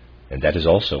signs, and that is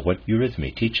also what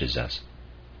eurythmy teaches us.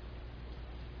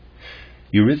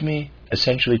 Eurythmy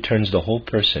essentially turns the whole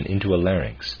person into a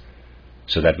larynx,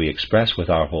 so that we express with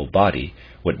our whole body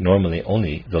what normally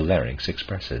only the larynx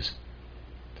expresses.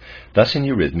 Thus in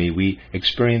eurythmy we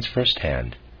experience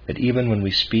firsthand that even when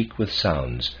we speak with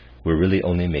sounds, we're really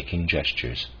only making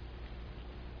gestures.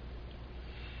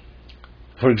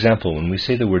 For example, when we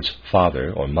say the words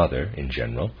father or mother in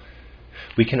general,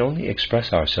 we can only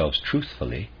express ourselves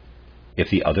truthfully if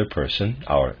the other person,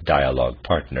 our dialogue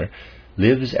partner,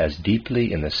 lives as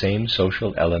deeply in the same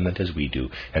social element as we do,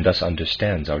 and thus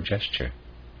understands our gesture.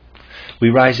 We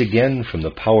rise again from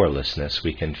the powerlessness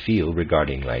we can feel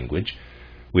regarding language.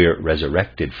 We are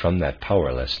resurrected from that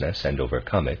powerlessness and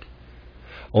overcome it,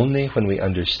 only when we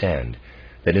understand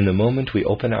that in the moment we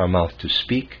open our mouth to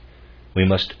speak, we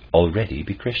must already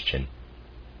be Christian.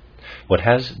 What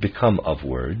has become of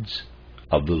words,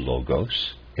 of the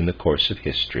Logos, in the course of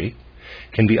history,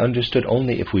 can be understood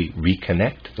only if we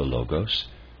reconnect the Logos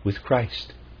with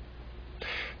Christ.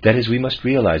 That is, we must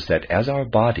realize that as our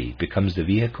body becomes the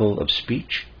vehicle of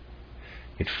speech,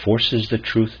 it forces the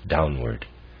truth downward,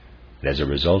 and as a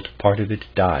result, part of it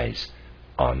dies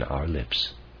on our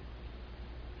lips.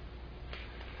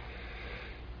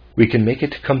 We can make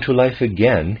it come to life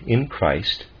again in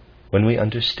Christ when we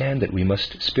understand that we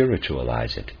must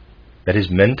spiritualize it. That is,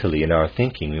 mentally in our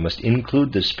thinking we must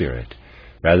include the Spirit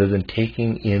rather than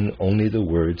taking in only the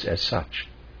words as such.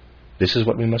 This is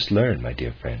what we must learn, my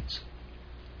dear friends.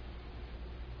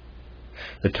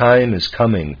 The time is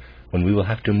coming when we will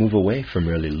have to move away from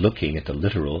merely looking at the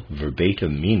literal,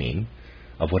 verbatim meaning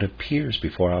of what appears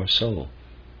before our soul,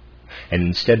 and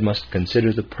instead must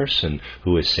consider the person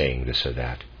who is saying this or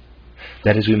that.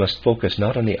 That is, we must focus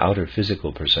not on the outer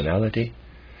physical personality,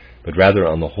 but rather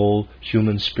on the whole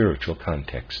human spiritual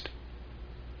context.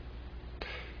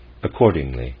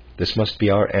 Accordingly, this must be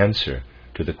our answer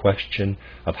to the question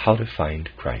of how to find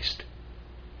Christ.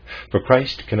 For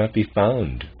Christ cannot be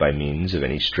found by means of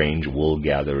any strange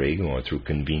wool-gathering or through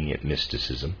convenient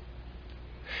mysticism.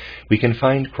 We can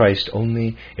find Christ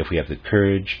only if we have the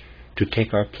courage to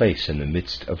take our place in the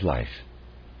midst of life.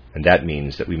 And that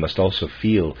means that we must also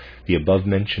feel the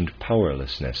above-mentioned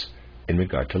powerlessness in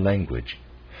regard to language,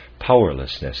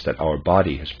 powerlessness that our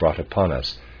body has brought upon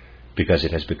us because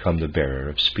it has become the bearer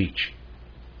of speech.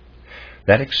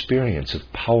 That experience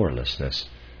of powerlessness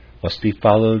must be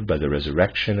followed by the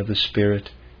resurrection of the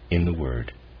Spirit in the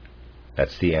Word.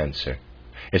 That's the answer.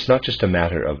 It's not just a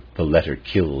matter of the letter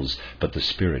kills, but the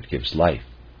Spirit gives life,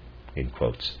 in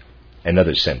quotes.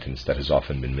 Another sentence that has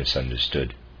often been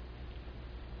misunderstood.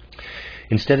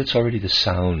 Instead, it's already the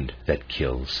sound that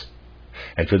kills.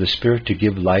 And for the Spirit to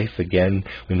give life again,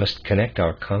 we must connect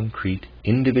our concrete,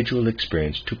 individual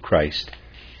experience to Christ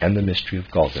and the mystery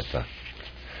of Golgotha.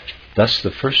 Thus,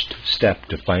 the first step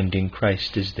to finding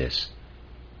Christ is this: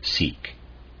 seek.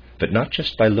 But not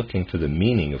just by looking for the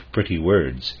meaning of pretty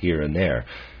words here and there.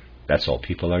 That's all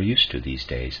people are used to these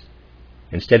days.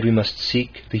 Instead, we must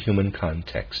seek the human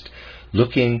context,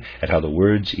 looking at how the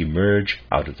words emerge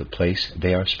out of the place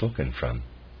they are spoken from.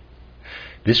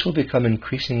 This will become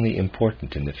increasingly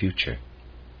important in the future.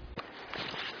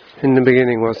 In the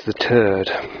beginning was the turd.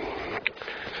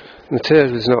 The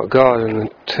turd was not God, and the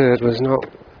turd was not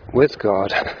with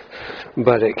God,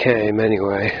 but it came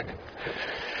anyway.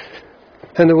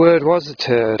 And the Word was a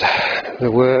turd. The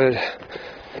Word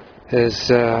is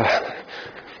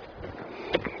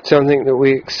something that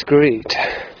we excrete.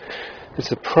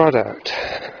 It's a product.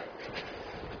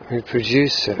 We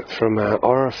produce it from our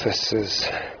orifices.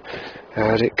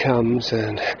 Out it comes,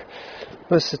 and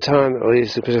most of the time it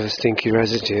leaves a bit of a stinky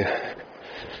residue.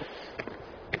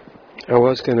 I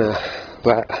was going to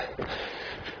let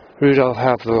Rudolph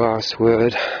have the last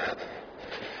word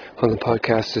on the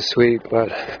podcast this week, but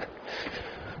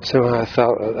somehow I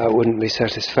felt that wouldn't be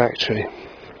satisfactory.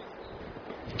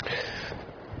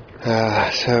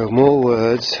 So more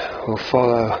words will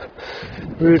follow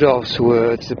Rudolph's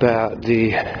words about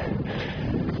the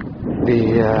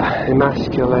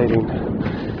emasculating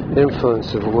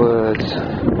influence of words,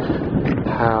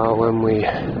 how when we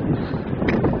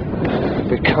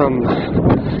become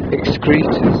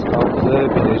excretors of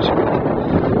verbiage,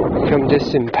 we become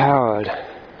disempowered.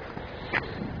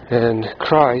 And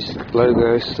Christ,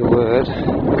 Logos, the Word,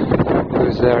 who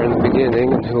was there in the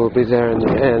beginning and who will be there in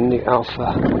the end, the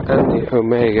Alpha and the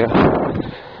Omega,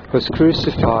 was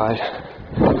crucified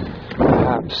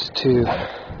perhaps to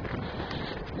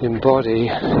embody,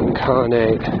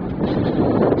 incarnate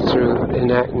through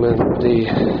enactment the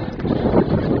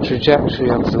trajectory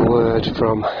of the word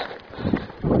from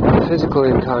the physical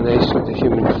incarnation of the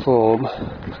human form,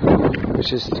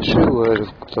 which is the true word of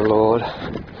the Lord,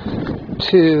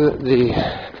 to the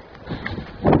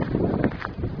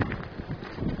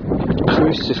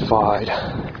crucified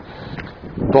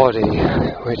body,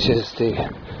 which is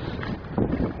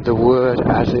the word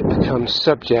as it becomes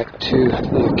subject to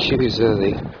the accuser,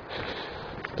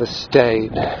 the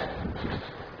state,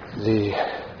 the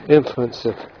influence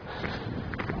of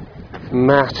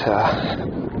matter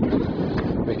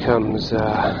becomes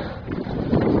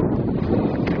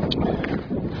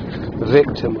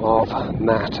victim of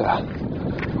matter.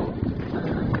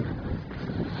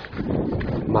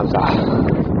 Mother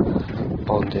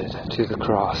bonded to the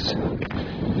cross.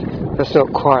 That's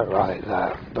not quite right,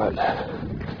 that, but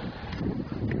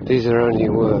these are only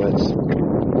words.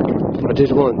 I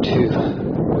did want to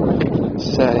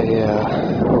say a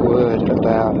word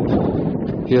about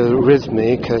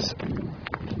eurythmy, because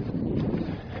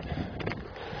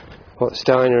what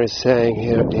Steiner is saying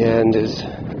here at the end is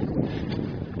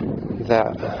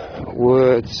that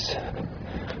words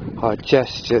are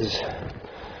gestures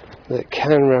that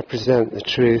can represent the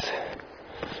truth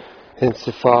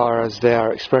insofar as they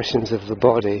are expressions of the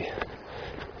body,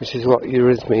 which is what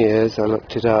eurythmy is. I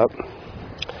looked it up.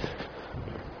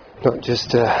 Not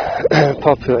just a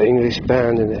popular English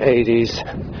band in the 80s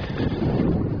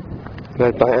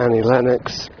led by Annie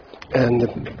Lennox and the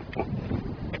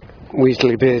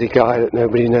weaselly beardy guy that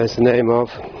nobody knows the name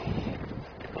of,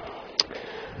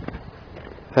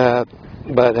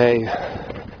 but a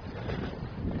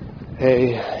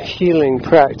healing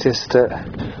practice that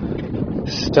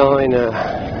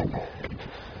Steiner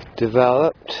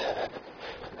developed.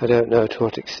 I don't know to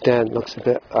what extent. Looks a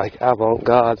bit like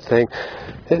avant-garde thing.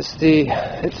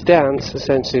 It's dance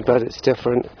essentially, but it's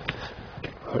different,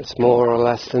 or it's more or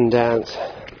less than dance,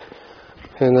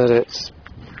 in that it's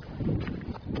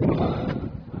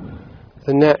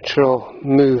the natural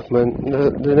movement,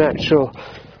 the natural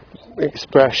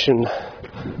expression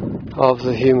of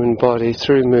the human body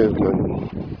through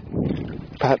movement.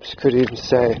 Perhaps you could even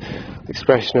say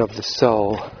expression of the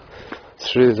soul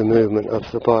through the movement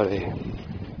of the body.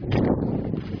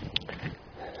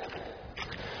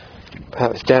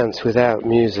 Perhaps dance without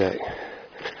music,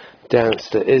 dance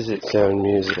that is its own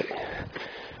music,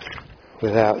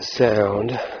 without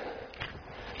sound.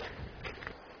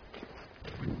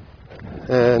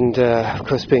 And of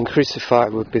course being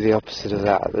crucified would be the opposite of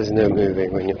that. There's no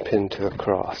moving when you're pinned to a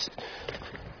cross.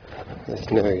 There's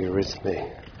no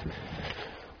eurythmy.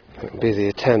 It would be the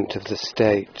attempt of the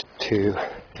state to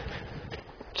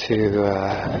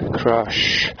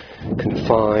crush,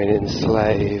 confine,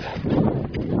 enslave,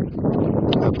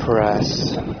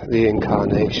 oppress the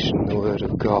incarnation, the Word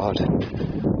of God,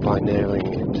 by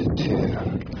nailing it to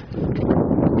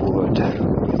wood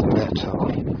with metal.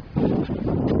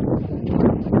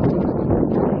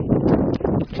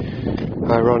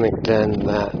 Ironic then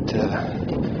that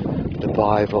the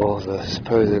Bible, the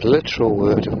supposed literal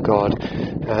Word of God,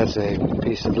 as a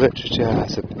piece of literature,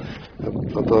 as a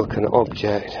book, an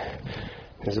object,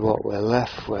 is what we're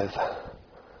left with.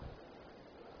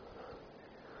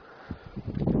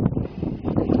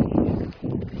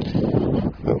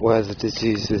 But where the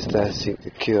disease is, there seek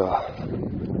the cure.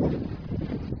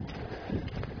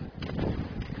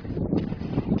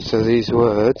 So these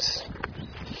words,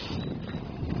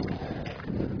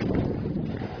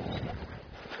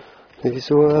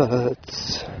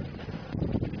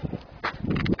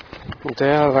 they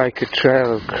are like a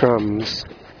trail of crumbs,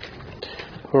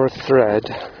 or a thread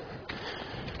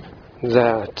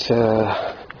that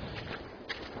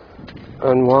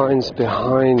unwinds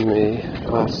behind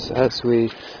us as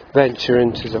we venture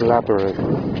into the labyrinth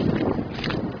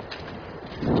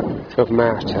of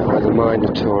matter, where the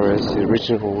Minotaur is the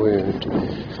original wound.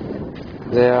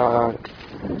 They are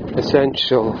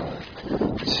essential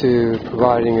to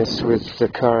providing us with the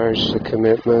courage, the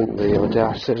commitment, the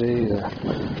audacity, the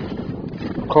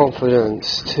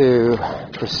confidence to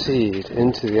proceed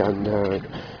into the unknown.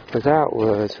 Without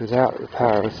words, without the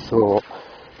power of thought,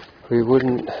 we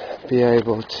wouldn't be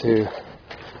able to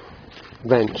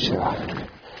venture.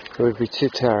 It would be too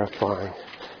terrifying,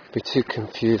 be too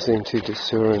confusing, too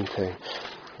disorienting.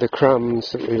 The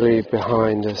crumbs that we leave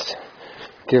behind us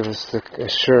give us the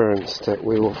assurance that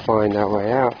we will find our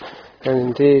way out, and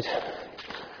indeed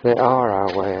they are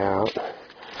our way out,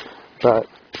 but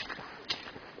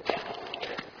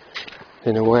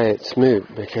in a way it's moot,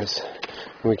 because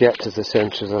when we get to the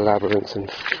centre of the labyrinth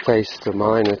and face the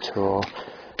Minotaur,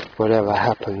 whatever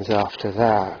happens after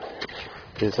that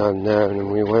is unknown,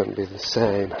 and we won't be the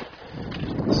same.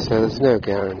 So there's no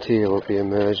guarantee we'll be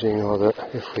emerging, or that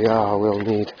if we are, we'll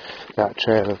need that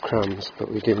trail of crumbs,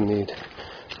 but we do need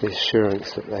the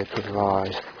assurance that they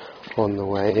provide on the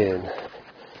way in.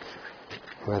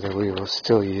 Whether we will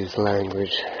still use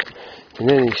language in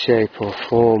any shape or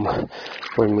form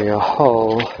when we are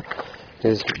whole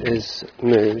is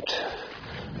moot,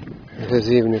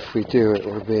 because even if we do, it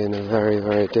will be in a very,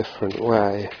 very different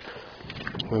way.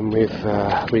 When we've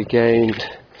regained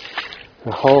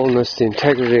the wholeness, the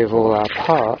integrity of all our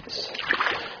parts,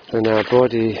 and our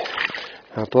bodies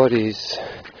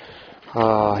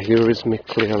are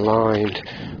eurythmically aligned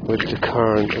with the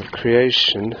current of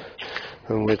creation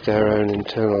and with their own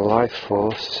internal life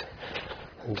force,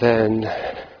 then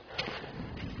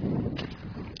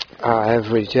our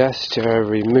every gesture,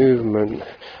 every movement,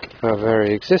 our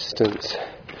very existence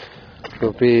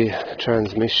will be a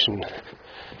transmission,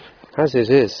 as it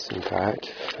is, in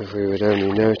fact, if we would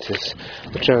only notice,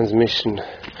 the transmission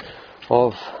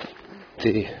of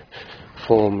the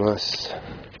formless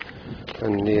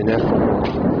and the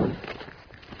ineffable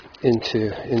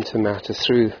into matter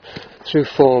through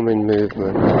form in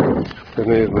movement, the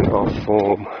movement of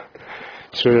form.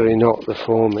 It's really not the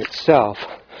form itself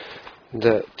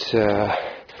that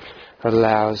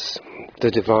allows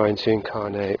the divine to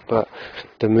incarnate, but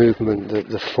the movement that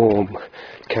the form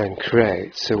can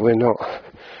create. So we're not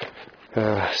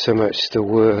so much the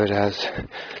word as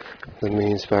the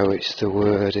means by which the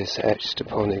word is etched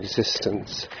upon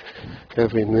existence.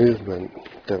 Every movement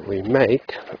that we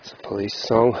make, that's a police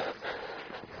song,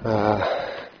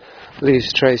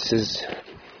 leaves traces.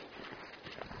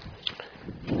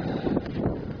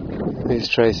 These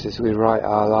traces, we write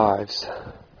our lives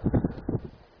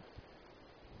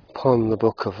upon the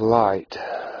book of light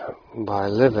by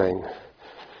living,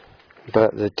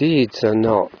 but the deeds are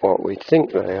not what we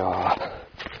think they are.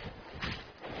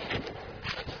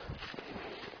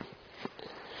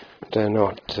 They're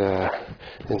not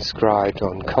inscribed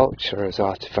on culture as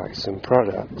artifacts and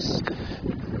products,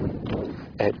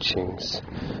 etchings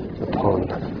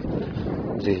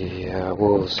upon the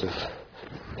walls of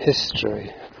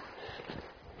history,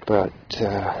 but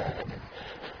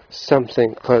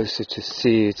something closer to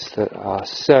seeds that are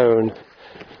sown,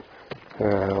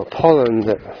 or pollen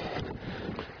that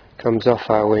comes off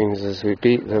our wings as we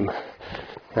beat them,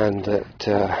 and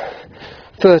that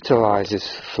fertilizes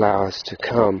flowers to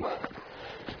come.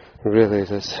 Really,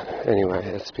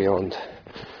 it's beyond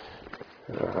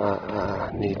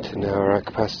our need to know, or our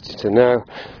capacity to know.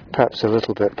 Perhaps a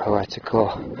little bit poetical,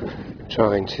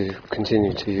 trying to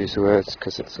continue to use words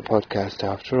because it's a podcast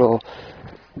after all,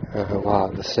 while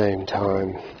at the same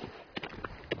time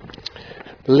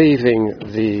leaving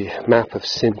the map of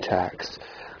syntax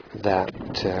that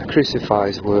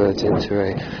crucifies words into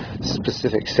a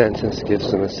specific sentence,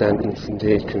 gives them a sentence,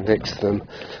 indeed convicts them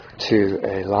to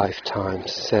a lifetime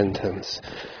sentence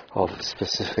of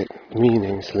specific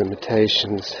meanings,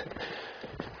 limitations,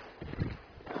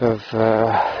 of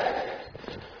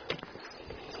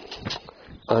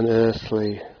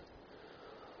unearthly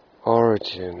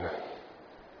origin.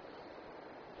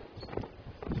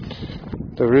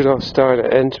 The Rudolph Steiner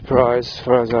enterprise, as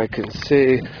far as I can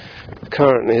see,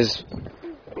 currently is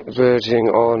verging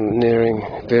on,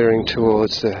 veering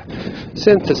towards the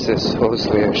synthesis,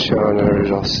 supposedly, of Shana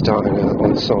Rudolph Steiner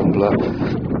ensemble.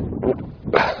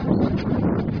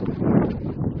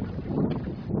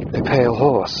 A pale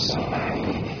horse.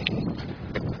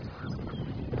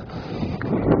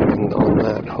 And on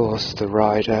that horse the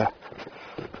rider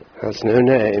has no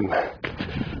name.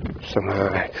 Somehow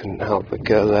I couldn't help but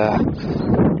go there.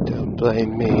 Don't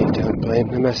blame me, don't blame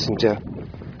the messenger.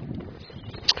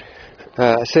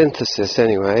 A synthesis,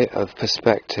 anyway, of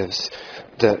perspectives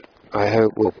that I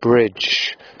hope will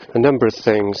bridge a number of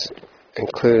things,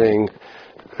 including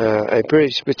a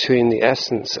bridge between the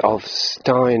essence of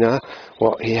Steiner,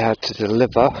 what he had to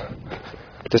deliver,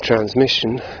 the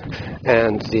transmission,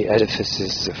 and the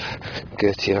edifices of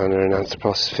Goetheana and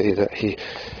anthroposophy that he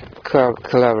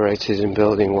collaborated in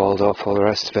building, Waldorf, all the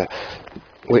rest of it,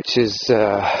 which is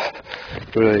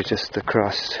really just the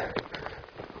crust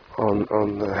on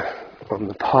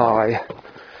the pie,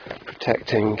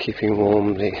 protecting, keeping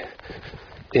warm the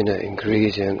inner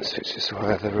ingredients, which is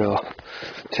where the real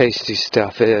tasty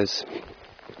stuff is.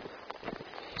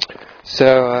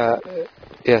 So,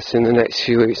 yes, in the next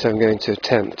few weeks I'm going to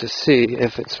attempt to see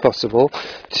if it's possible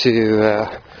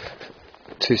to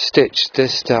stitch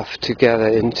this stuff together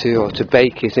into, or to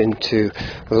bake it into,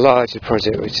 a larger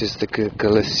project, which is the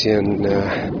Galician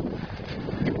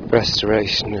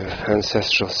restoration of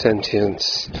ancestral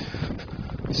sentience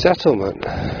settlement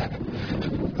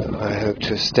I hope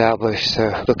to establish,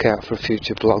 so look out for a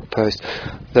future blog post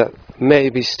that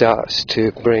maybe starts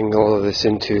to bring all of this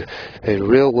into a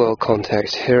real world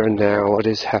context, here and now, what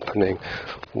is happening,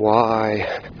 why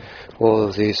all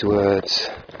of these words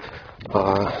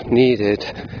are needed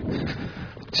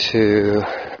to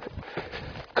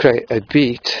create a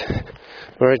beat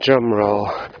or a drum roll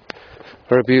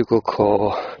or a bugle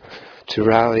call to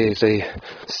rally the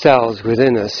cells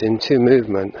within us into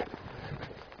movement,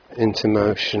 into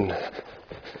motion,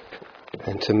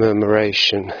 into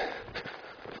murmuration,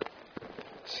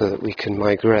 so that we can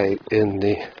migrate in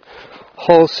the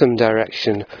wholesome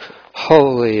direction,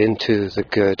 wholly into the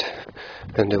good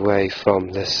and away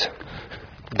from this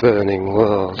burning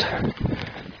world.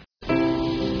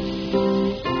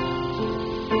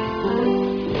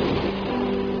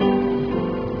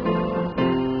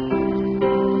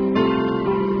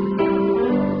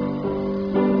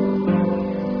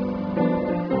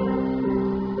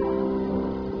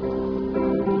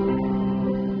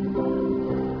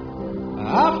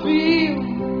 I feel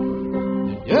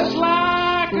just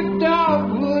like a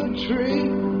dogwood tree.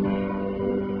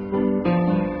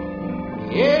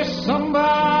 Yes,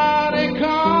 somebody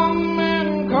come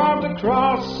and carved a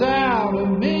cross out of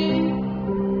me.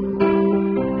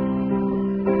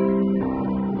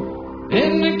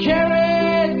 Then they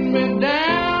carried me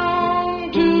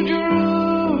down to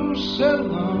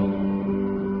Jerusalem.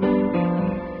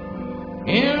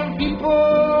 And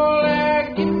people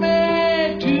like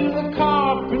me to the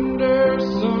carpenter's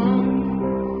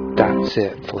son. That's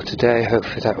it for today.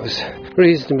 Hopefully that was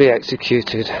reasonably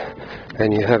executed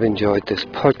and you have enjoyed this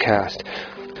podcast.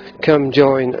 Come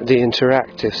join the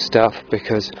interactive stuff,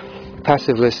 because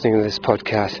passive listening to this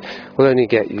podcast will only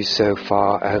get you so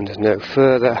far and no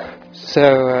further.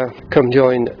 So come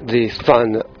join the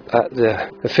fun at the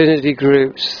affinity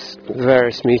groups, the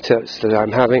various meetups that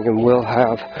I'm having and will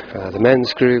have, the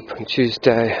men's group on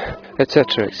Tuesday,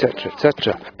 etc, etc,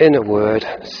 etc. In a word,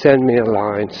 send me a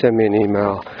line, send me an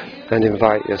email, and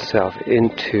invite yourself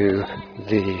into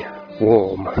the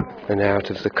warm and out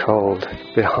of the cold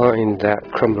behind that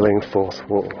crumbling fourth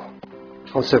wall.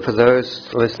 Also, for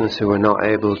those listeners who are not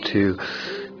able to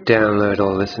download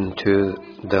or listen to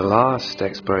the last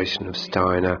exploration of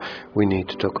Steiner, We Need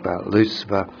to Talk About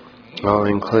Lucifer, I'll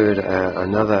include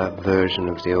another version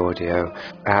of the audio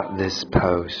at this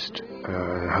post.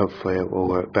 Hopefully it will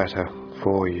work better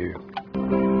for you.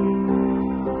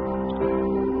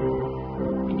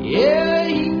 Yeah,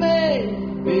 he may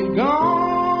be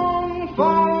gone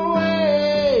far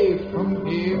away from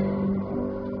here,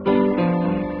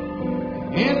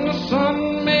 and the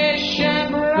sun may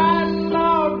shine bright,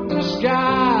 Lord, the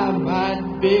sky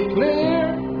might be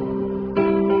clear,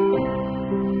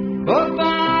 but the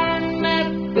iron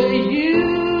that they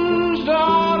used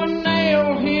ought to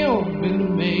nail him into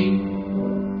me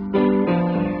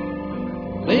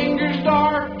lingers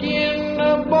dark in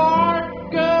the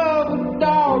bark of a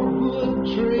dogwood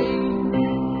tree.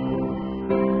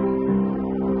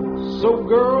 So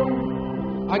girl,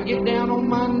 I get down on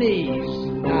my knees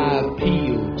and I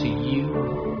appeal to you.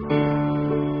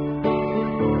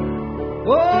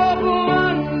 Oh,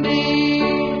 Blondie,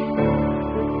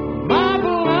 my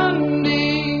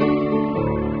Blondie,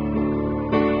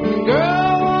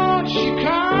 girl, won't you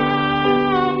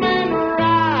come and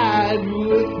ride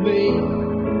with me?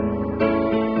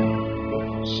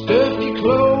 Stuff your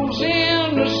clothes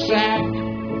in the sack,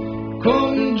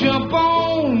 come jump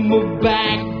on my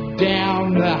back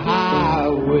down the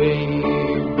highway.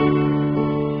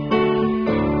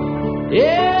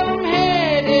 Yeah, I'm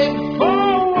headed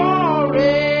for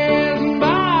Juarez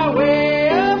by way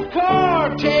of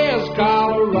Cortez,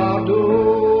 Colorado.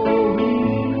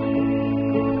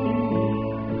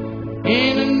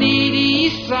 And a needy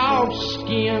soft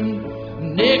skin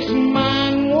next to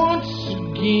mine once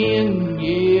again,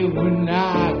 yeah, when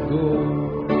I go.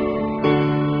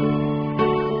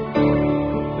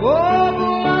 Oh,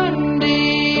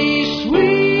 Blondie,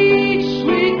 sweet,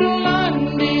 sweet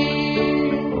Blondie,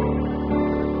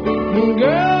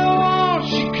 girl, won't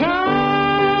you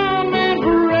come and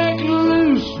break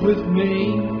loose with me?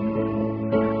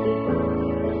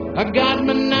 I got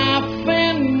my knife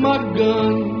and my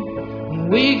gun,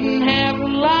 we can have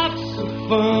lots of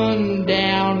fun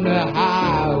down the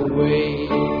highway.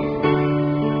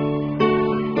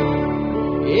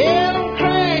 Yeah, I'm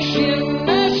crashing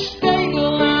the state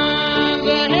lines,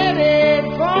 I'm headed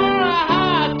for a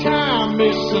high time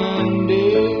this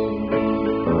Sunday.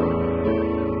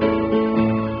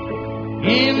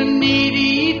 And a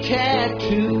needy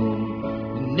tattoo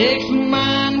next to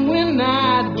mine when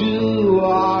I do,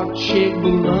 I'll check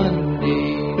Blondie.